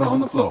feet out on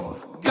the floor.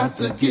 Got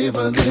to give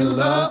a little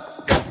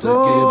love, got to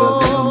give a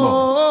little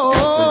more.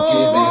 Got to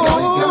give it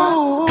all you got.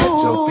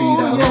 Your feet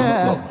out on the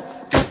floor.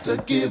 Got to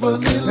give a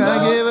little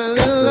love. Give a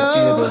little love.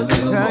 Give a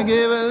little more.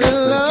 Give a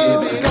little love.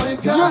 Give it all you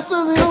got. Just a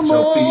little more.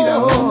 Your feet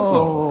out on the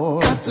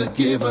floor. Got to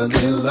give a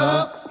little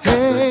love. Got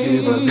to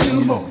give a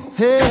little more. Got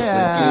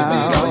to give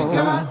it all you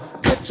got.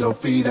 Get your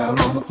feet out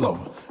on the floor.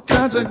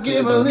 Got to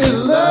give a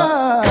little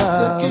love. Got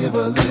to give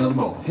a little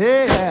more. Got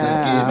to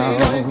give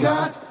it all you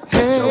got.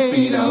 Get your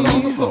feet out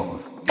on the floor.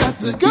 Got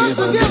to give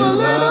a little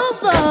love.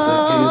 Got to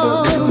give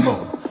a little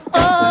more.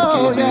 Got to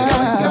give it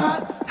all you got.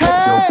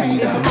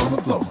 Feet out on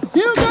the floor.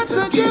 You got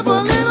to give a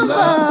little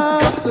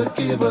love. Got to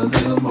give a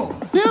little more.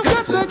 You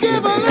got to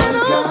give a little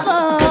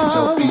love. Get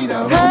your feet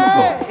out on the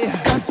floor.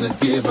 Got to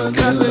give a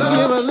little love. Got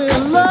to give a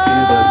little more. Got to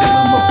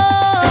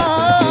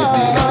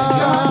give it all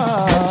you got.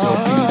 Get your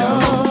feet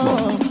out on the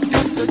floor.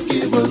 Got to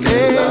give a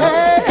little love.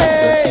 Got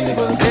to give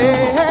a little more. Got to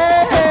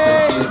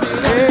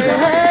give it all you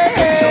got.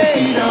 Get your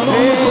feet out on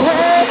the floor.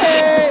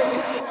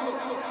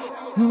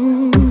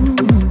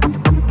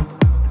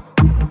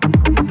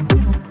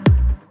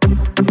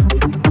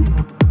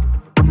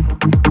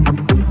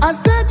 I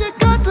said you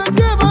got to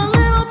give a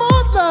little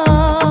more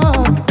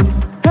love.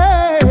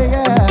 Hey,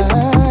 yeah.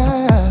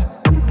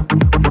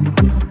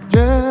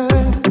 Yeah,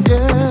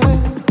 yeah,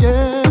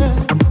 yeah.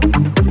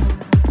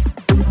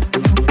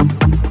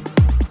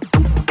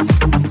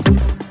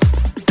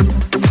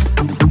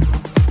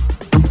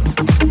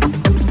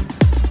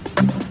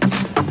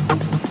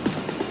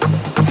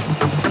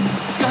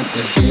 Got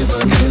to give a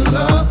little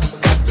love.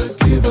 Got to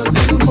give a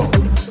little more.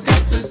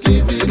 Got to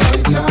give it all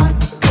you got.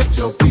 Put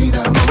your feet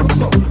out on the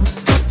floor.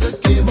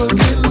 Give a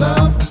little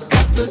love,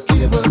 got to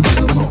give a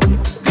little more.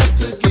 Got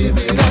to give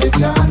it all you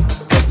got.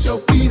 Get your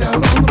feet out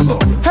on the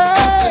floor.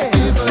 Hey!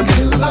 Got to give a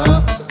little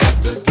love, got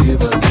to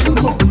give a little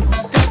more.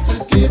 Got to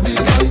give it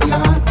all you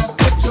got.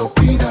 Get your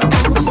feet out on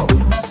the floor.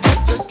 Got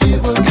to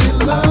give a little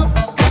love,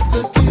 got to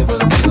give a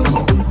little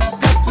more.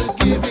 Got to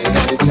give it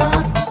all you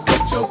got.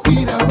 Get your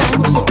feet out on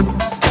the floor.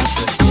 Got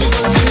to give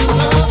a little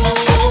love.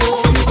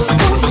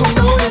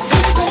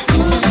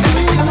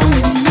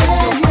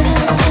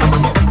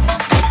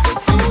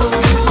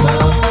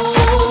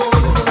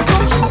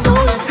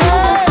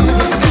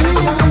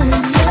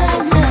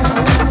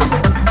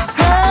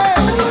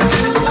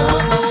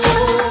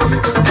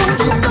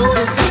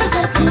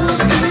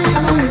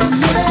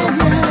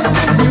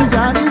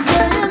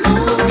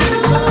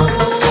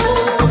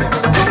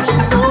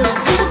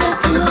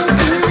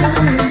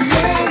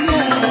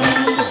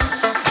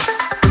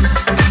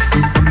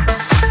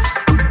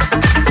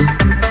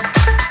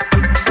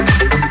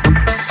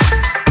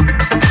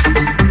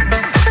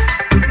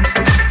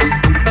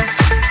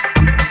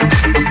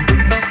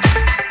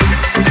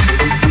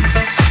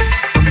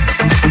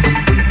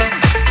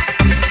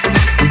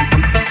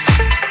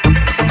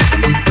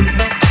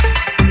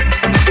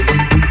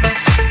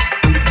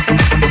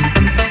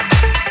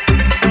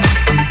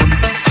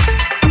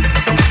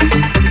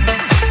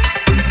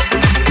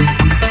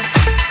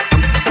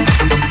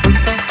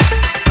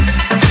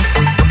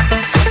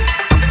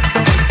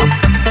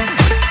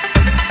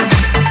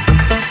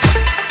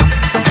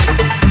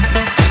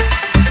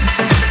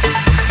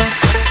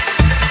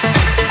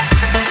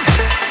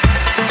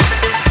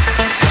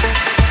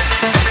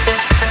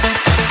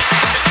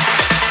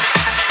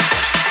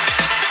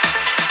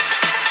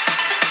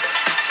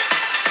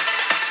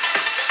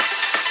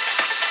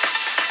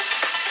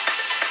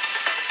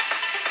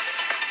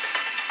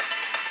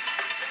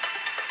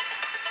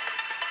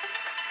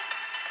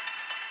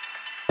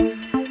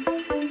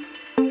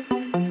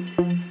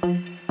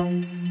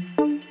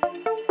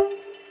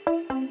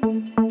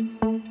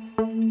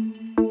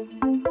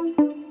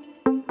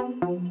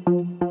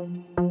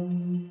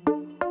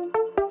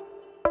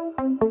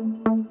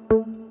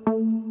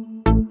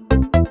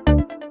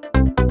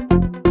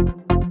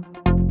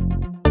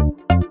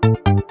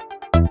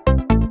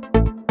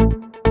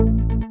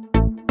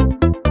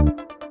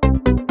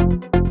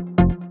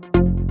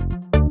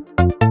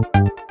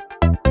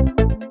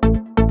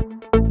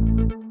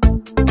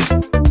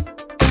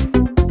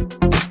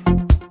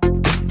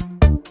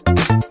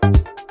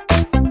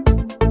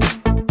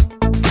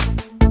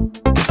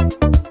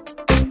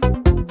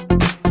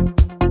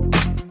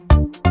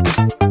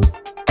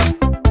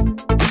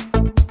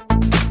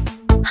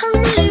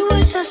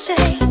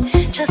 say,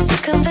 just to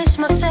convince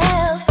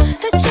myself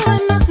that you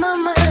are not my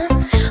man,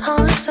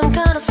 only some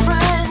kind of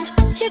friend.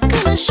 You're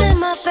gonna share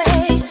my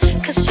pain,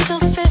 cause you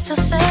don't fit to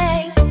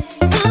say,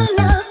 my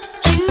love,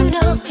 you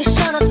know, it's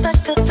an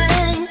unexpected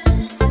thing.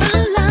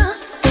 My love,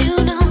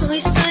 you know,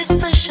 it's a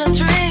special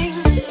dream.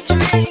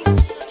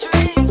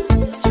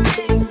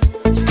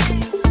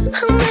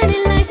 How many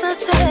lies I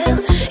tell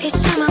each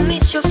time I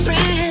meet your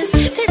friends?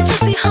 They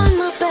talk behind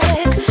my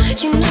back,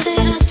 you know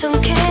that I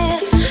don't care.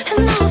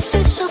 And now I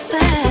feel so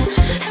bad,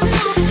 and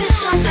now I feel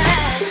so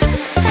bad.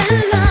 And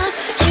love,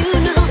 you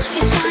know,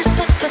 it's so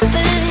expected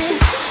thing.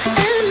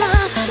 And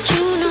love,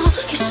 you know,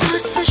 it's so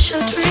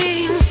special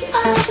dream.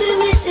 I've been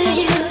missing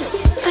you,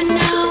 but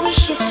now I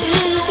wish you too.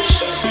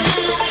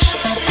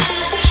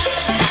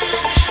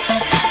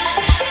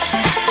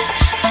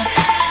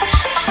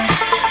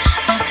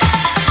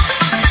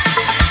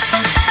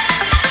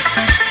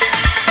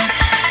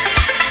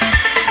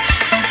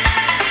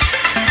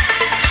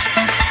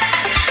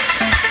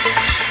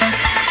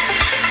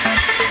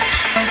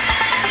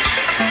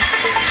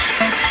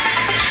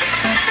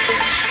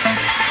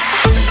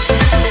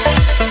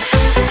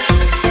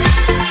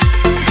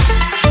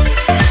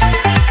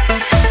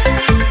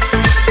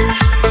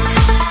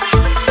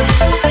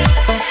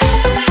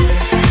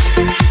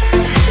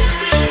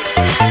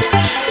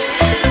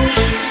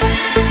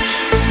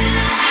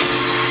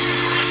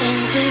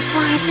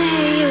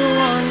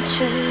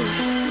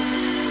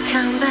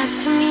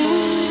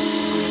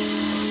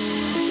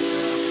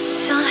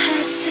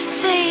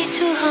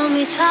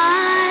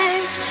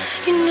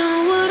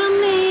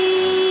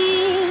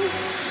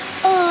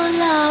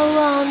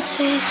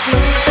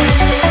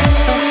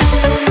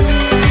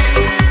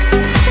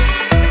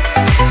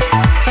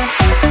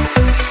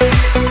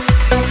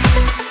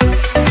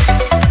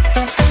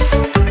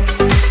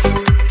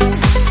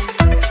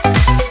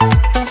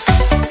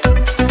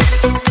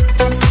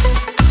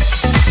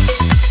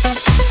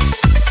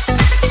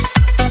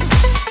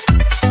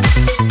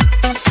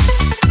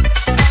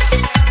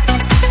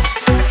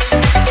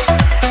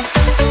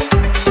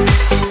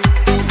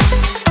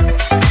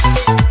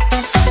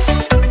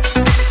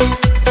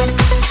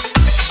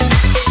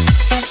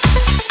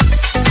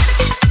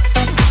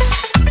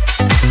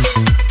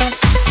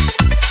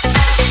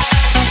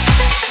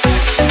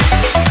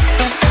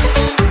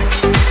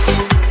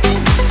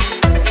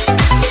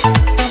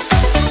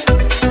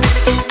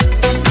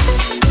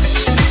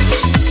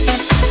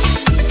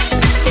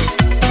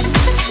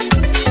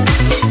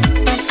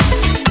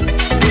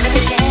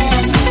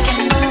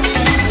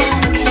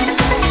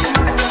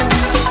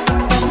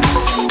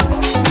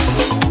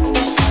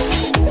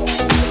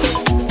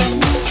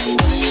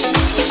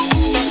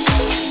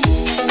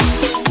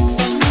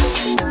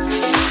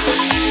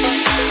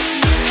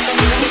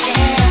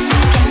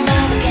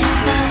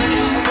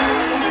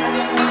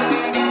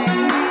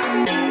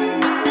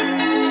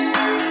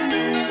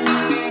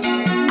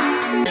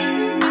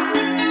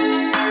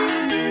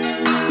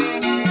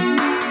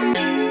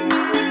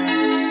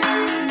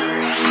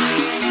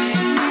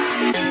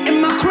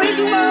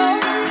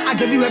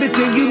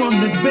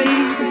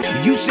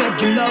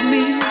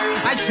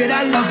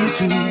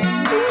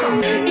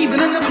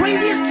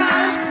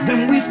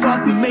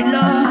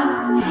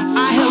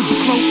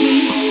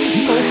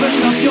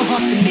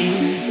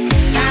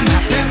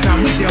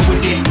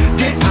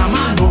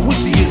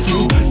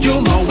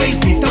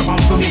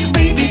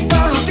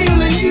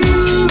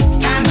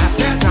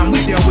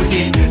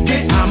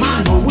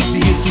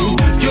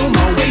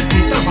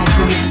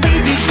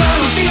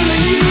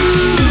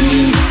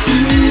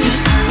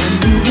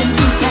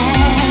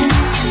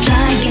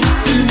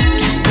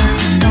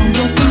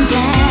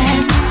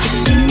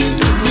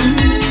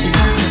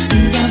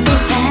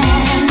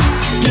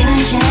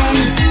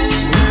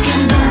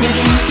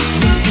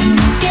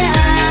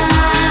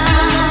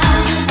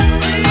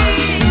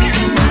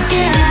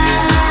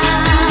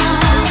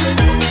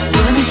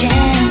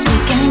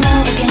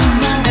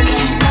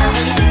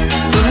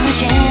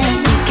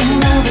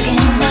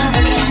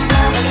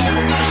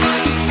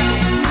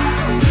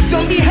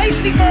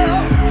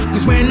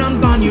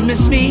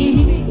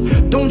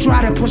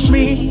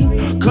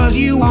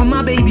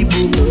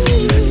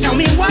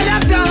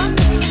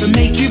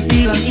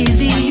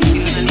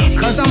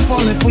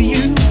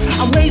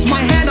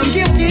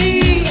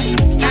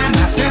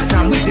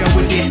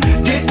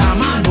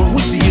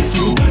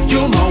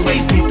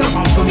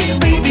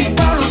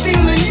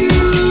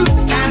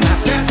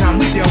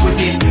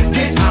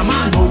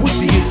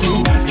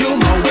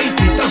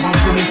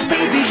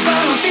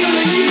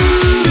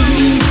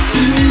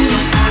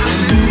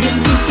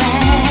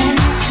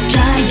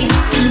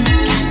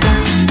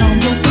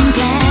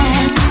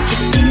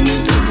 Just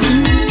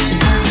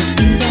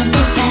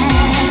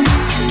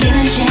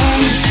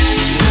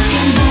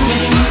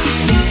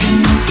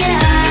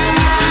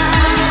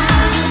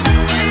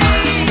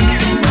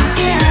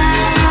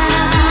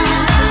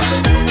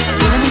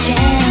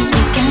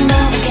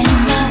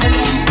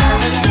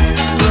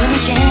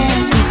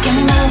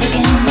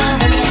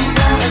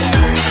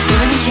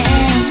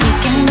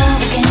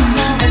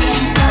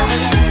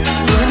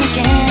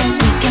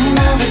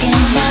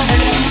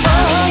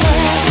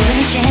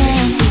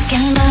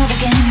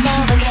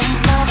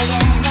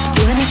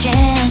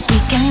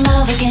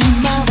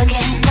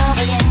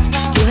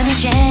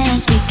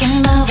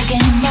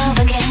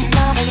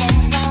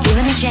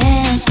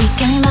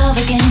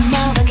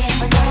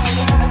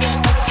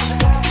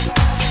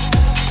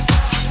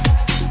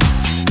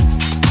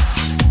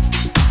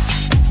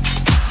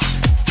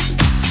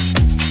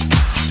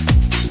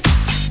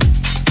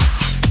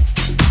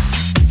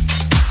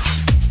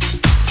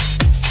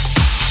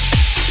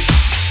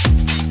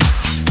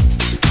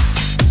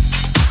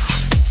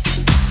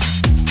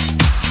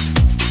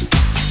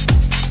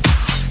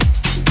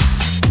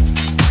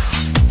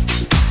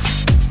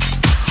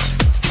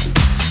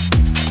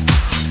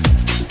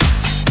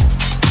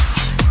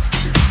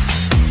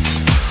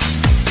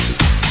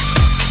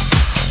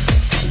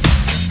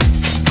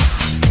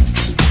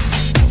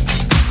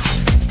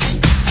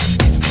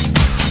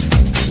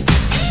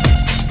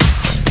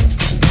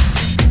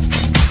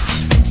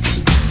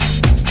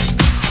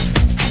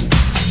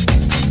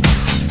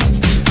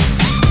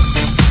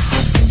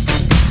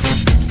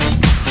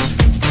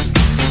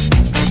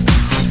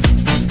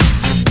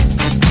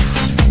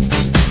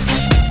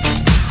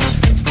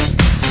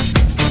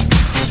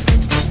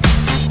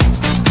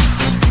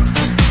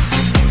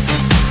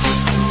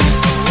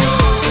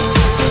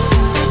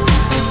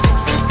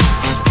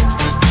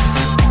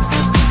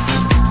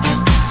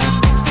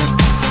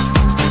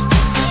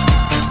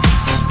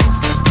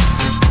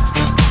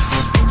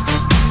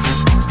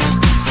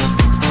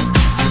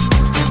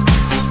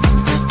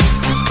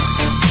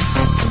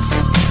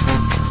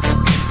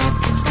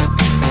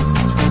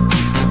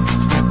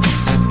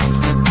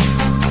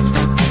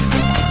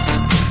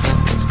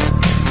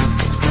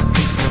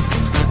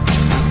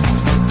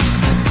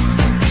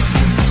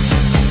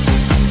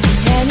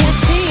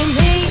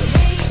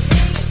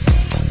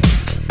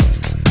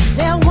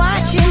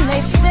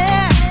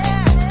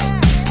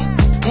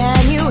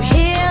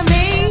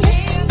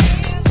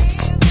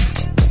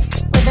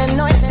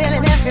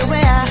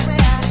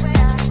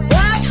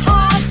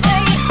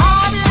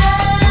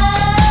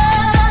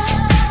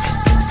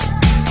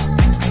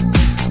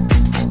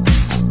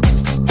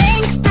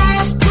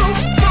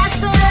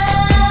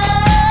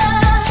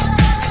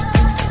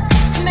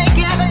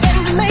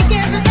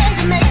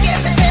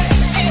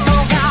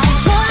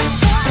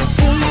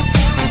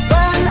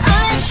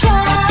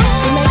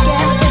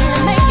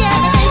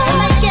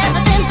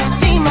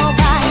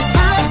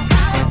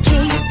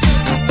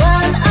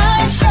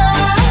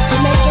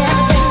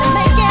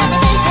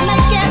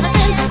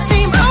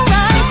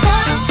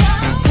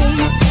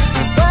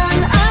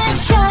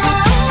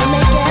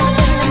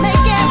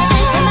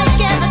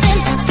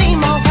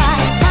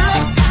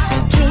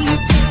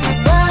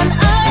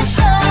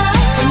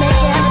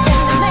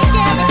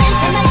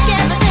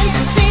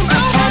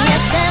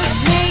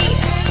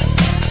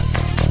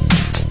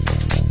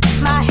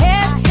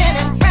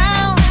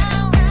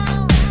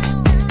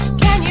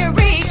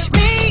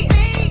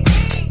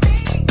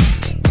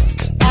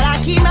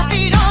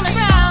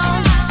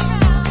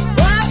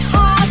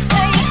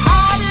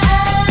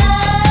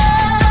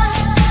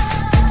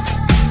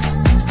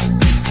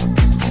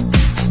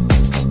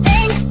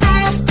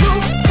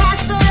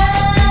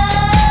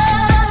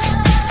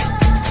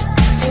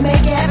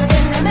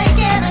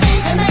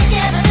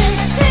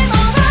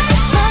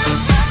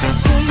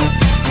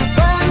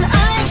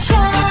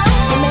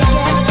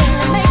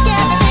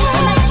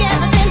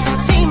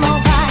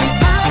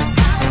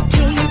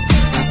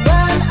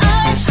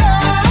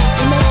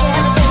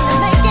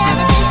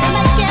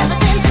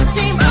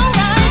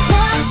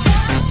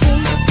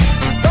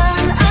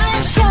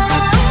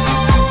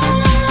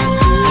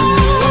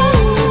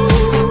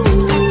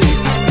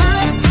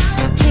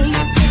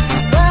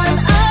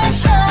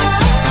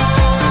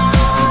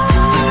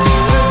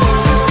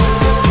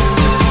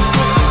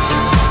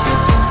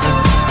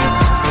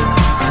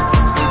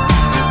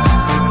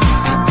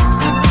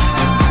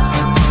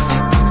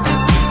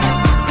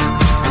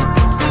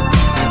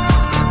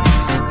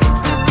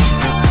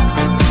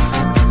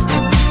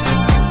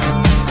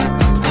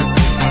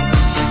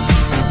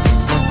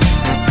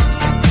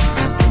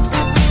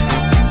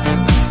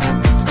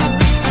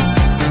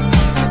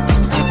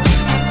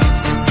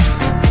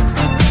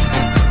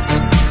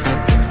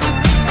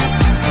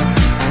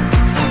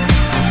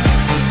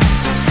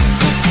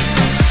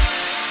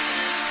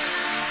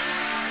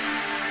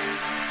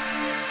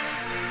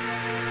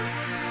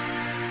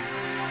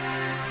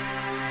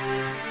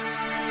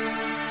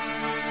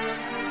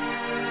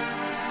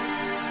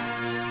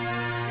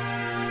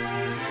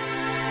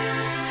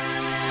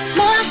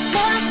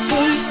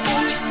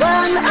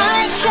one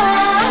eye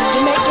shut to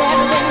make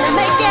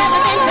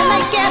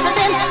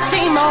everything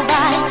seem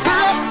alright.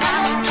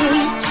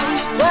 Keep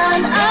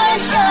one eye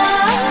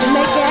shut to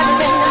make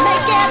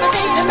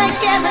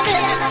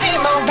everything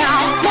seem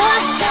alright.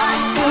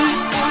 Keep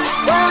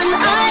one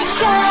eye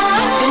shut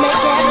to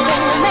make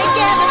everything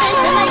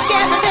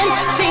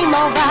seem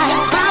alright.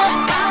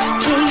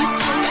 Keep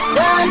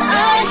one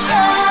eye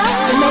shut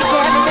to make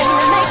everything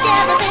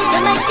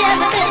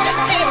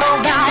seem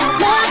alright.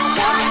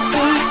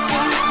 Keep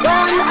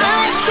one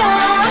eye shut.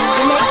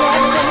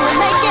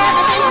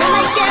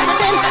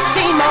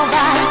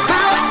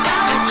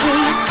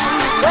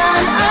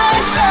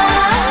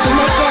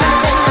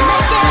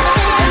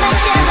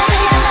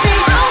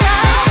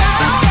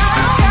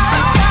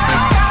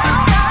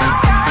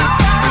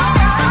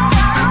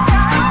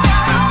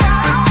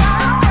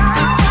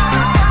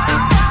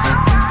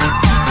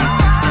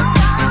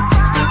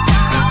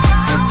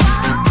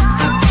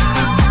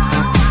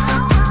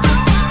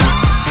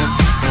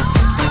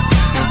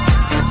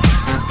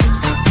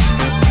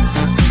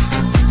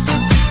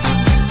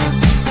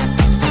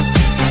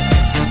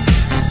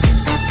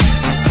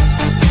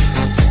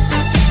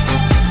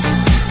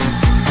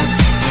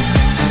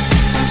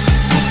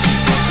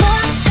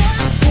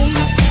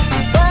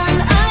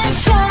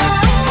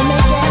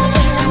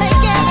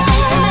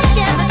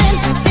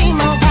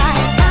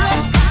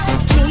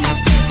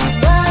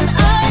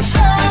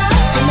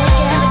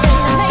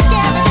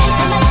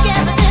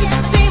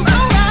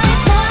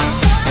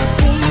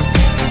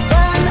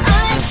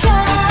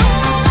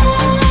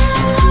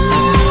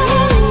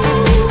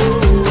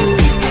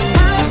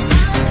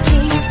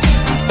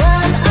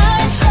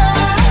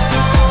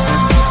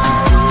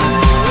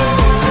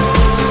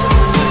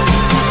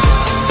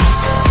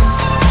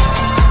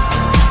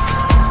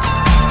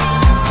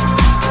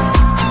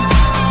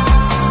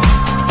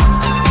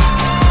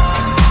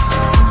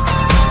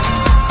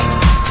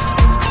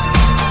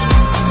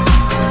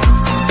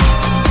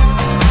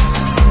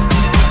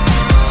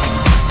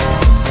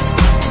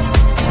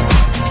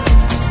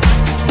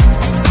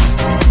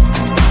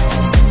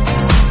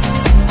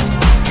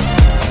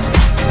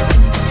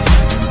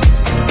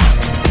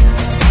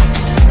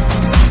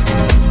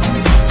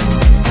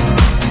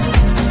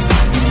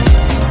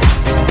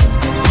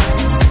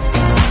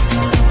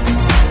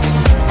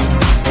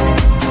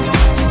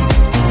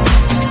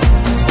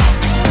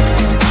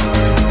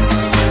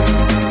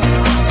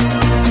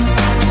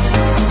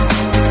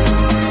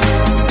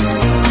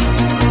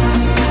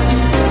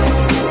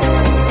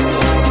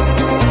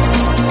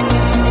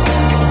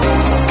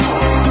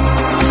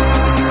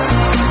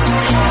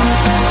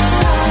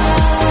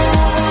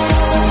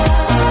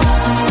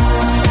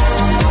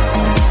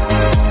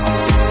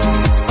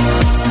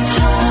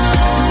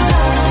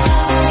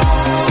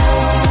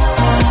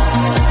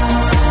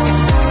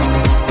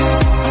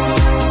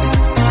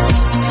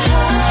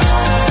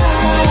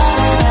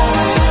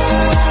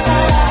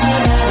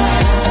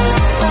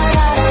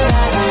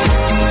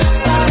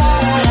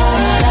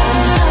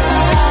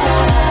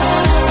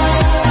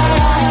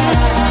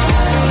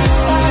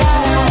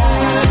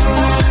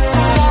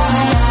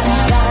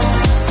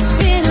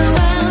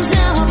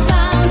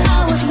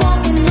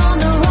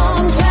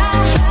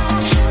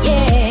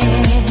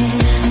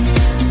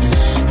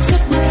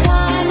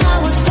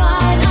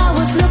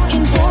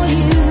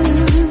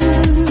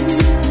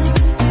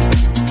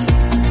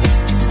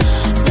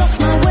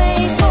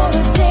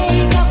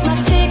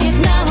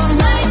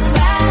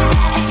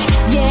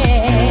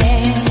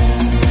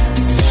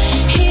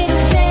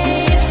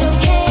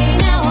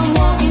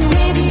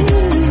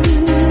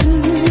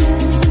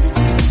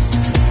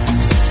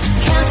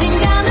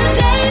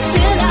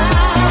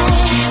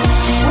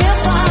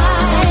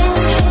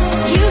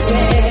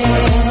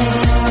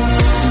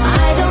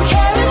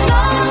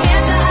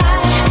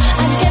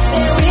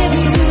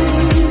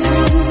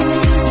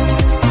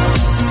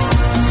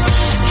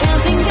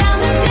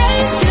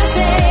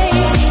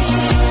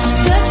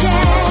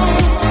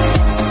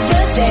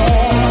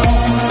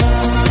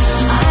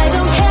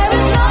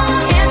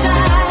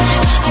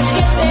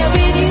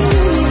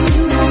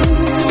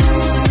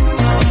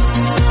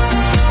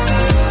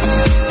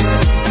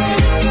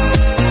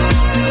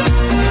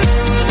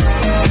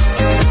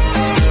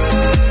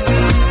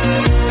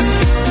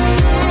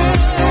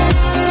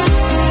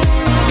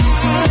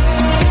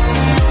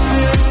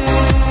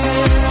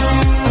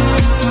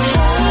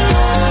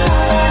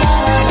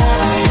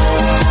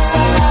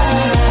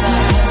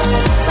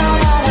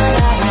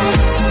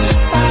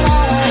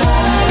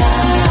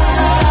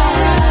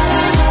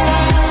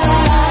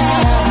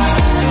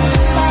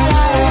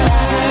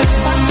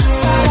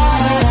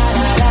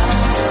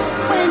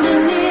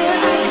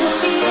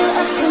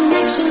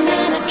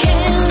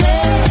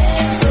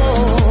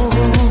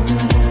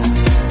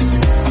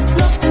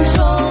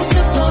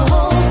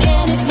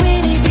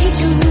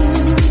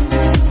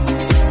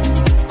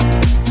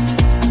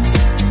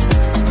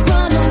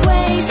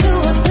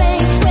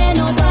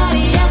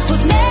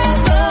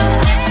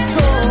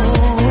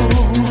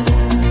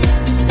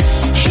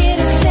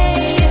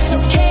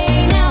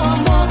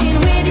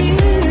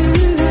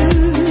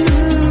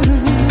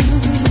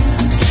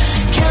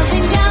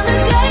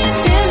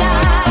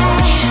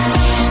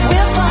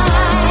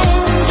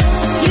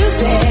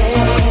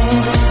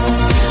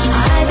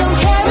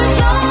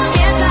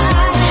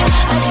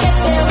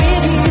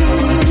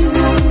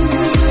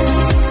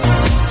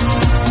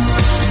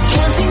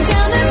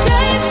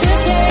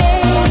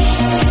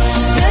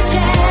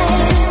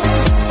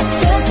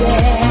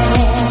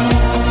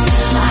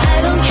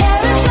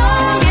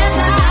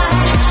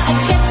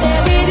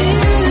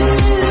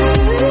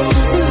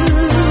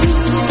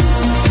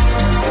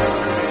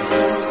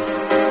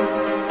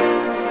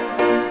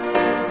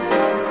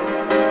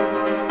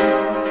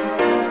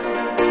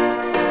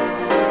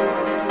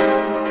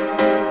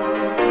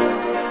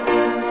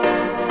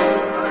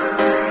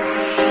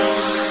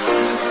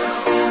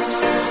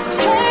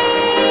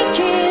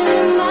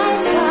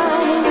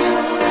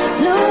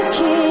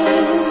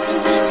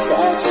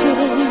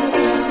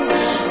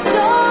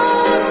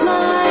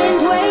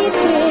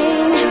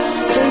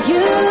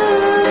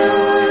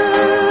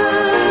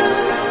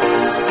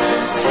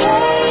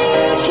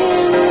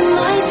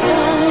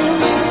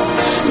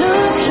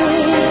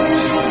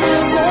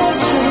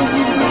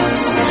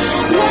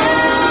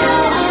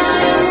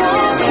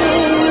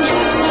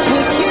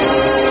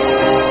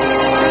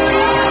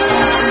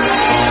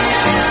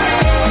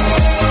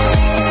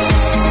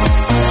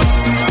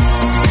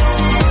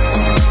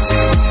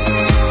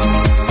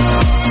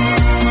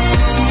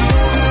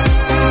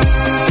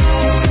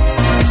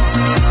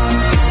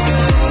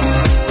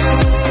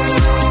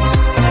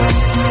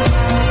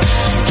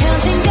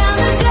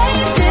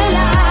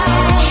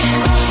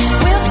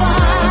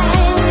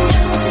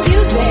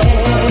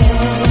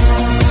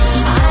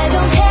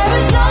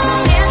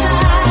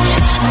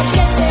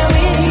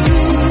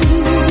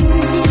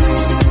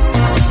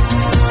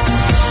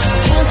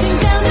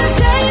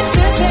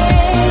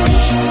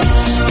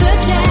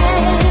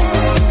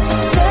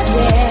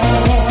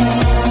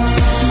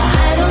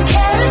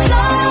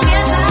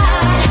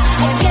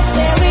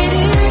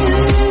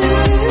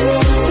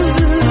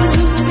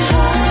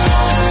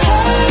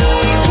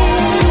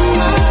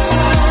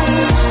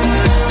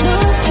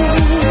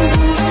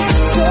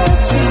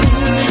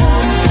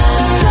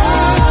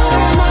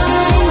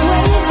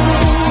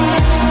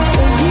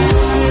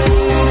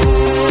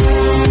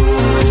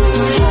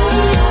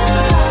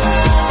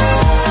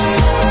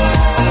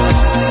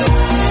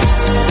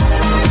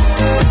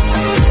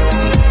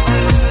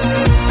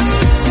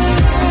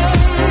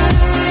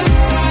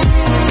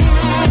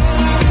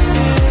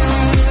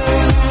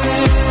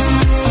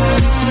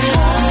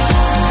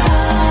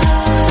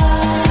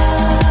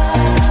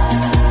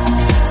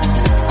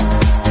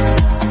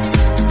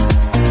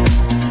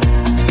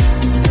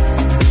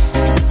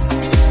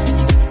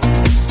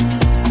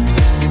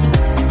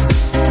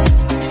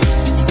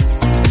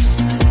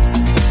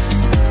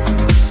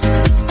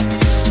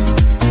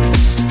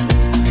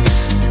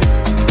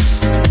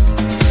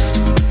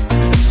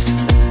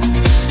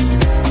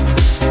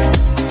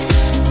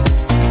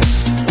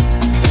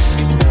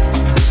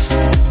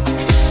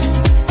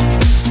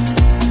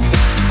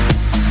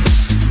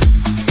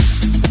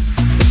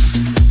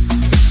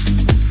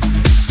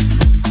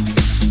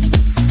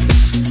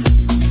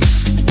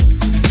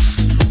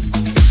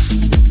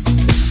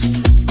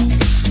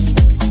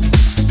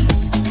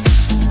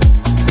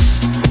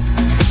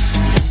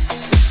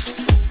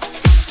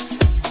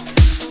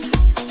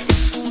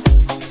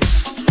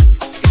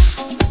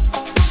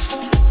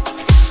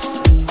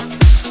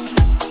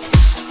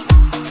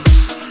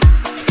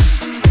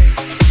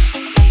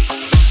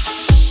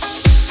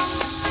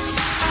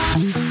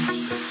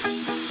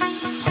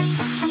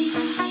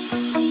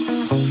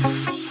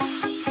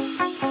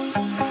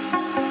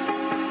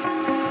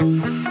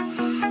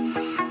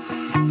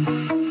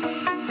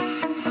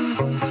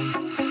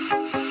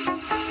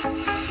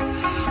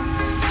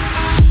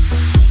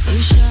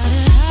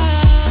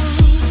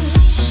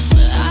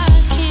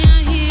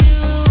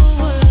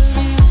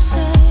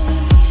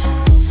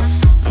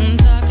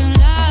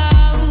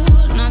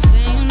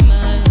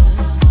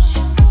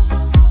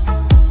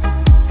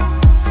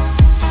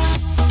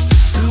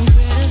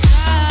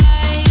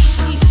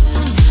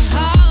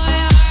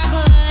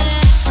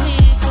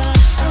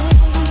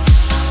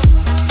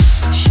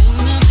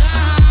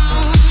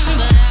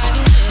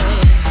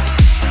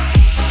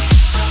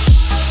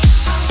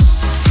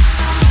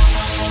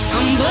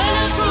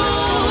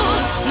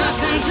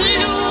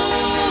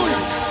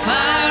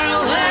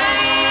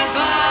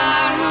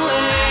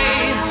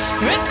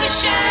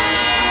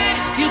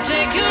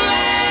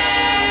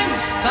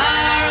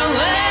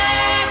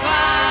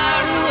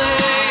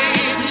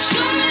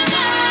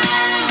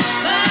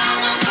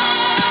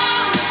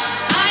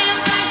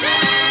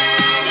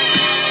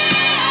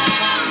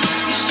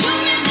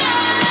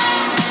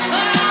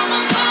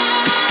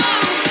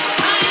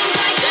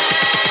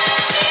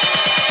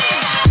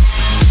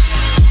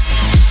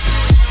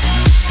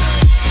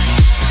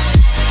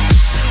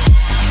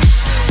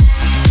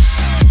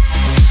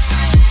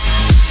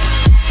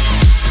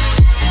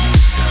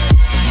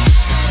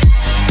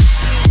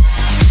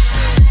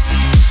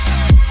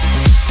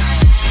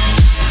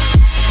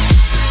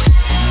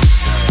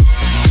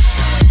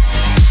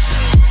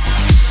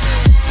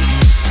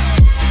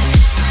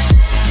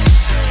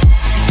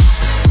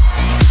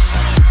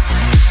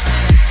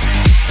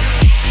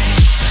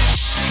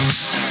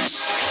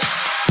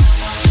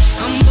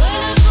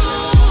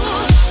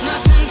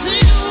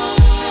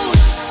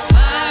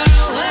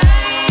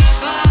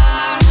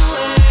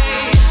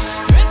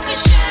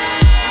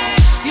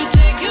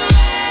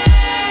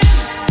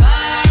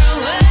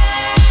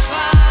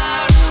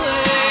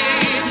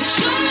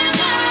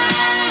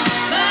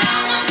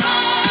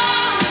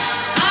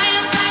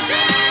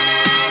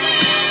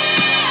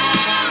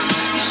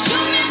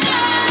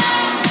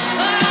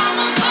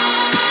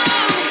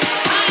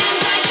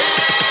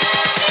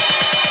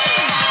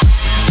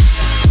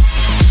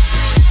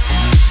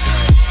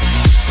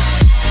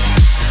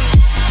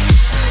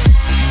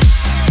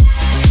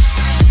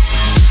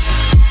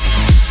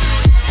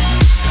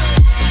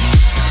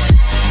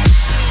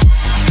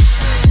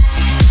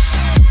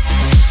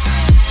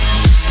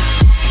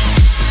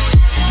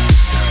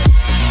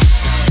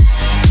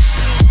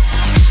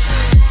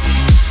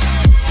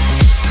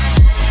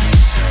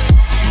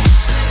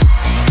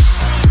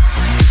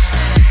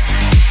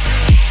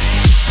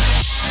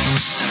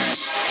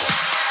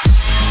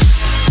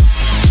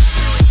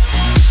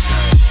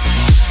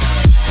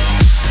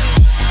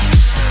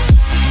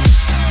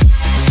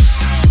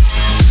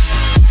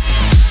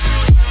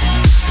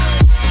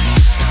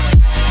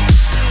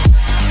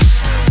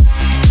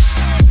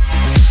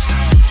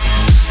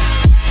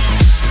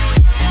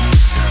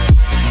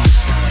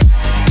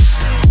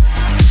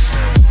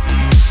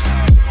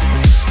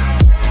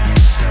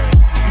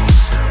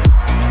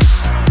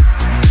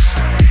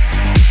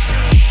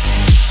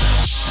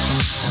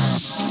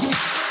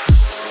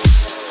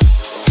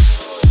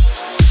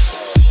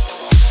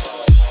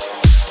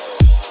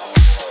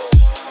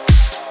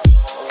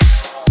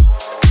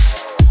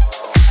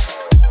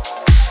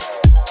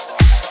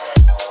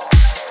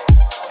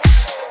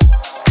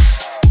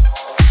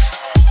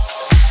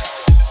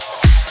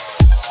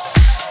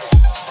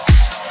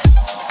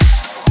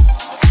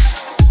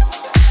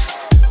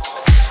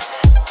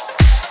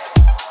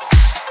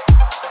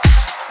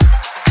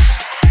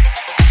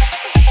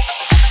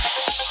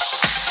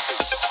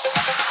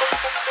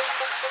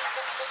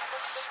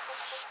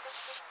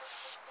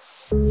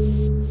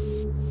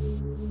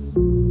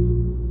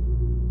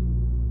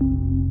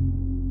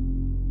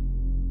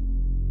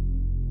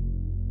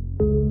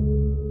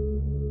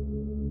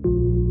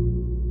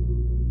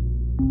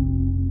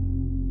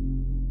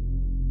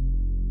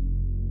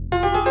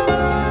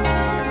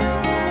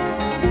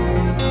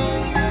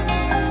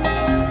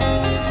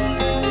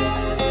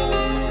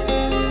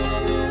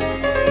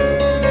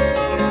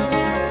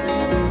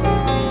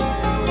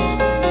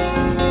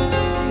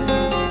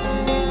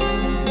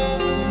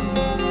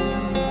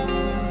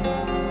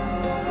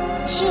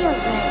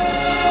 children.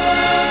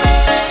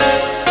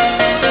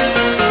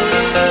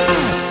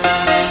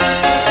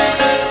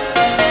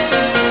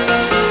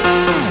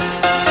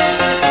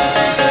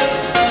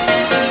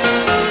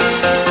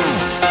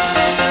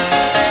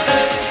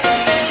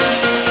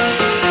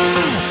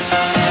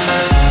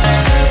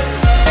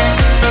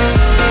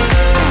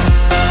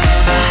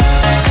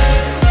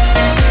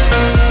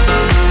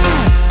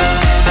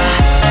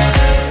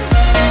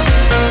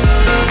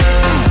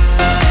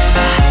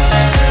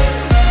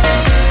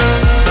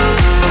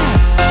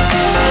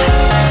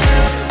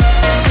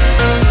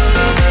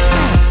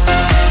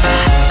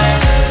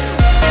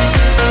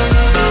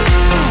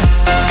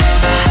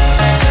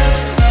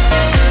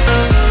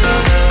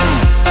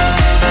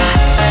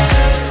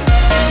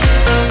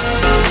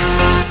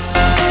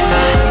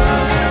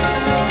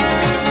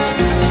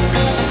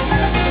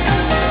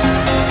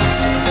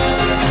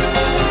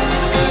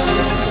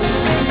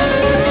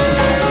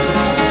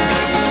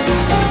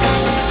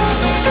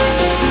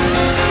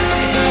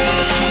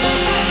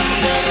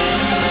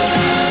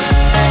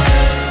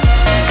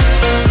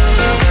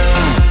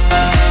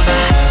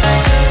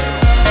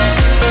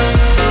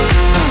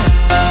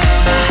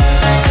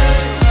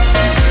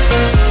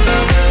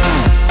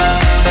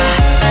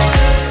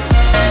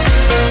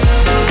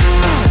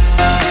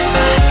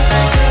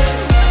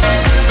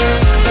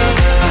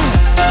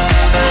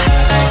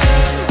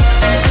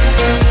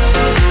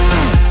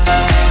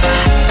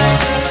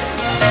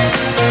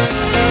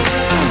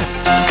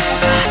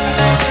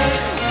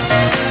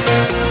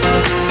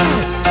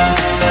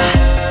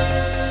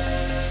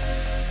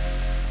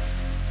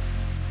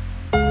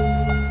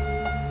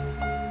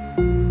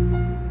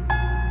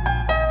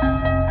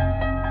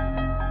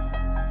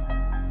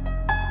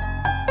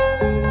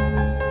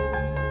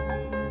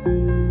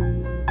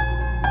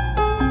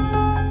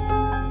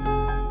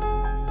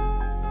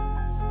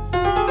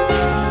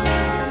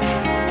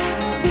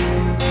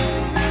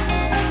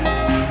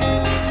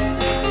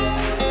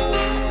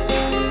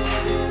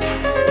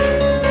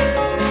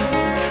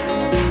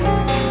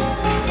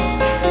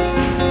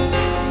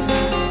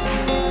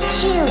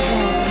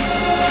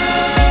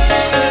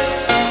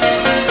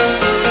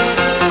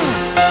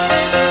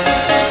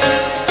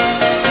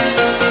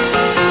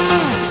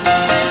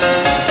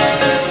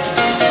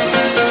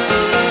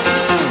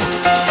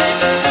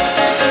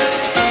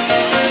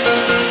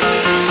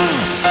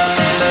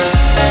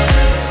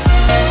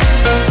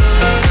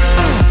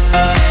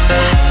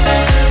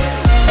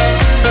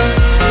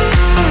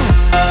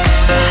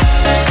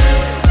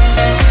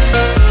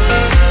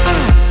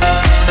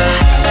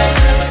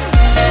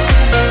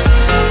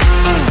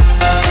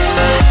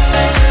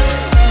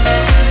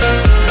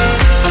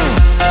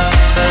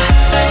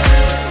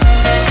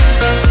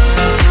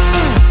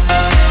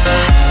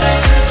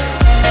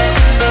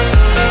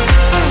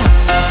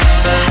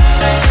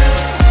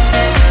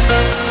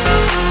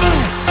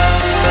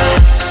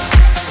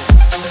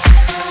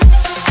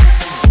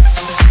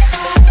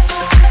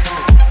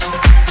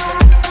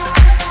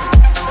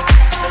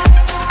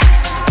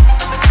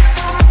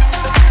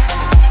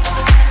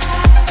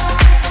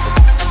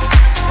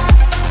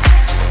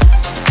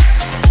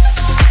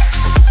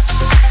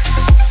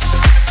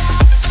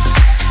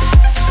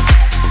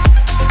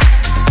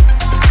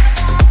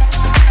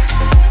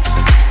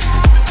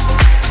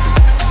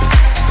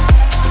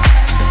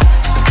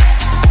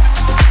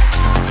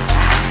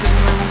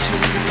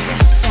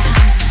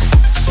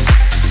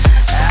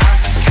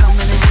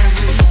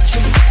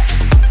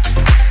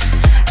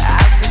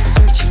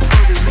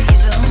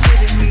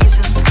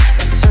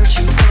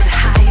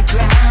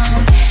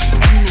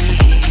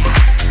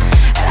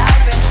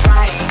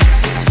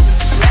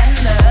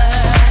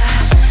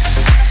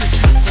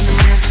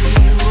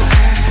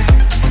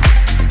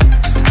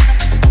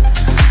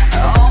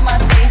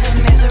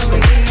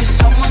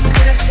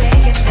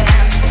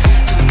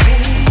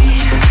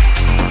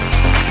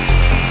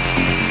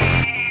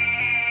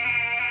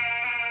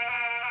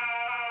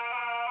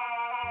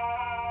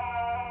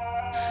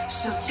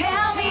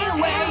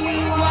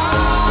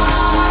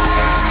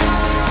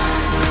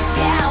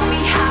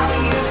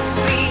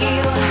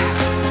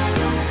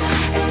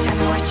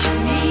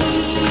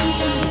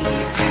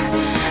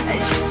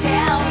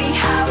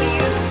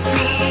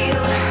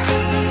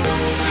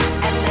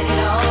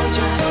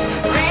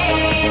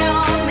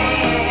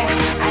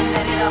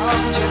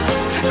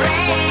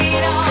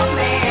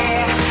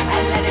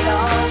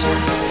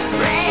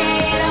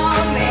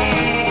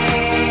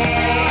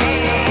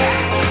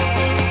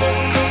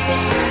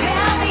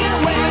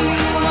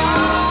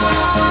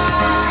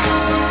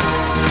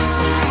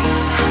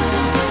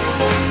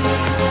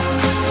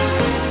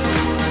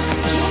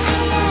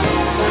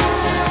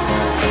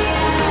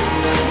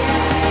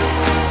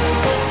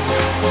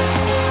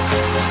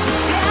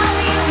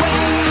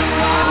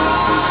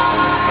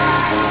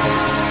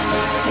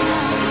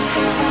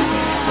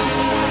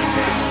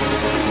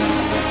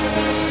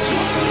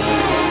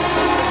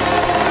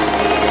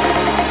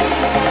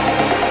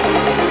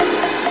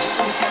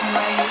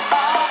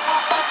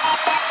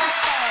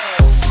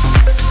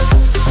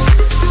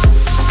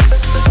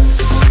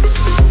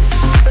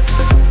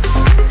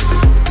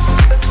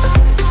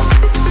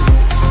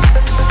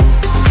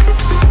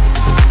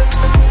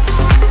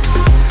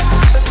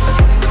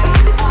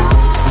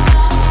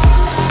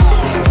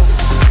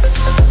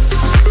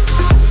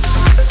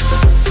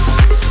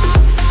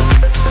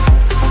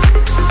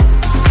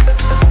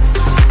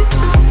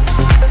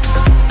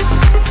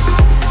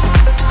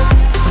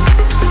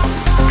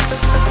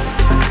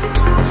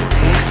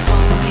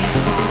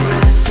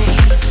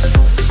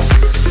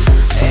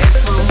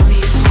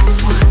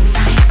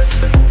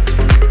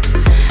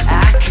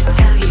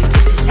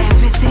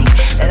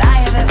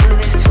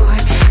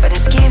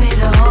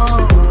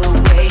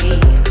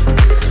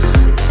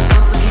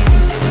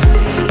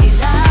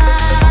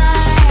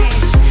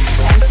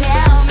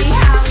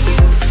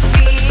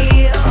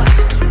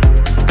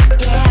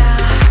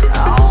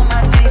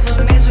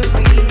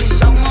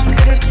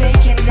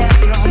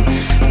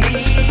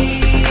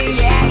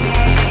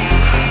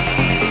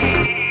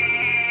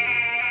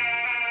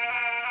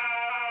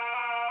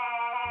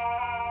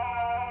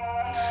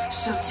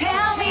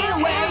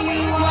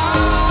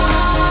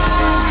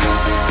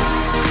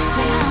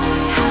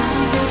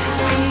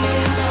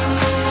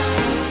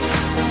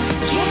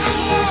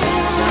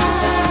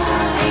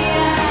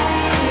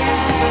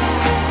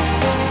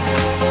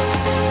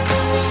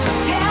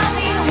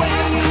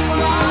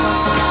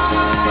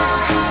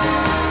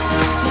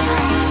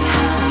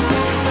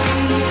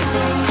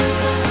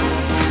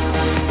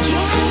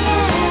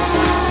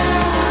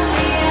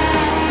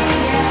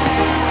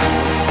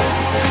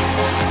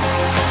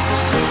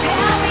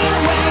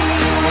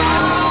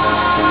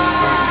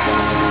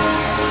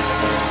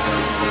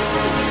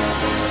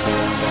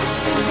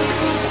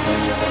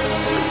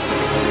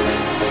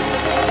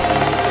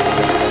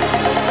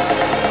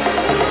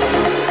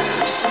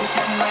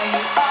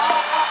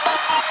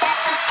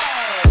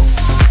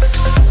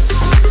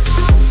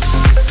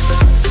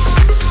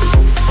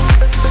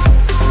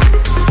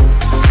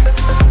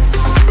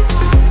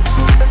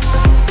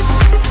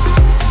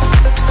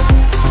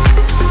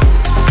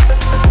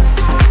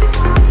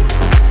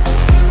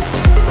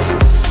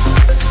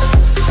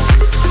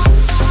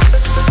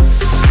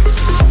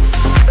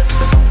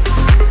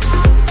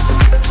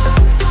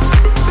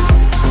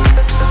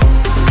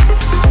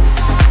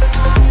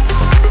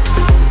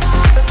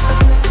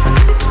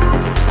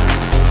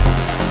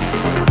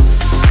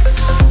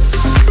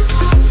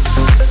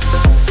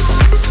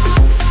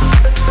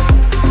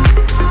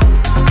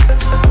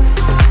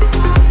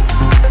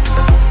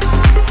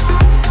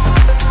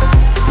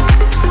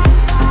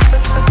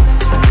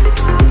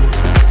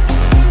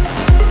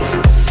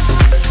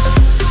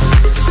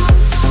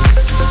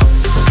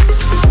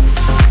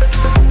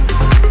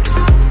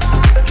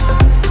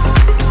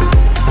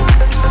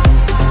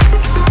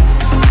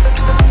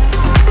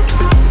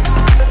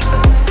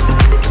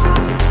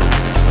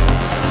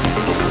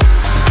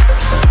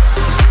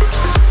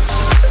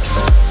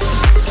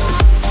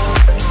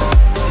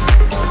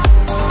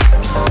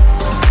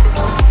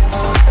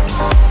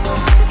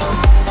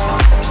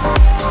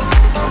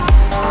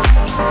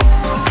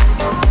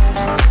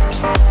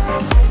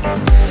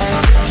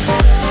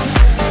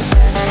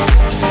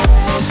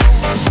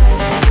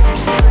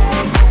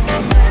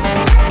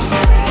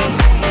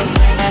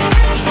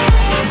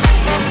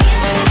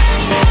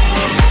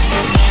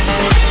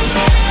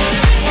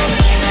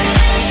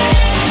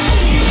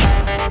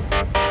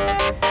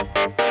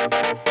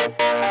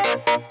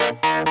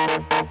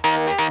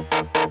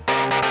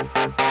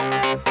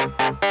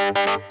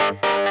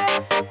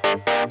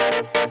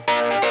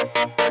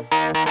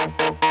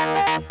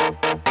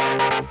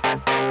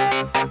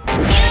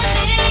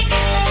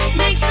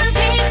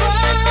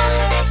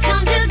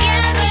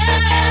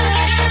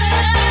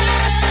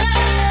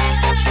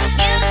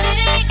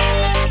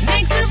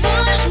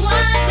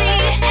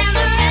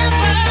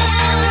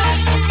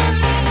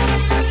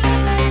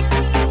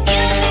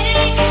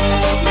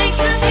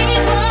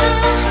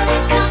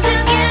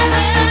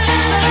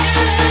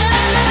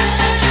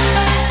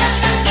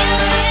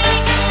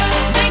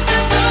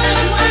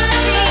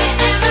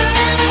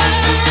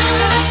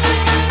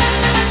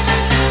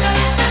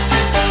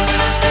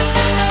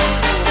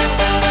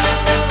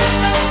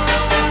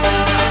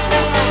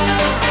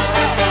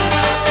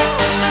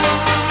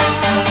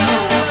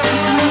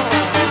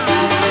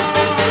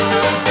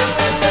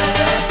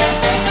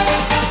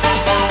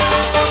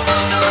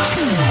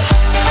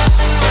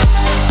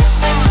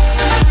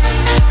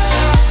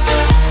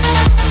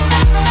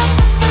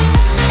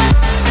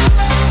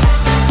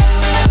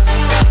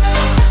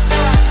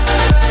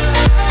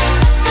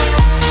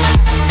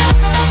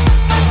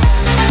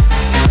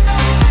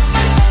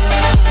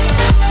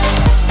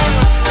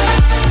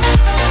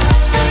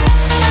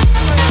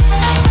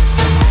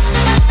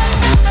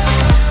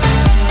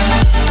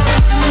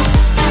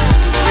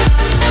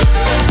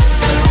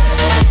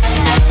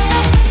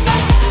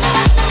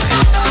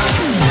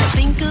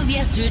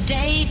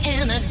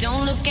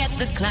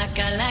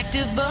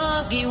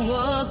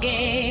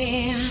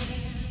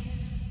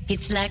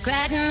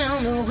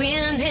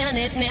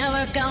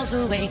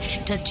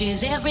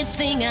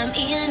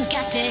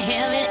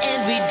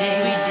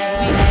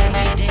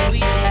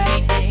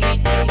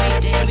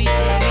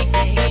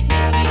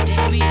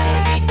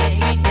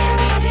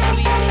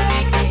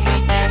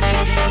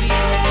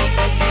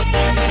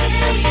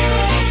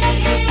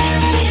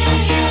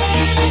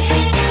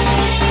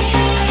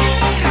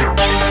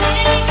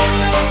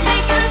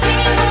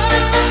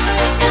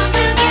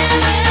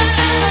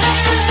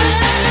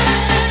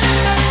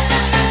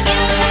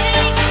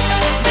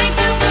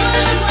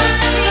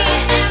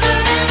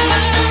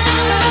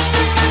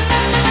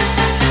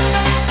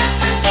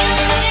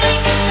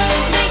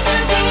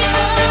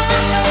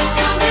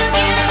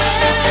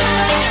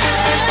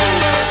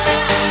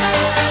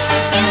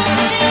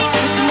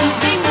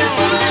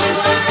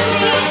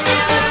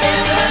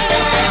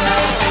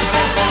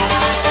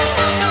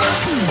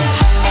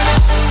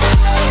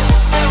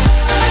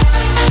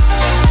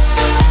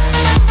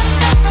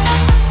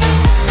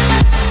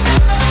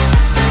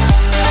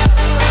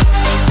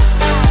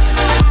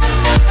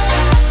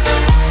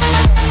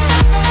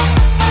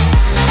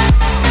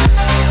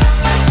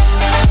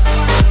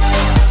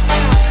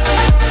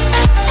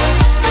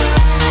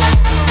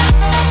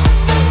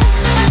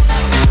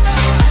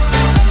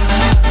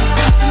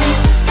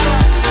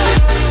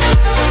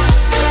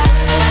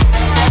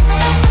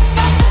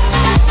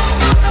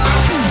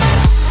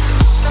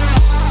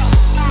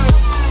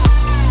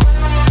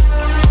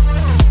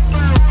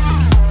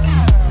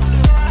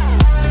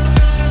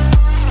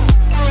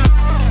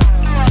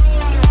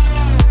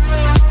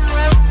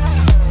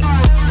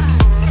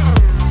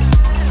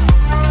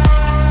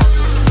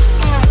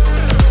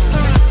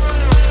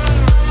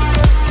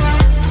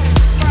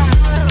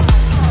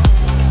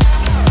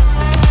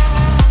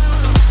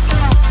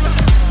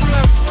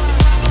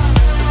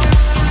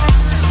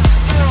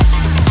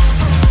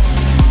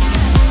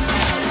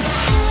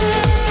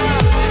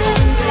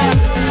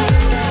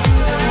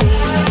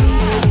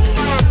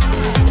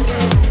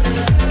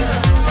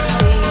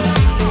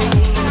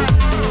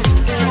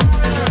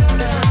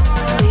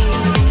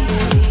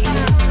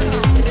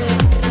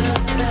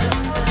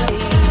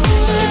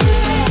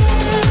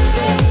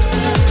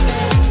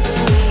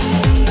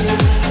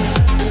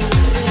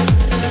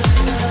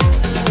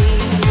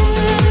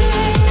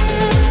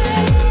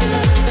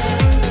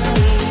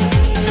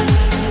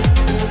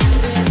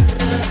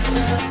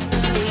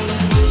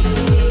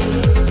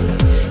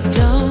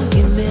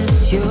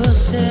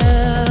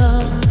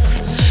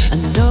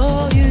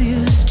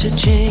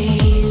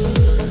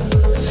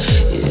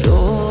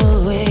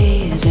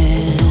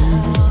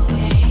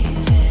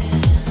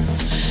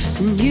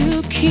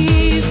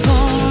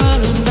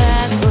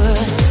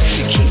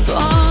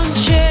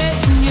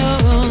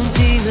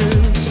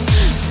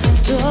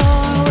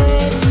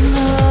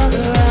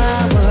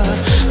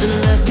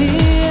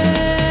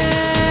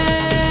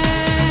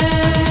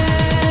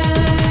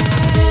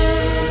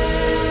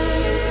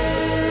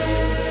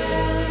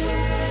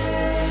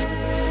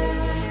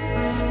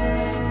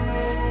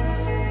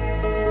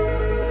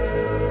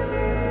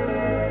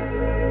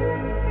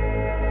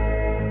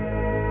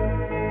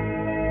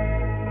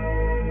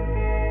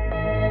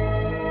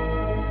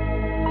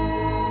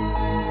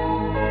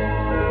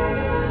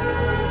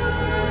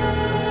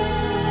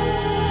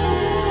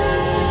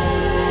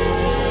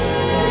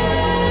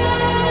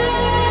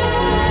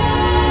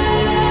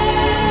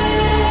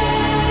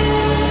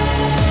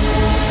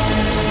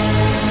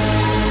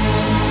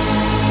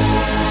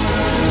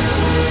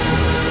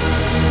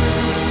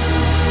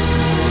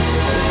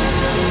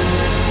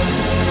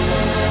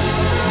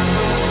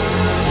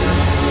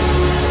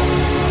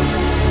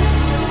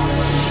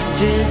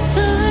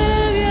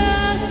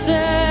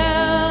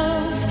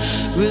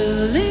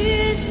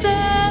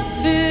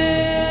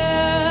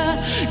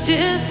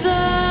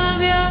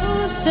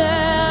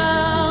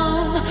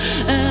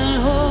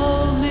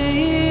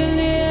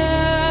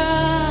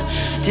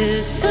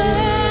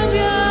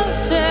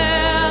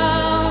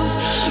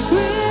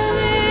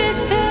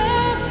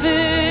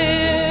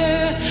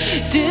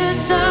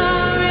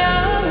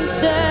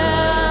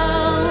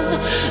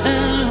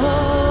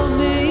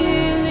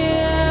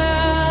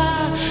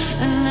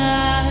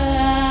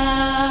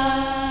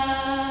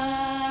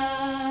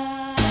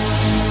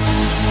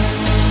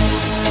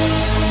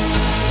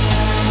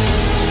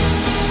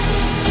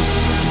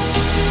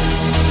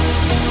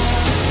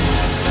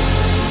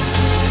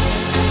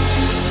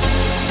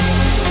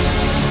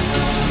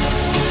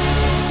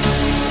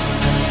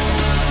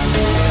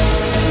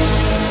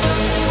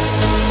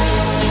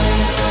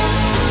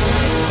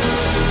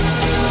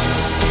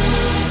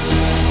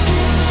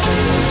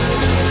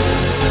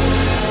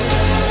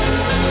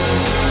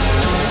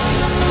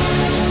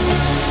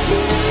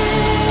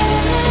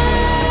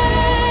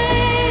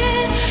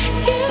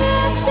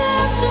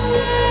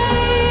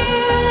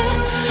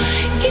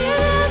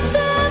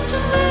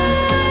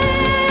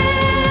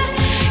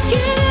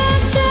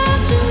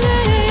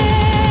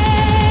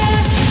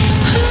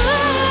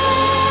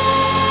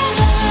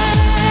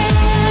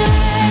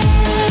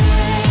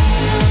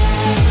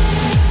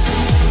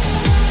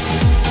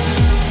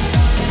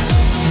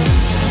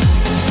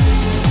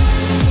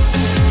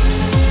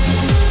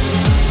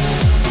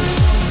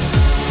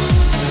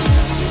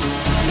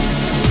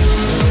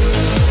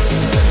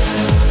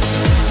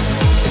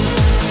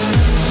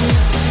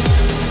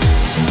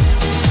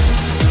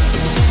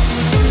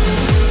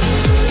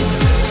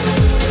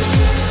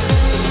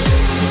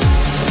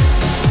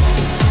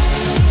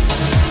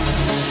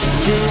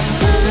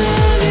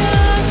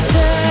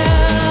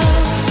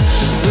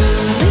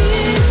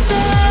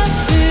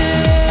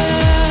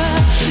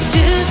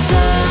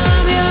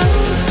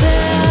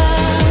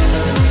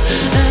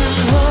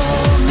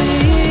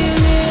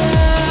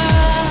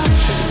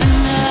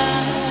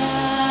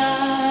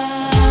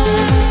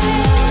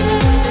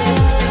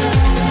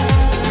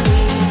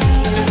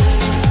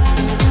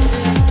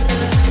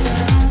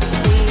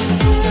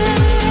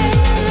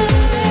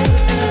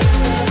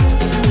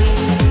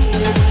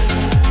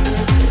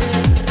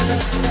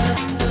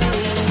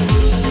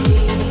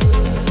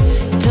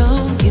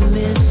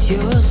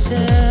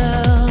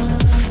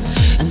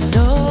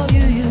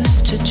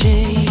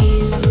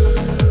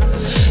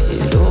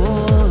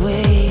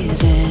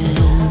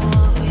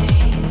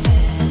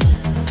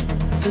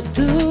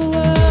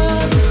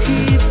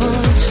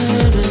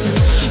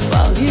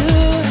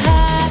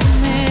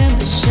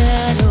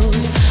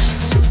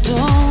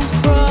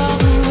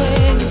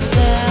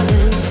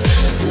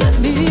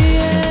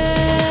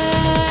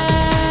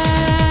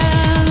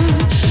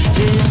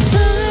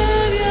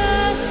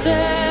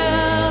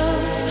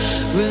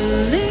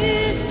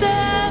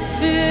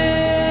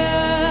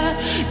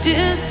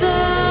 the same.